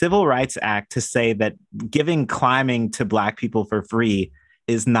invoke the Civil Rights Act to say that giving climbing to Black people for free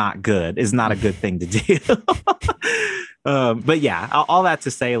is not a good thing to do. But yeah, all that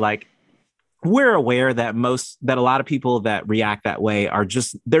to say, like, we're aware that a lot of people that react that way are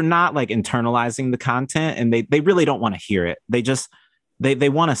just, they're not like internalizing the content, and they really don't want to hear it. They just, they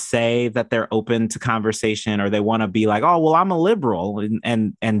want to say that they're open to conversation, or they want to be like, oh, well, I'm a liberal,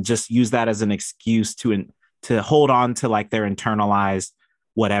 and just use that as an excuse to hold on to like their internalized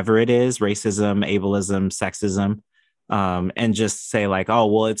whatever it is, racism, ableism, sexism. And just say like, oh,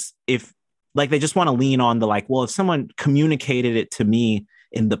 well, they just want to lean on the like, well, if someone communicated it to me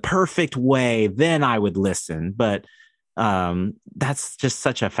in the perfect way, then I would listen. But that's just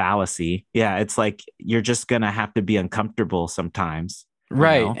such a fallacy. Yeah, it's like you're just going to have to be uncomfortable sometimes.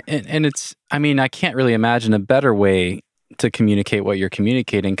 Right. And it's, I mean, I can't really imagine a better way to communicate what you're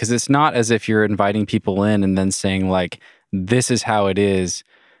communicating, because it's not as if you're inviting people in and then saying like, this is how it is.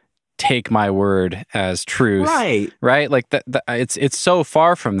 Take my word as truth. Right. Like that it's so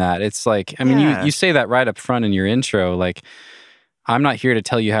far from that. It's like, I mean, you say that right up front in your intro, like, I'm not here to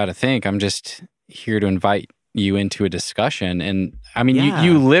tell you how to think. I'm just here to invite you into a discussion. And I mean,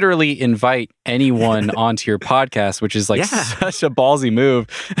 you literally invite anyone onto your podcast, which is like such a ballsy move.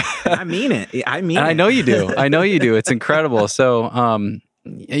 I mean it. And I know you do. It's incredible. So,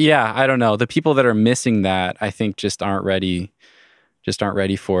 I don't know. The people that are missing that, I think just aren't ready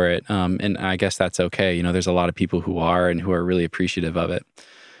for it. And I guess that's okay. You know, there's a lot of people who are and who are really appreciative of it.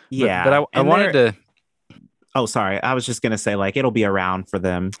 Yeah. But I wanted to... Oh, sorry. I was just going to say, like, it'll be around for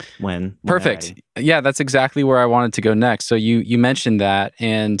them when Perfect. Yeah, that's exactly where I wanted to go next. So you mentioned that.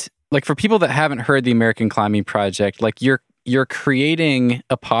 And like, for people that haven't heard the American Climbing Project, like you're creating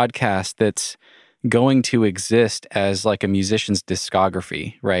a podcast that's going to exist as like a musician's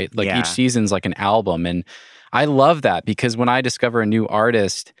discography, right? Like each season's like an album. And I love that, because when I discover a new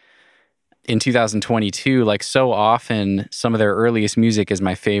artist in 2022, like so often some of their earliest music is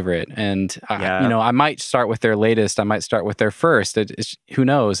my favorite. And, I might start with their latest. I might start with their first. Who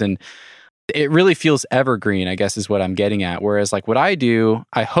knows? And it really feels evergreen, I guess is what I'm getting at. Whereas like what I do,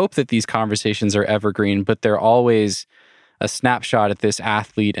 I hope that these conversations are evergreen, but they're always a snapshot at this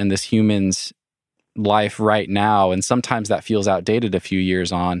athlete and this human's life right now. And sometimes that feels outdated a few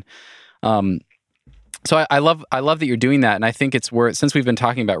years on. So I love that you're doing that, and I think it's worth, since we've been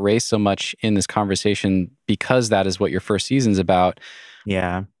talking about race so much in this conversation, because that is what your first season's about.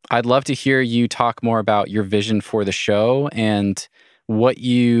 Yeah, I'd love to hear you talk more about your vision for the show and what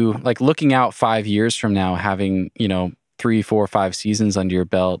you like looking out 5 years from now, having 3, 4, 5 seasons under your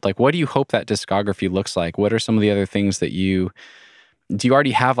belt. Like, what do you hope that discography looks like? What are some of the other things that do you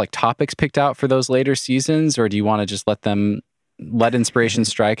already have like topics picked out for those later seasons, or do you want to just let them let inspiration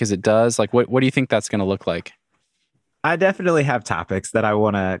strike as it does? Like, what do you think that's going to look like? I definitely have topics that I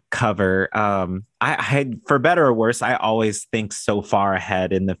want to cover. I, for better or worse, I always think so far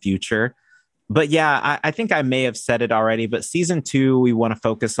ahead in the future. But yeah, I think I may have said it already, but season 2, we want to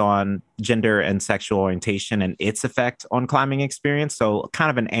focus on gender and sexual orientation and its effect on climbing experience. So kind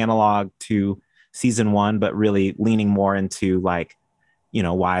of an analog to season 1, but really leaning more into like,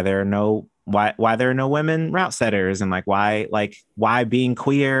 why there are no women route setters, and why being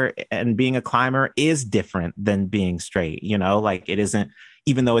queer and being a climber is different than being straight. Like it isn't,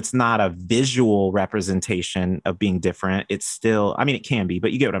 even though it's not a visual representation of being different, it's still, I mean, it can be,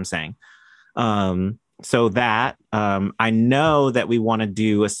 but you get what I'm saying. So that I know that we want to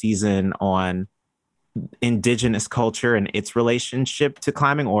do a season on indigenous culture and its relationship to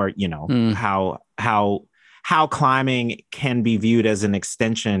climbing, or how climbing can be viewed as an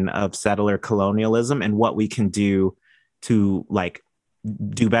extension of settler colonialism and what we can do to like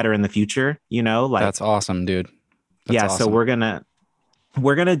do better in the future. That's awesome, dude. That's awesome. So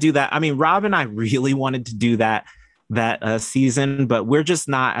we're gonna do that. I mean, Rob and I really wanted to do that season, but we're just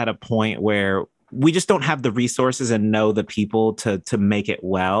not at a point where we just don't have the resources and know the people to make it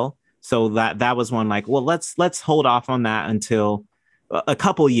well. So that was one, like, well, let's hold off on that until a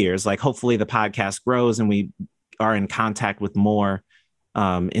couple years. Like hopefully the podcast grows and we are in contact with more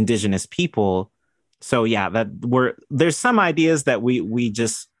indigenous people. So yeah, there's some ideas that we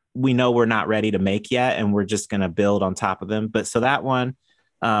know we're not ready to make yet, and we're just going to build on top of them. But so that one,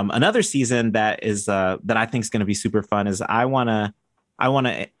 another season that is that I think is going to be super fun is I want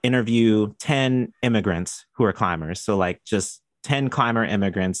to interview 10 immigrants who are climbers. So like just 10 climber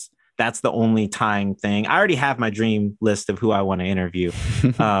immigrants. That's the only tying thing. I already have my dream list of who I want to interview.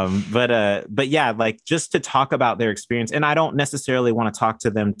 But yeah, like just to talk about their experience. And I don't necessarily want to talk to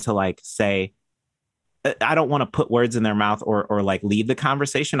them to like say, I don't want to put words in their mouth or like lead the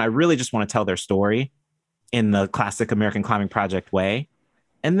conversation. I really just want to tell their story in the classic American Climbing Project way.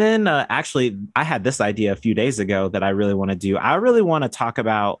 And then actually, I had this idea a few days ago that I really want to do. I really want to talk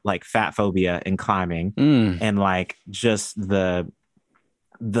about like fat phobia in climbing and like just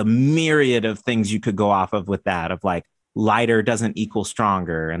the myriad of things you could go off of with that, of like lighter doesn't equal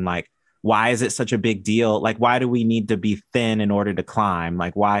stronger. And like, why is it such a big deal? Like, why do we need to be thin in order to climb?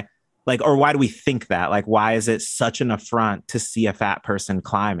 Like, why do we think that? Like, why is it such an affront to see a fat person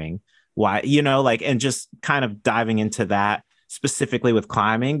climbing? Why, and just kind of diving into that specifically with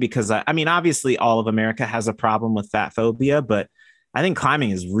climbing, because I mean, obviously all of America has a problem with fat phobia, but I think climbing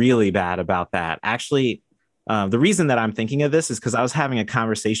is really bad about that. Actually, the reason that I'm thinking of this is because I was having a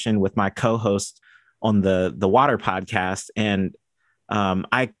conversation with my co-host on the Water podcast, and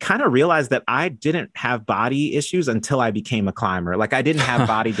I kind of realized that I didn't have body issues until I became a climber. Like I didn't have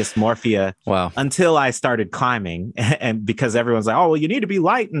body dysmorphia until I started climbing, and because everyone's like, oh, well, you need to be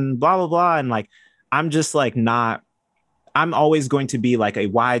light and blah, blah, blah. And like, I'm just like I'm always going to be like a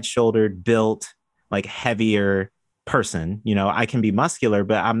wide-shouldered, built, like heavier person. I can be muscular,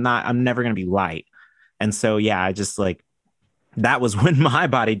 but I'm never going to be light. And so, yeah, I just like, that was when my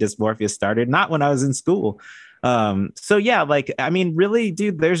body dysmorphia started, not when I was in school. So yeah, like, I mean, really,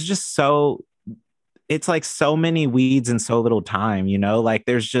 dude, there's it's like so many weeds and so little time, like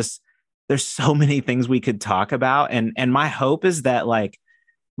there's so many things we could talk about. And my hope is that like,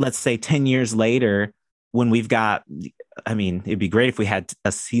 let's say 10 years later, when we've got, I mean, it'd be great if we had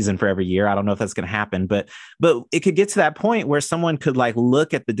a season for every year. I don't know if that's going to happen, but it could get to that point where someone could like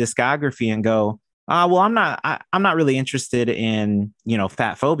look at the discography and go, well, I'm not really interested in,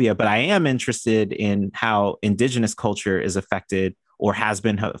 fat phobia, but I am interested in how indigenous culture is affected or has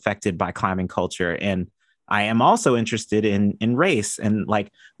been affected by climbing culture. And I am also interested in race. And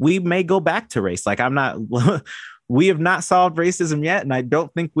like, we may go back to race. Like we have not solved racism yet. And I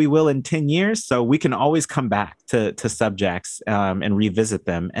don't think we will in 10 years. So we can always come back to subjects and revisit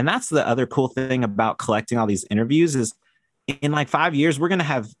them. And that's the other cool thing about collecting all these interviews is, in like 5 years, we're going to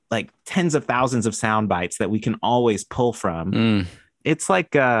have like tens of thousands of sound bites that we can always pull from. It's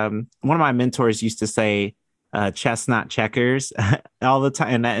like one of my mentors used to say, chestnut checkers all the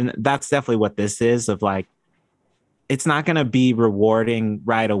time. And that's definitely what this is, of like, it's not going to be rewarding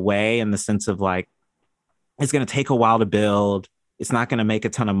right away in the sense of like, it's going to take a while to build. It's not going to make a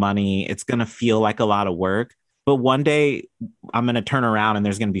ton of money. It's going to feel like a lot of work. But one day I'm going to turn around and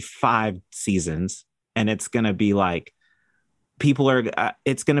there's going to be 5 seasons, and it's going to be like,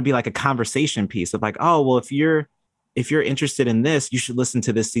 it's going to be like a conversation piece of like, oh, well, if you're interested in this, you should listen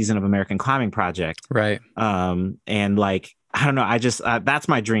to this season of American Climbing Project. Right. And like, I don't know, I just, that's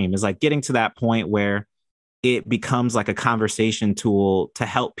my dream, is like getting to that point where it becomes like a conversation tool to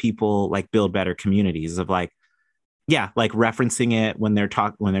help people like build better communities of like, yeah, like referencing it when they're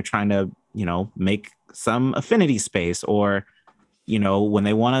trying to, make some affinity space, or when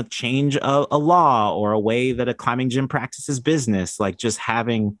they want to change a law or a way that a climbing gym practices business, like just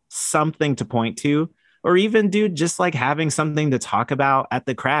having something to point to, or even, dude, just like having something to talk about at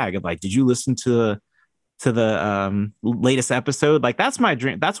the crag of like, did you listen to the latest episode? Like, that's my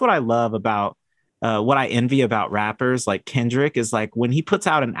dream. That's what I love about what I envy about rappers like Kendrick, is like when he puts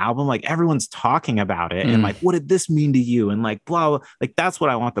out an album, like everyone's talking about it and like, what did this mean to you? And like, blah, blah. Like, that's what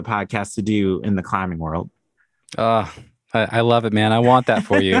I want the podcast to do in the climbing world. I love it, man. I want that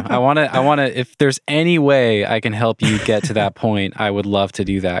for you. I want to, if there's any way I can help you get to that point, I would love to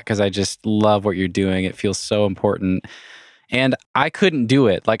do that, because I just love what you're doing. It feels so important. And I couldn't do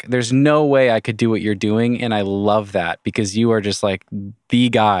it. Like, there's no way I could do what you're doing. And I love that, because you are just like the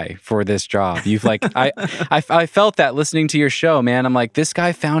guy for this job. You've like, I felt that listening to your show, man. I'm like, this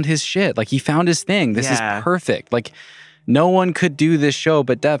guy found his shit. Like, he found his thing. This is perfect. Like, no one could do this show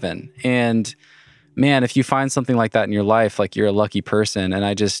but Devin. And man, if you find something like that in your life, like, you're a lucky person. And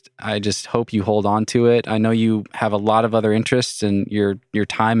I just hope you hold on to it. I know you have a lot of other interests, and your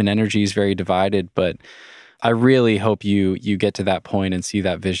time and energy is very divided, but I really hope you get to that point and see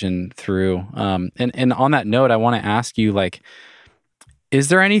that vision through. And on that note, I want to ask you, like, is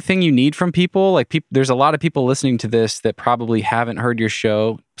there anything you need from people? Like, there's a lot of people listening to this that probably haven't heard your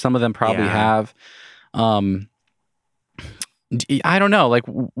show. Some of them probably have. I don't know. Like,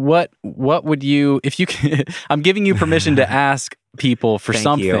 what would you, if you can, I'm giving you permission to ask people for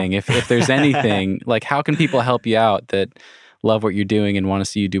something. If there's anything, like, how can people help you out that love what you're doing and want to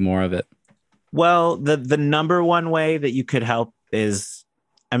see you do more of it? Well, the number one way that you could help is,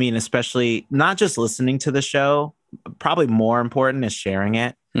 I mean, especially not just listening to the show, probably more important is sharing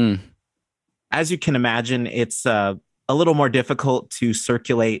it. As you can imagine, it's a little more difficult to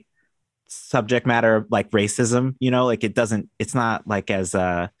circulate subject matter like racism, like it's not like as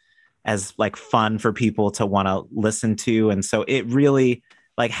like fun for people to want to listen to. And so it really,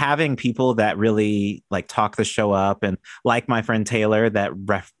 like, having people that really like talk the show up, and like my friend Taylor that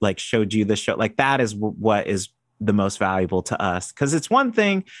like showed you the show, like, that is what is the most valuable to us. Because it's one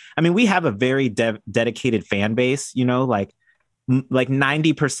thing, I mean, we have a very dedicated fan base, like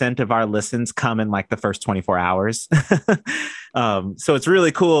 90% of our listens come in like the first 24 hours. So it's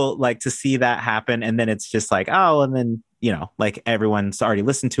really cool, like, to see that happen. And then it's just like, oh, and then, like, everyone's already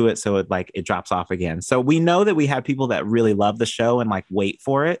listened to it. So it drops off again. So we know that we have people that really love the show and like wait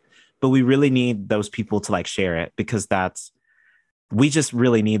for it, but we really need those people to like share it, because we just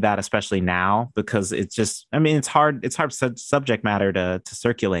really need that, especially now, because it's just, I mean, it's hard subject matter to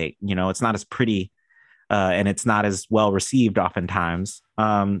circulate, it's not as pretty. And it's not as well received oftentimes.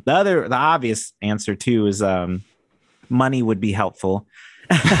 The obvious answer too is money would be helpful,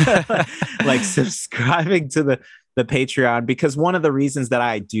 like subscribing to the Patreon, because one of the reasons that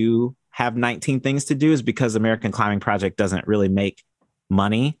I do have 19 things to do is because American Climbing Project doesn't really make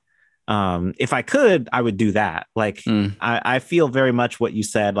money. If I could, I would do that. Like, I feel very much what you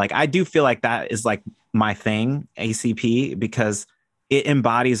said. Like, I do feel like that is like my thing, ACP, because it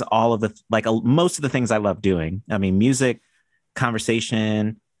embodies all of the, like, most of the things I love doing. I mean, music,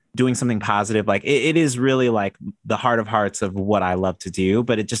 conversation, doing something positive. Like, it is really like the heart of hearts of what I love to do,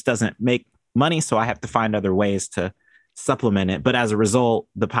 but it just doesn't make money. So I have to find other ways to supplement it. But as a result,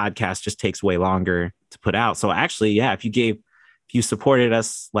 the podcast just takes way longer to put out. So actually, yeah, if you supported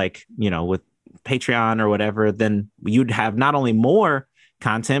us, like, with Patreon or whatever, then you'd have not only more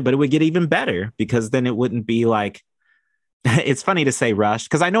content, but it would get even better, because then it wouldn't be like, it's funny to say rushed,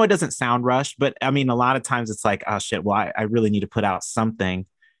 because I know it doesn't sound rushed, but I mean, a lot of times it's like, oh shit, well, I really need to put out something.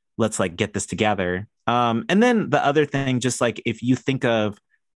 Let's like get this together. And then the other thing, just like, if you think of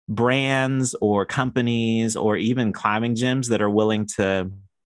brands or companies or even climbing gyms that are willing to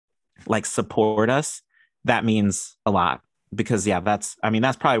like support us, that means a lot, because that's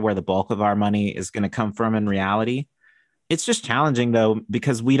probably where the bulk of our money is going to come from in reality. It's just challenging though,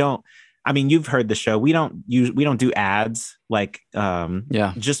 because you've heard the show. We don't do ads, like,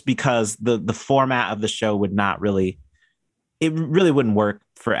 just because the format of the show would not really, it really wouldn't work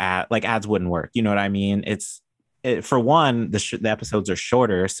for ads wouldn't work. You know what I mean? For one, the episodes are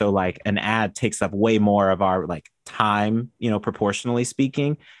shorter. So like an ad takes up way more of our like time, proportionally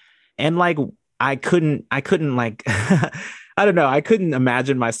speaking. And like, I couldn't like, I don't know. I couldn't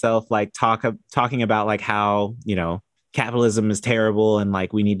imagine myself like talking about like how, capitalism is terrible and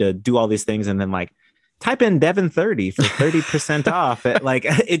like we need to do all these things, and then like type in Devin 30 for 30% off.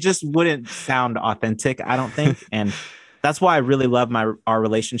 It just wouldn't sound authentic, I don't think. And that's why I really love our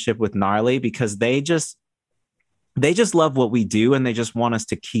relationship with Gnarly, because they just love what we do and they just want us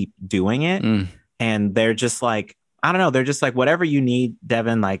to keep doing it. And they're just like, I don't know. They're just like, whatever you need,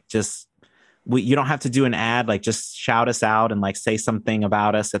 Devin, like just you don't have to do an ad, like just shout us out and like say something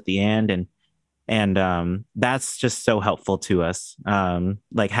about us at the end. And that's just so helpful to us.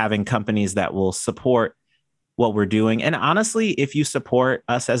 Like having companies that will support what we're doing. And honestly, if you support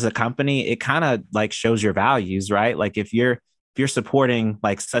us as a company, it kind of like shows your values, right? Like if you're supporting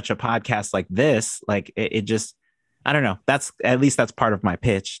like such a podcast like this, like it just, I don't know. That's at least that's part of my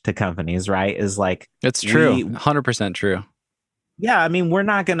pitch to companies, right? Is like It's true. 100% true. yeah, I mean, we're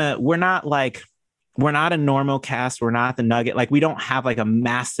not a normal cast. We're not the Nugget. Like we don't have like a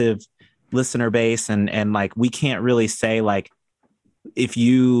massive listener base and like we can't really say like if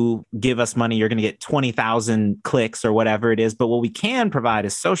you give us money, you're going to get 20,000 clicks or whatever it is. But what we can provide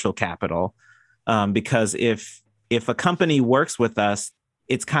is social capital. Because if a company works with us,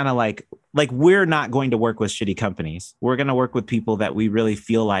 it's kind of like we're not going to work with shitty companies. We're going to work with people that we really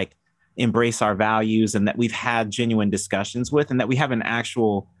feel like embrace our values and that we've had genuine discussions with and that we have an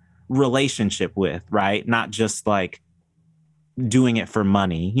actual relationship with, right? Not just like doing it for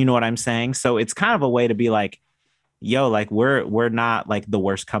money. You know what I'm saying? So it's kind of a way to be like, yo, like we're not like the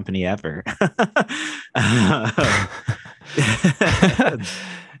worst company ever.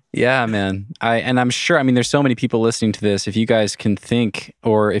 Yeah, man. I'm sure, I mean, there's so many people listening to this. If you guys can think,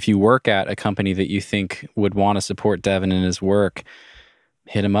 or if you work at a company that you think would want to support Devin and his work,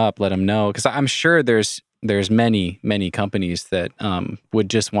 hit him up, let him know. Because I'm sure there's many, many companies that would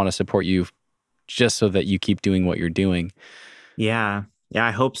just want to support you just so that you keep doing what you're doing. Yeah. Yeah,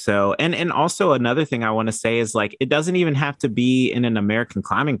 I hope so. And also another thing I want to say is like it doesn't even have to be in an American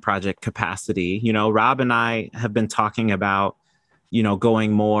Climbing Project capacity. You know, Rob and I have been talking about, you know,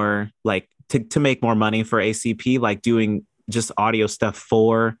 going more like to make more money for ACP, like doing just audio stuff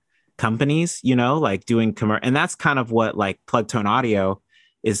for companies, you know, like doing and that's kind of what like Plug Tone Audio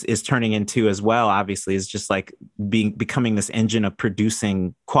is turning into as well. Obviously, is just like becoming this engine of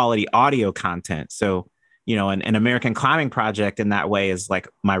producing quality audio content. So you know, an American Climbing Project in that way is like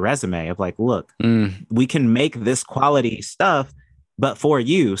my resume of like, look, we can make this quality stuff, but for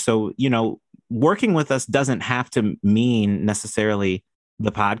you. So, you know, working with us doesn't have to mean necessarily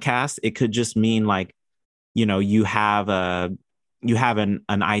the podcast. It could just mean like, you know, you have an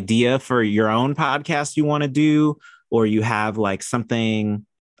idea for your own podcast you want to do, or you have like something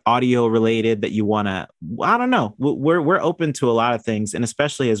audio related that you want to, I don't know. We're open to a lot of things. And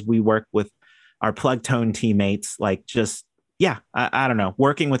especially as we work with our Plug Tone teammates, like just, yeah, I don't know.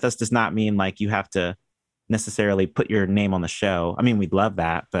 Working with us does not mean like you have to necessarily put your name on the show. I mean, we'd love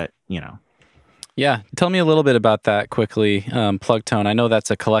that, but you know. Yeah. Tell me a little bit about that quickly. Plug Tone. I know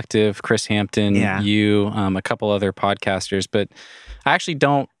that's a collective, Chris Hampton, you, a couple other podcasters, but I actually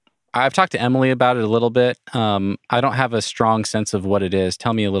I've talked to Emily about it a little bit. I don't have a strong sense of what it is.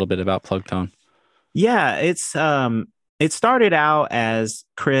 Tell me a little bit about Plug Tone. Yeah, it started out as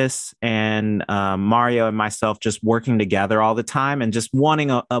Chris and Mario and myself just working together all the time and just wanting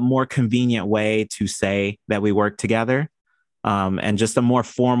a more convenient way to say that we work together, and just a more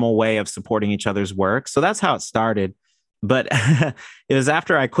formal way of supporting each other's work. So that's how it started. But it was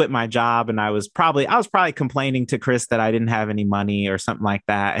after I quit my job and I was probably complaining to Chris that I didn't have any money or something like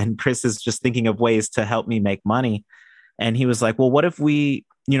that. And Chris is just thinking of ways to help me make money. And he was like, well, what if we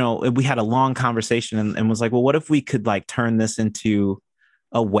had a long conversation and was like, well, what if we could like turn this into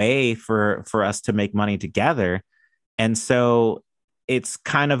a way for us to make money together? And so it's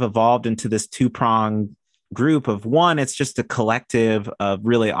kind of evolved into this two-pronged group of one, it's just a collective of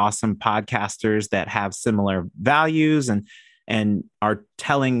really awesome podcasters that have similar values and are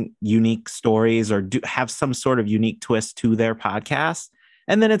telling unique stories or have some sort of unique twist to their podcast.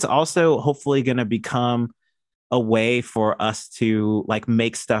 And then it's also hopefully going to become a way for us to like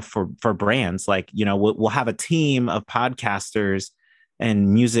make stuff for brands. Like, you know, we'll have a team of podcasters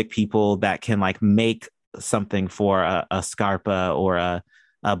and music people that can like make something for a Scarpa or a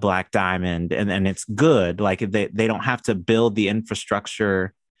Black Diamond. And it's good. Like they don't have to build the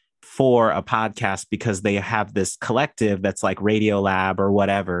infrastructure for a podcast because they have this collective that's like Radiolab or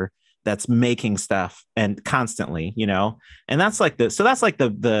whatever that's making stuff and constantly, you know, and that's like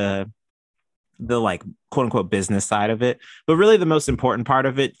the like quote unquote business side of it. But really the most important part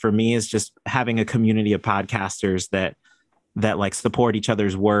of it for me is just having a community of podcasters that like support each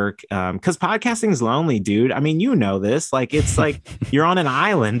other's work. Cause podcasting is lonely, dude. I mean, you know this, like, it's like you're on an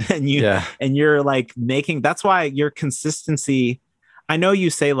island and you're like that's why your consistency, I know you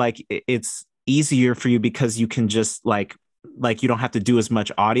say like it's easier for you because you can just like you don't have to do as much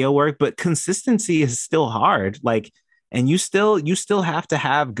audio work, but consistency is still hard. Like, and you still have to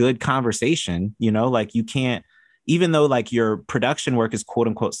have good conversation, you know, like you can't even though like your production work is quote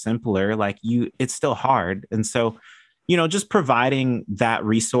unquote simpler, like it's still hard. And so, just providing that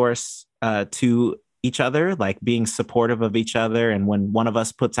resource to each other, like being supportive of each other. And when one of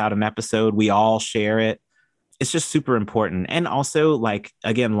us puts out an episode, we all share it. It's just super important. And also, like,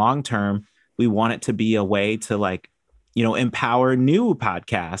 again, long term, we want it to be a way to like, empower new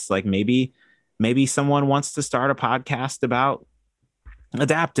podcasts. Like maybe someone wants to start a podcast about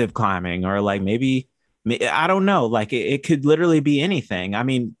adaptive climbing, or like maybe I don't know, like it could literally be anything. I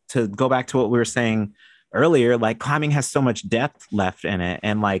mean, to go back to what we were saying earlier, like climbing has so much depth left in it.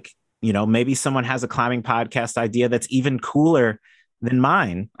 And like, maybe someone has a climbing podcast idea that's even cooler than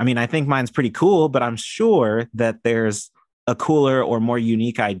mine. I mean, I think mine's pretty cool, but I'm sure that there's a cooler or more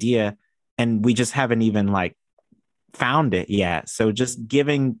unique idea, and we just haven't even like found it yet. So just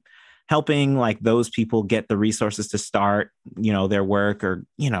helping like those people get the resources to start, their work, or,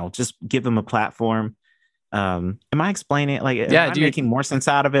 just give them a platform. Am I explaining it? Like, yeah, am I making more sense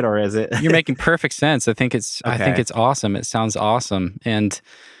out of it, or is it? You're making perfect sense. I think it's awesome. It sounds awesome. And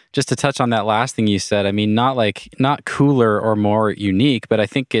just to touch on that last thing you said, I mean, not cooler or more unique, but I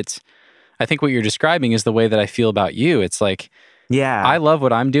think what you're describing is the way that I feel about you. It's like, yeah, I love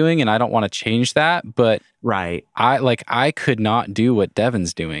what I'm doing and I don't want to change that, but right. I could not do what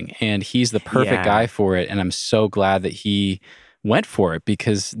Devin's doing, and he's the perfect guy for it. And I'm so glad that he went for it,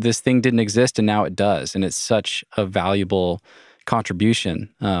 because this thing didn't exist and now it does. And it's such a valuable contribution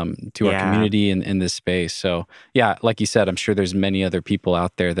to our community in this space. So yeah, like you said, I'm sure there's many other people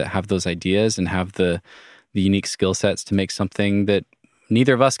out there that have those ideas and have the unique skill sets to make something that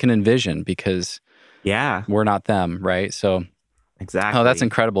neither of us can envision, because we're not them, right? So exactly. Oh, that's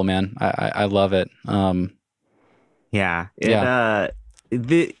incredible, man. I love it. And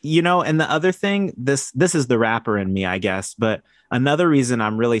the other thing, this is the rapper in me, I guess, but another reason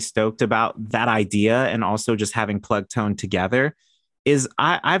I'm really stoked about that idea, and also just having Plug Tone together, is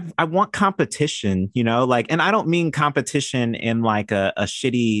I want competition, like, and I don't mean competition in like a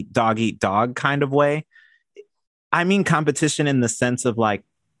shitty dog eat dog kind of way. I mean competition in the sense of like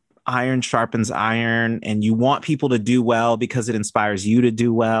iron sharpens iron, and you want people to do well because it inspires you to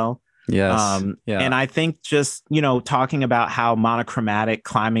do well. Yes. And I think just, talking about how monochromatic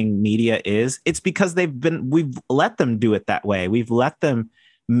climbing media is, it's because we've let them do it that way. We've let them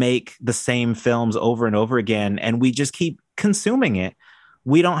make the same films over and over again, and we just keep consuming it.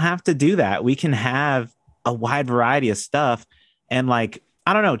 We don't have to do that. We can have a wide variety of stuff. And like,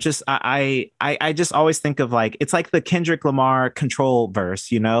 I don't know, just I just always think of like, it's like the Kendrick Lamar Control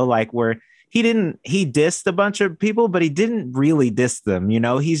verse, like where he dissed a bunch of people, but he didn't really diss them.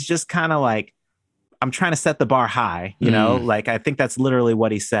 He's just kind of like, I'm trying to set the bar high, like, I think that's literally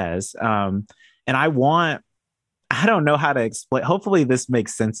what he says. And I don't know how to explain. Hopefully this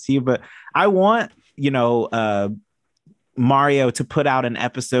makes sense to you, but I want, Mario to put out an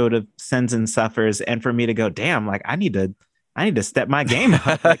episode of Sins and Suffers, and for me to go, damn, like I need to step my game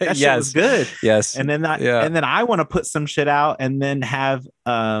up. Like, that shit was good. Yes. And then I want to put some shit out, and then have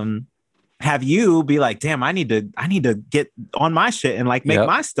you be like, damn, I need to get on my shit and like make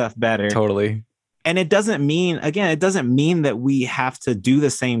my stuff better. Totally. And it doesn't mean that we have to do the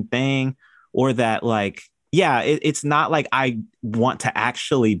same thing, or that like, it's not like I want to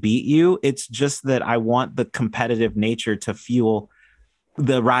actually beat you. It's just that I want the competitive nature to fuel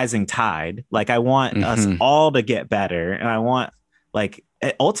the rising tide. Like I want us all to get better, and I want like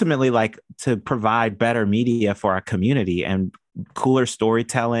ultimately like to provide better media for our community, and cooler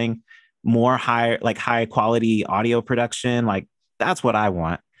storytelling, more high quality audio production. Like that's what I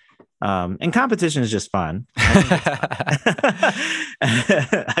want. And competition is just fun. I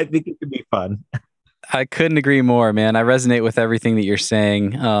think it could be fun. I couldn't agree more, man. I resonate with everything that you're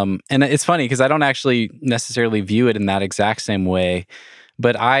saying. And it's funny because I don't actually necessarily view it in that exact same way,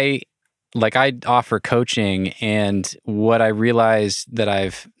 but I offer coaching, and what I realized that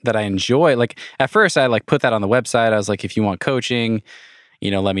I enjoy, like at first I like put that on the website. I was like, if you want coaching,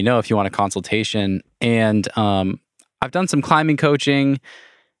 let me know if you want a consultation. And I've done some climbing coaching.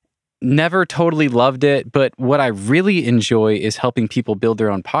 Never totally loved it, but what I really enjoy is helping people build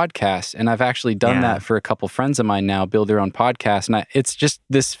their own podcasts. And I've actually done that for a couple friends of mine now, build their own podcast. And it's just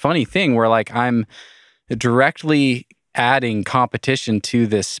this funny thing where like I'm directly adding competition to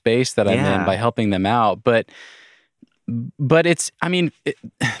this space that I'm in by helping them out. But it's, I mean,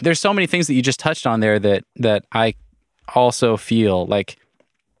 there's so many things that you just touched on there that I also feel like,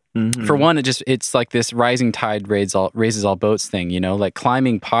 for one, it's like this rising tide raises all boats thing, like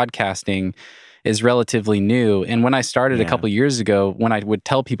climbing podcasting is relatively new. And when I started a couple years ago, when I would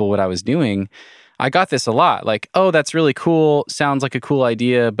tell people what I was doing, I got this a lot. Like, oh, that's really cool. Sounds like a cool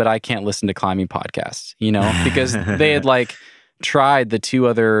idea, but I can't listen to climbing podcasts, because they had like tried the two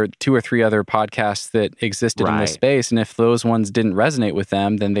or three other podcasts that existed in this space. And if those ones didn't resonate with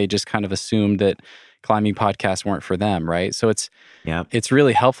them, then they just kind of assumed that climbing podcasts weren't for them, right? So it's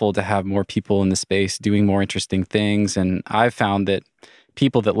really helpful to have more people in the space doing more interesting things. And I've found that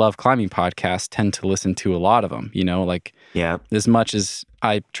people that love climbing podcasts tend to listen to a lot of them, as much as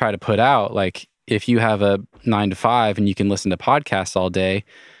I try to put out, like if you have a 9 to 5 and you can listen to podcasts all day,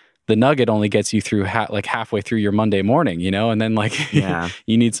 the nugget only gets you through halfway through your Monday morning, and then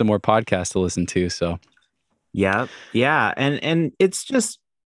you need some more podcasts to listen to. So, yeah. And it's just,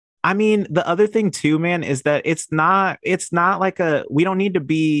 I mean, the other thing too, man, is that it's not like we don't need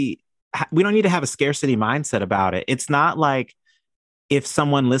to have a scarcity mindset about it. It's not like if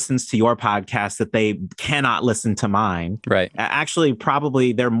someone listens to your podcast that they cannot listen to mine. Right. Actually,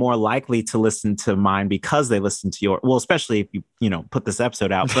 probably they're more likely to listen to mine because they listen to well, especially if you put this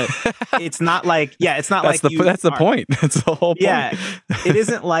episode out, but it's not like, it's not that's like that's the point. That's the whole point. Yeah. It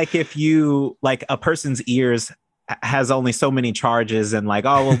isn't like if you like a person's ears has only so many charges and like,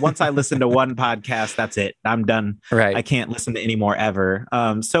 oh, well, once I listen to one podcast, that's it. I'm done. Right. I can't listen to any more ever.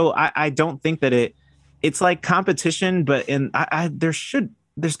 So I don't think that it's like competition, but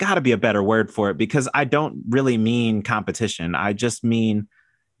there's got to be a better word for it, because I don't really mean competition. I just mean,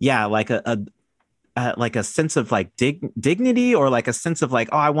 like a sense of like dignity, or like a sense of like,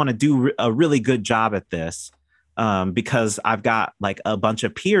 oh, I want to do a really good job at this, because I've got like a bunch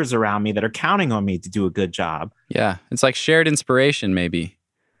of peers around me that are counting on me to do a good job. Yeah, it's like shared inspiration, maybe.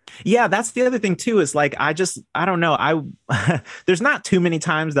 Yeah, that's the other thing too, is like, I don't know. There's not too many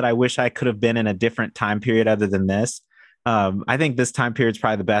times that I wish I could have been in a different time period other than this. I think this time period is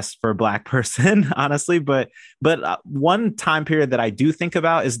probably the best for a Black person, honestly. But one time period that I do think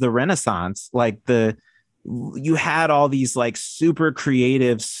about is the Renaissance. Like you had all these like super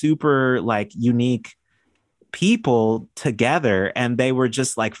creative, super like unique people together, and they were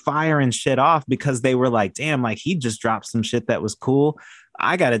just like firing shit off because they were like, damn, like he just dropped some shit that was cool.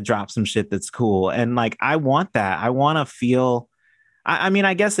 I got to drop some shit that's cool. And like, I want that. I want to feel, I mean,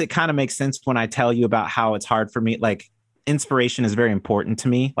 I guess it kind of makes sense when I tell you about how it's hard for me. Like, inspiration is very important to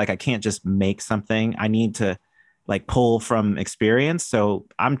me. Like, I can't just make something. I need to like pull from experience. So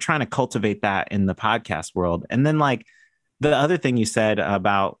I'm trying to cultivate that in the podcast world. And then like the other thing you said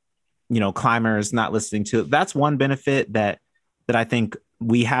about, climbers not listening to, that's one benefit that I think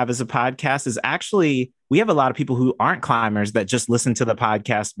we have as a podcast, is actually we have a lot of people who aren't climbers that just listen to the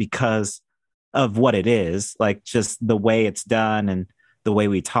podcast because of what it is, like just the way it's done and the way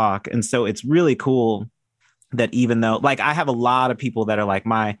we talk. And so it's really cool that even though like I have a lot of people that are like,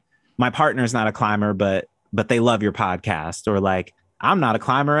 my partner's not a climber, but they love your podcast, or like, I'm not a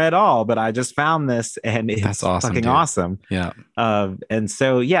climber at all, but I just found this and it's awesome, fucking dude. Awesome. Yeah. And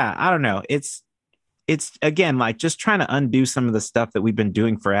so, I don't know. It's again, like just trying to undo some of the stuff that we've been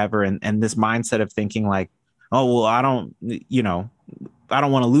doing forever. And this mindset of thinking like, oh, well, I don't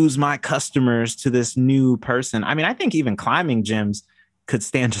want to lose my customers to this new person. I mean, I think even climbing gyms could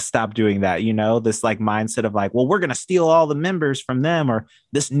stand to stop doing that. This like mindset of like, well, we're going to steal all the members from them, or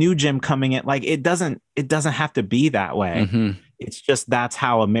this new gym coming in. Like, it doesn't have to be that way. Mm-hmm. It's just, that's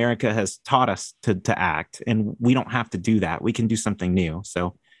how America has taught us to act. And we don't have to do that. We can do something new.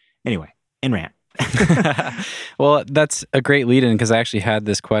 So anyway, in rant. Well, that's a great lead in, because I actually had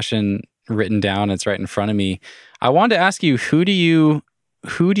this question written down. It's right in front of me. I wanted to ask you, who do you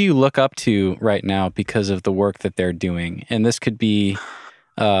look up to right now because of the work that they're doing? And this could be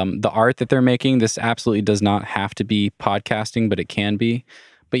the art that they're making. This absolutely does not have to be podcasting, but it can be.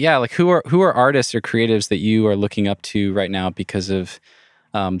 But yeah, like who are artists or creatives that you are looking up to right now because of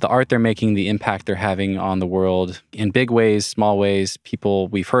the art they're making, the impact they're having on the world in big ways, small ways, people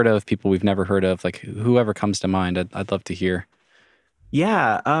we've heard of, people we've never heard of, like whoever comes to mind, I'd love to hear.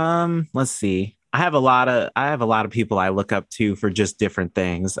 Yeah. Let's see. I have a lot of people I look up to for just different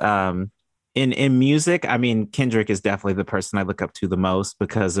things. In music, I mean, Kendrick is definitely the person I look up to the most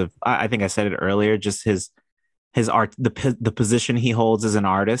because of, I think I said it earlier, just his art, the position he holds as an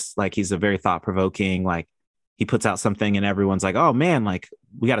artist. Like, he's a very thought provoking, like he puts out something and everyone's like, oh man, like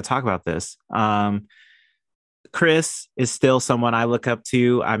we got to talk about this. Chris is still someone I look up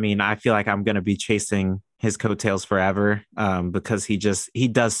to. I mean, I feel like I'm going to be chasing his coattails forever because he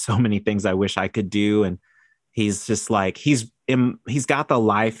does so many things I wish I could do. And he's just like, he's got the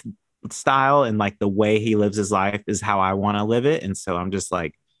lifestyle, and like the way he lives his life is how I want to live it. And so I'm just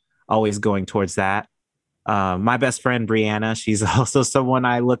like always going towards that. My best friend, Brianna, she's also someone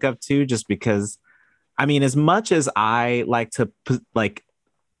I look up to just because, I mean, as much as I like to like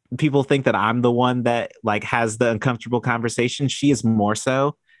people think that I'm the one that like has the uncomfortable conversation. She is more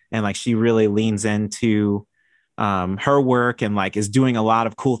so, and like she really leans into her work and like is doing a lot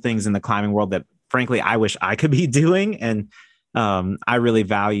of cool things in the climbing world that frankly I wish I could be doing. And I really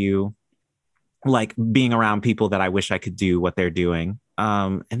value like being around people that I wish I could do what they're doing.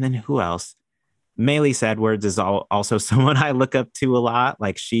 And then who else? Maylise Edwards is also someone I look up to a lot.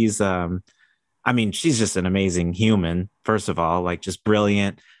 Like she's I mean, she's just an amazing human, first of all, like just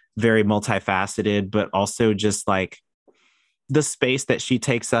brilliant, very multifaceted, but also just like the space that she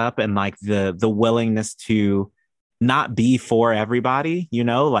takes up and like the willingness to not be for everybody, you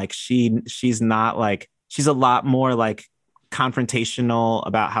know, like she's not like she's a lot more like confrontational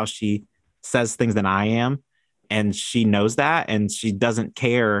about how she says things than I am. And she knows that and she doesn't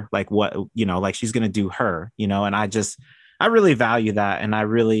care like what, you know, like she's going to do her, you know, and I really value that. And I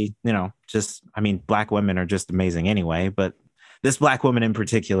really, you know, just, I mean, Black women are just amazing anyway, but this Black woman in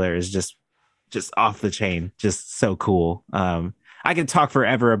particular is just off the chain, just so cool. I could talk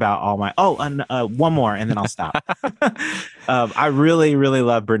forever about all my, one more and then I'll stop. I really, really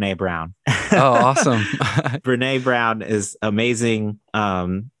love Brene Brown. Oh, awesome. Brene Brown is amazing.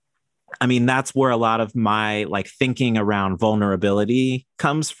 I mean, that's where a lot of my like thinking around vulnerability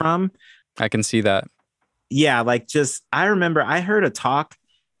comes from. I can see that. Yeah, like just I remember I heard a talk.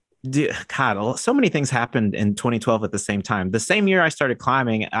 God, so many things happened in 2012 at the same time. The same year I started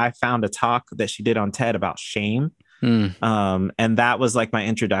climbing, I found a talk that she did on TED about shame. And that was like my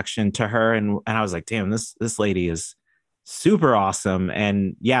introduction to her. And I was like, damn, this lady is super awesome.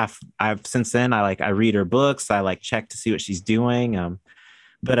 And yeah, I've since then I read her books. I like check to see what she's doing.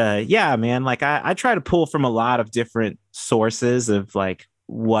 But yeah, man, like I try to pull from a lot of different sources of like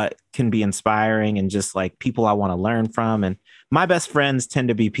what can be inspiring and just like people I want to learn from. And my best friends tend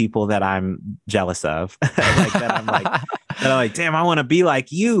to be people that I'm jealous of. Like that I'm like, damn, I want to be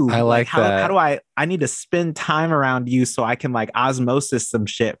like you. I like that. How do I need to spend time around you so I can like osmosis some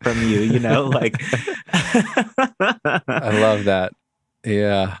shit from you, you know, like. I love that.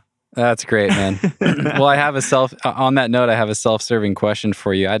 Yeah. That's great, man. Well, on that note, I have a self-serving question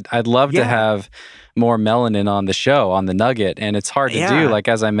for you. I'd love to have more melanin on the show, on the Nugget. And it's hard to do. Like,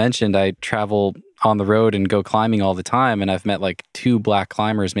 as I mentioned, I travel on the road and go climbing all the time. And I've met like 2 Black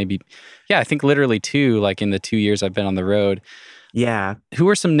climbers, maybe. Yeah, I think literally 2, like in the 2 years I've been on the road. Yeah. Who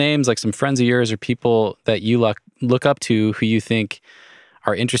are some names, like some friends of yours or people that you look up to who you think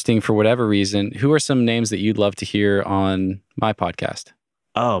are interesting for whatever reason? Who are some names that you'd love to hear on my podcast?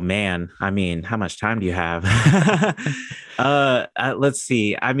 Oh man, I mean, how much time do you have? Let's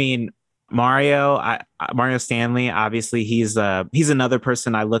see. I mean, Mario Stanley, obviously he's another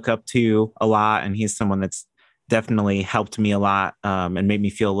person I look up to a lot, and he's someone that's definitely helped me a lot and made me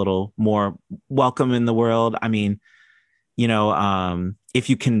feel a little more welcome in the world. I mean, you know, if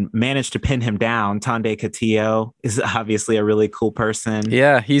you can manage to pin him down, Tande Castillo is obviously a really cool person.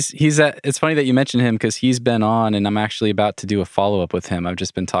 Yeah, it's funny that you mentioned him because he's been on, and I'm actually about to do a follow-up with him. I've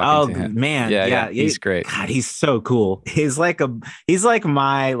just been talking to him. Oh man, yeah, he's great. God, he's so cool. He's like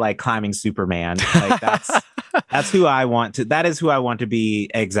my like climbing Superman. Like that's who I want to. That is who I want to be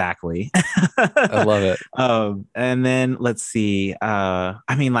exactly. I love it. And then let's see.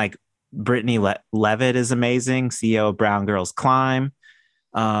 I mean, like Brittany Levitt is amazing. CEO of Brown Girls Climb.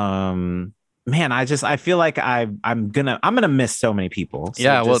 Man, I feel like I'm gonna miss so many people. So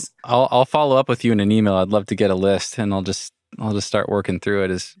yeah, well, I'll follow up with you in an email. I'd love to get a list, and I'll just start working through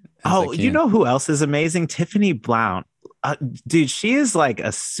it as you know who else is amazing? Tiffany Blount. Dude, she is like a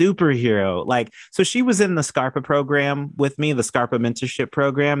superhero. Like, so she was in the Scarpa program with me, the Scarpa mentorship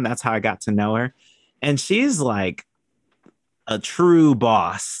program. That's how I got to know her. And she's like a true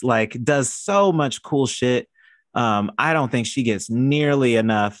boss, like does so much cool shit. I don't think she gets nearly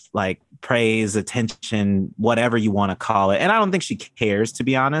enough like praise, attention, whatever you want to call it. And I don't think she cares, to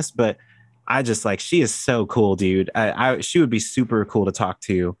be honest, but I just like, she is so cool, dude. She would be super cool to talk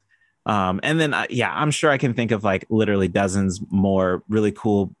to. And then, I'm sure I can think of like literally dozens more really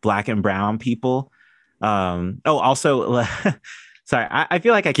cool Black and brown people. Also, sorry, I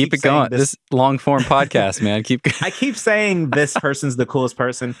feel like I keep it going. This long form podcast, man. I keep saying this person's the coolest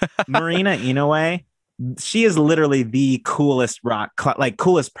person. Marina Inoue. She is literally the coolest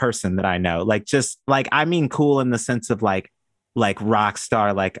coolest person that I know. Like, just like, I mean, cool in the sense of like rock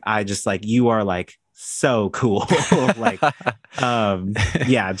star. Like, I just like, you are like so cool. Like,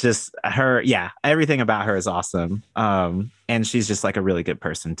 just her. Yeah. Everything about her is awesome. And she's just like a really good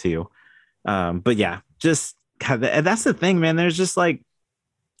person too. But yeah, just that's the thing, man. There's just like,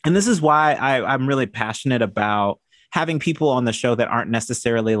 and this is why I'm really passionate about having people on the show that aren't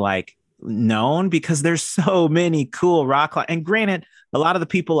necessarily like known because there's so many cool rock climbers. And granted, a lot of the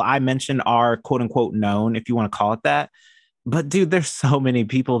people I mentioned are quote unquote known, if you want to call it that. But dude, there's so many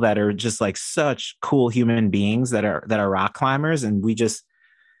people that are just like such cool human beings that are rock climbers. And we just,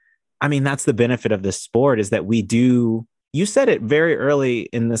 I mean, that's the benefit of this sport is that we do, you said it very early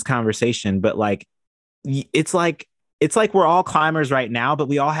in this conversation, but like, it's like, it's like we're all climbers right now, but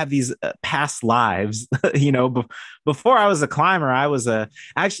we all have these past lives. Before I was a climber, I was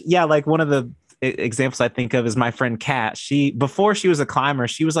actually, yeah, like one of the examples I think of is my friend Kat. Before she was a climber,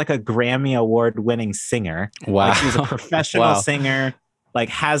 she was like a Grammy Award winning singer. Wow. Like she was a professional singer, like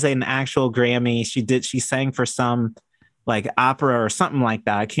has an actual Grammy. She sang for some like opera or something like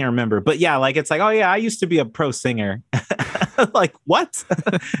that. I can't remember. But yeah, like it's like, oh yeah, I used to be a pro singer. Like what?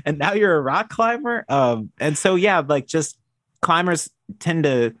 And now you're a rock climber? And so yeah, like just climbers tend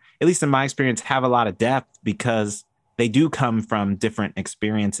to, at least in my experience, have a lot of depth because they do come from different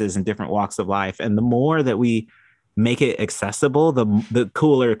experiences and different walks of life. And the more that we make it accessible, the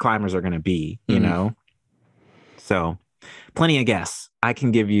cooler climbers are going to be, you know? So plenty of guests. I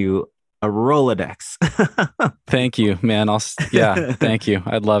can give you a Rolodex. Thank you, man. Thank you.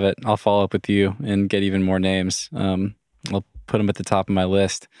 I'd love it. I'll follow up with you and get even more names. I'll put them at the top of my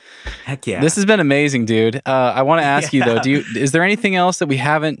list. Heck yeah. This has been amazing, dude. I want to ask you though, is there anything else that we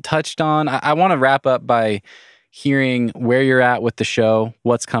haven't touched on? I want to wrap up by hearing where you're at with the show,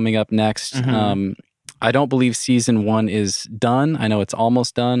 what's coming up next. I don't believe season 1 is done. I know it's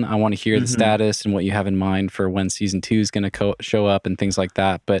almost done. I want to hear the status and what you have in mind for when season 2 is going to show up and things like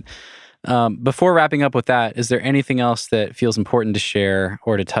that. But before wrapping up with that, is there anything else that feels important to share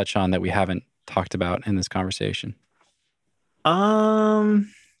or to touch on that we haven't talked about in this conversation?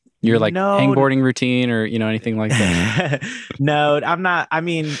 Your like hangboarding routine or, anything like that? No, I'm not. I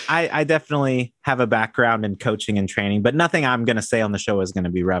mean, I definitely have a background in coaching and training, but nothing I'm going to say on the show is going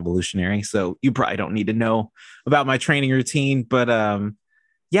to be revolutionary. So you probably don't need to know about my training routine, but,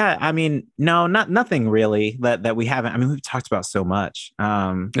 yeah, I mean, no, nothing really that we haven't. I mean, we've talked about so much.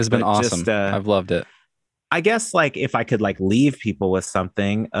 It's been awesome. I've loved it. I guess like if I could like leave people with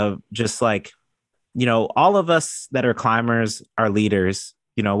something of just like, all of us that are climbers are leaders,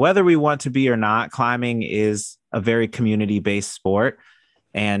 whether we want to be or not. Climbing is a very community-based sport.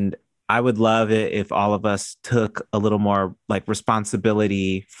 And I would love it if all of us took a little more like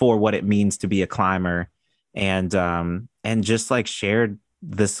responsibility for what it means to be a climber and just like shared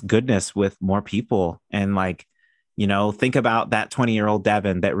this goodness with more people. And like, think about that 20-year-old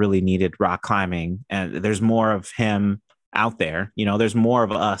Devin that really needed rock climbing. And there's more of him out there, there's more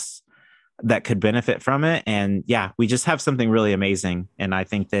of us that could benefit from it. And yeah, we just have something really amazing. And I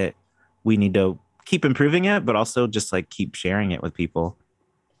think that we need to keep improving it, but also just like keep sharing it with people.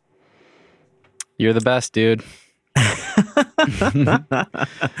 You're the best, dude.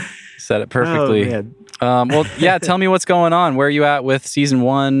 Said it perfectly. Well, yeah, tell me what's going on. Where are you at with season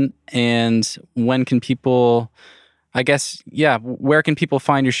 1? And when can people, I guess, where can people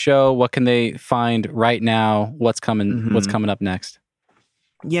find your show? What can they find right now? What's coming up next?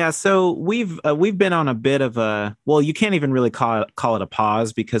 Yeah, so we've been on a bit of a, well, you can't even really call it a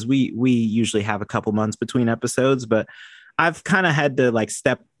pause because we usually have a couple months between episodes, but I've kind of had to like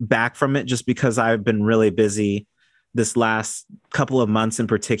step back from it just because I've been really busy this last couple of months in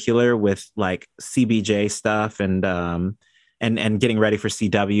particular with like CBJ stuff and getting ready for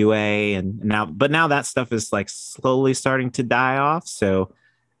CWA and now that stuff is like slowly starting to die off. So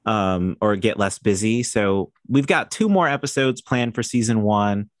or get less busy. So we've got 2 more episodes planned for season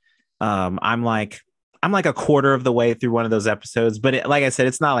 1. I'm like a quarter of the way through one of those episodes, but like I said,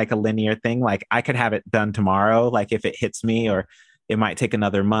 it's not like a linear thing. Like I could have it done tomorrow, like if it hits me, or it might take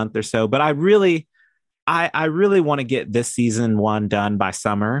another month or so. But I really want to get this season 1 done by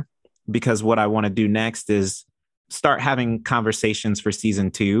summer, because what I want to do next is start having conversations for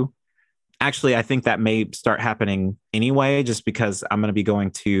season 2. Actually, I think that may start happening anyway, just because I'm going to be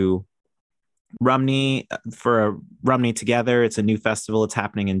going to Rumney for a Rumney Together. It's a new festival. It's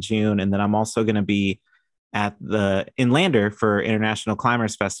happening in June. And then I'm also going to be at the Inlander for International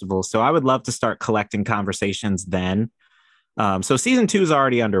Climbers Festival. So I would love to start collecting conversations then. So season 2 is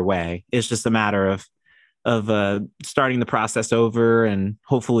already underway. It's just a matter of starting the process over and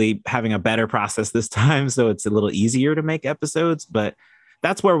hopefully having a better process this time. So it's a little easier to make episodes, but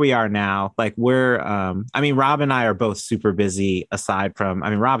that's where we are now. Like Rob and I are both super busy aside from,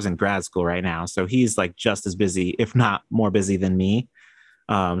 Rob's in grad school right now. So he's like just as busy, if not more busy than me.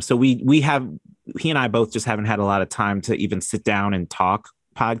 So he and I both just haven't had a lot of time to even sit down and talk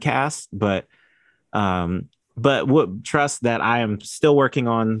podcast, but trust that I am still working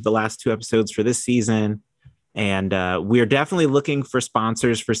on the last 2 episodes for this season. And we're definitely looking for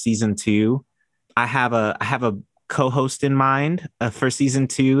sponsors for season 2. I have a co-host in mind for season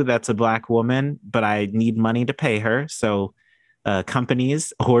 2 that's a Black woman, but I need money to pay her. So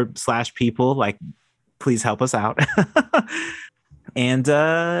companies or / people, like, please help us out. And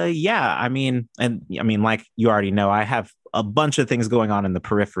like you already know, I have a bunch of things going on in the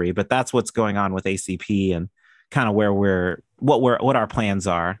periphery, but that's what's going on with ACP and kind of what our plans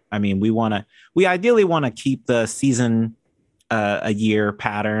are. I mean, we ideally want to keep the season a year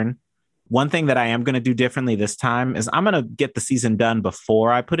pattern. One thing that I am going to do differently this time is I'm going to get the season done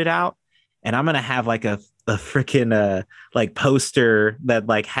before I put it out. And I'm going to have like a freaking like poster that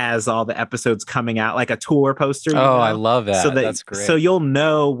like has all the episodes coming out, like a tour poster. I love that. That's great. So you'll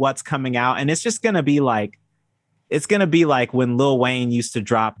know what's coming out. And it's just going to be like, when Lil Wayne used to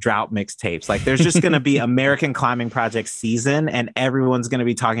drop drought mixtapes. Like there's just going to be American Climbing Project season and everyone's going to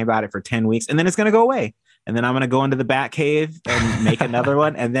be talking about it for 10 weeks and then it's going to go away. And then I'm going to go into the Bat Cave and make another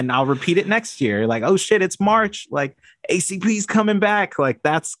one. And then I'll repeat it next year. Like, oh shit, it's March. Like ACP's coming back. Like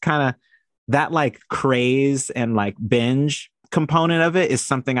that's kind of that like craze and like binge component of it is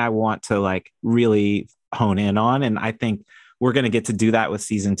something I want to like really hone in on. And I think we're going to get to do that with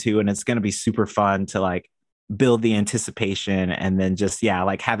season 2. And it's going to be super fun to like build the anticipation and then just,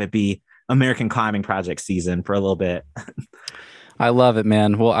 like have it be American Climbing Project season for a little bit. I love it,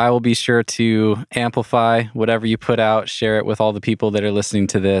 man. Well, I will be sure to amplify whatever you put out, share it with all the people that are listening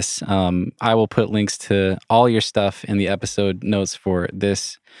to this. I will put links to all your stuff in the episode notes for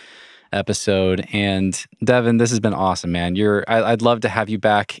this episode. And Devin, this has been awesome, man. I'd love to have you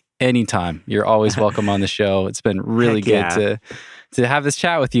back anytime. You're always welcome on the show. It's been really good to have this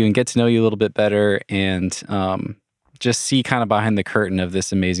chat with you and get to know you a little bit better and just see kind of behind the curtain of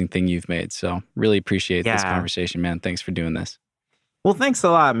this amazing thing you've made. So really appreciate this conversation, man. Thanks for doing this. Well, thanks a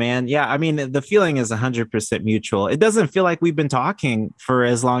lot, man. Yeah, I mean, the feeling is 100% mutual. It doesn't feel like we've been talking for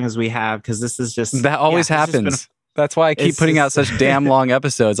as long as we have because this is just... That always happens. That's why I keep putting out such damn long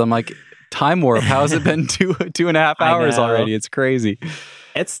episodes. I'm like, time warp. How has it been 2.5 hours already? It's crazy.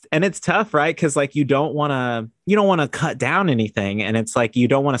 It's tough, right? Because like you don't want to cut down anything, and it's like you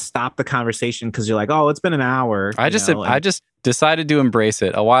don't want to stop the conversation because you're like, oh, it's been an hour. I just decided to embrace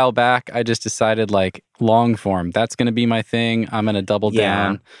it a while back. I just decided like long form. That's going to be my thing. I'm going to double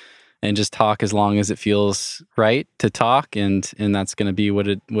down and just talk as long as it feels right to talk, and that's going to be what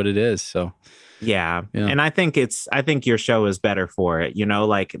it is. So. Yeah. And I think your show is better for it.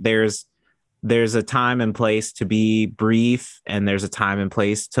 Like there's a time and place to be brief and there's a time and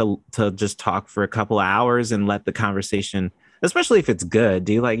place to just talk for a couple of hours and let the conversation, especially if it's good,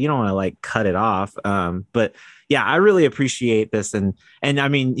 you don't want to like cut it off. But yeah, I really appreciate this. And I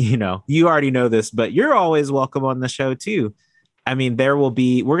mean, you already know this, but you're always welcome on the show too. I mean, we're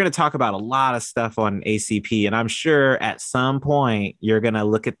going to talk about a lot of stuff on ACP, and I'm sure at some point you're going to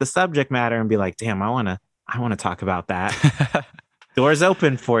look at the subject matter and be like, damn, I want to talk about that. Doors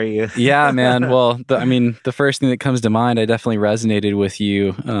open for you. Yeah, man. Well, the first thing that comes to mind, I definitely resonated with you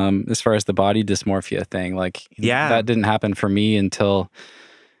as far as the body dysmorphia thing. Like, that didn't happen for me until,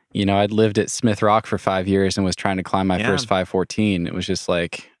 I'd lived at Smith Rock for 5 years and was trying to climb my first 514. It was just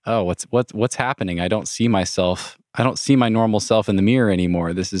like, oh, what's happening? I don't see myself. I don't see my normal self in the mirror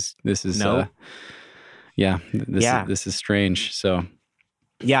anymore. This is this is strange. So.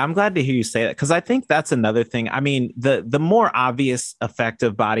 Yeah, I'm glad to hear you say that because I think that's another thing. I mean, the more obvious effect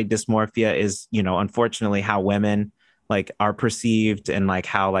of body dysmorphia is, unfortunately, how women like are perceived and like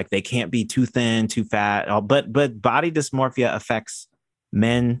how like they can't be too thin, too fat. But body dysmorphia affects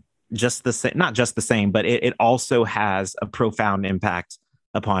men just the same, not just the same, but it also has a profound impact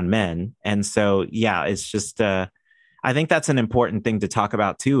upon men. And so, yeah, it's just I think that's an important thing to talk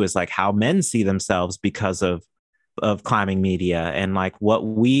about too, is like how men see themselves because of climbing media and like what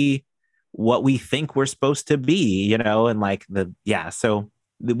we think we're supposed to be, and like so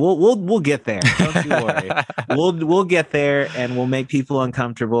we'll get there. Don't you worry. we'll get there and we'll make people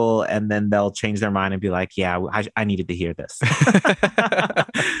uncomfortable and then they'll change their mind and be like, yeah, I needed to hear this.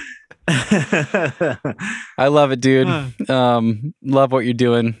 I love it, dude. Love what you're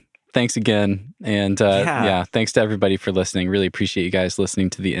doing. Thanks again. And thanks to everybody for listening. Really appreciate you guys listening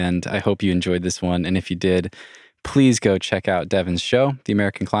to the end. I hope you enjoyed this one. And if you did, please go check out Devin's show, The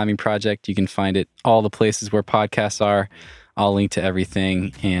American Climbing Project. You can find it all the places where podcasts are. I'll link to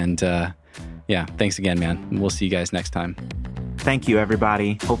everything. And thanks again, man. We'll see you guys next time. Thank you,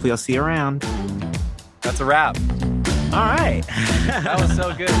 everybody. Hopefully I'll see you around. That's a wrap. All right. That was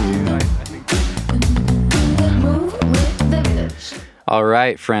so good, dude. I think... All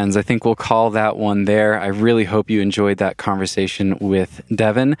right, friends, I think we'll call that one there. I really hope you enjoyed that conversation with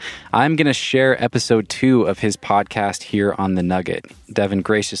Devin. I'm going to share episode 2 of his podcast here on The Nugget. Devin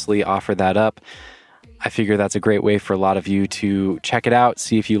graciously offered that up. I figure that's a great way for a lot of you to check it out,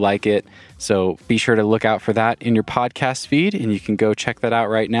 see if you like it. So be sure to look out for that in your podcast feed, and you can go check that out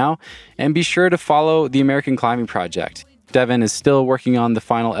right now. And be sure to follow the American Climbing Project. Devin is still working on the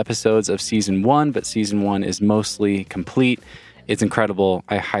final episodes of Season 1, but Season 1 is mostly complete. It's incredible.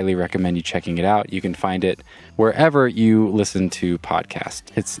 I highly recommend you checking it out. You can find it wherever you listen to podcasts.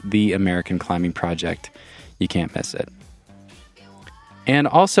 It's the American Climbing Project. You can't miss it. And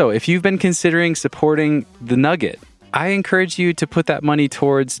also, if you've been considering supporting The Nugget, I encourage you to put that money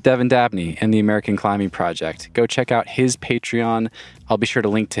towards Devin Dabney and the American Climbing Project. Go check out his Patreon. I'll be sure to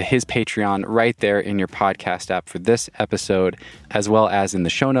link to his Patreon right there in your podcast app for this episode, as well as in the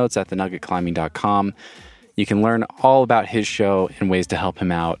show notes at thenuggetclimbing.com. You can learn all about his show and ways to help him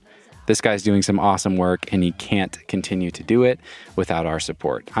out. This guy's doing some awesome work, and he can't continue to do it without our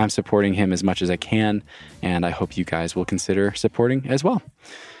support. I'm supporting him as much as I can, and I hope you guys will consider supporting as well.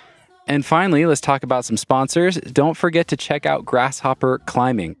 And finally, let's talk about some sponsors. Don't forget to check out Grasshopper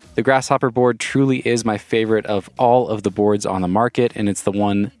Climbing. The Grasshopper board truly is my favorite of all of the boards on the market, and it's the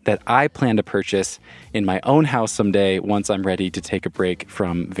one that I plan to purchase in my own house someday once I'm ready to take a break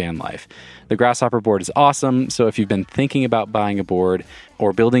from van life. The Grasshopper board is awesome, so if you've been thinking about buying a board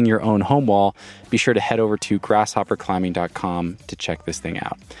or building your own home wall, be sure to head over to grasshopperclimbing.com to check this thing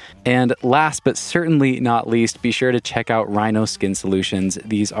out. And last but certainly not least, be sure to check out Rhino Skin Solutions.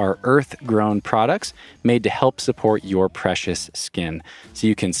 These are earth-grown products made to help support your precious skin, so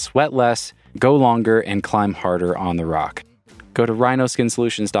you can sweat less, go longer, and climb harder on the rock. Go to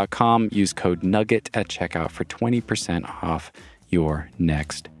rhinoskinsolutions.com, use code NUGGET at checkout for 20% off your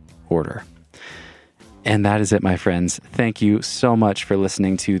next order. And that is it, my friends. Thank you so much for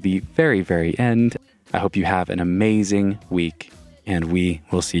listening to the very, very end. I hope you have an amazing week, and we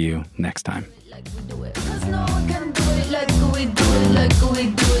will see you next time. Like we do it. 'Cause no one can do it like we do it, like we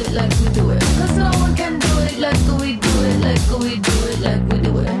do it, like we do it.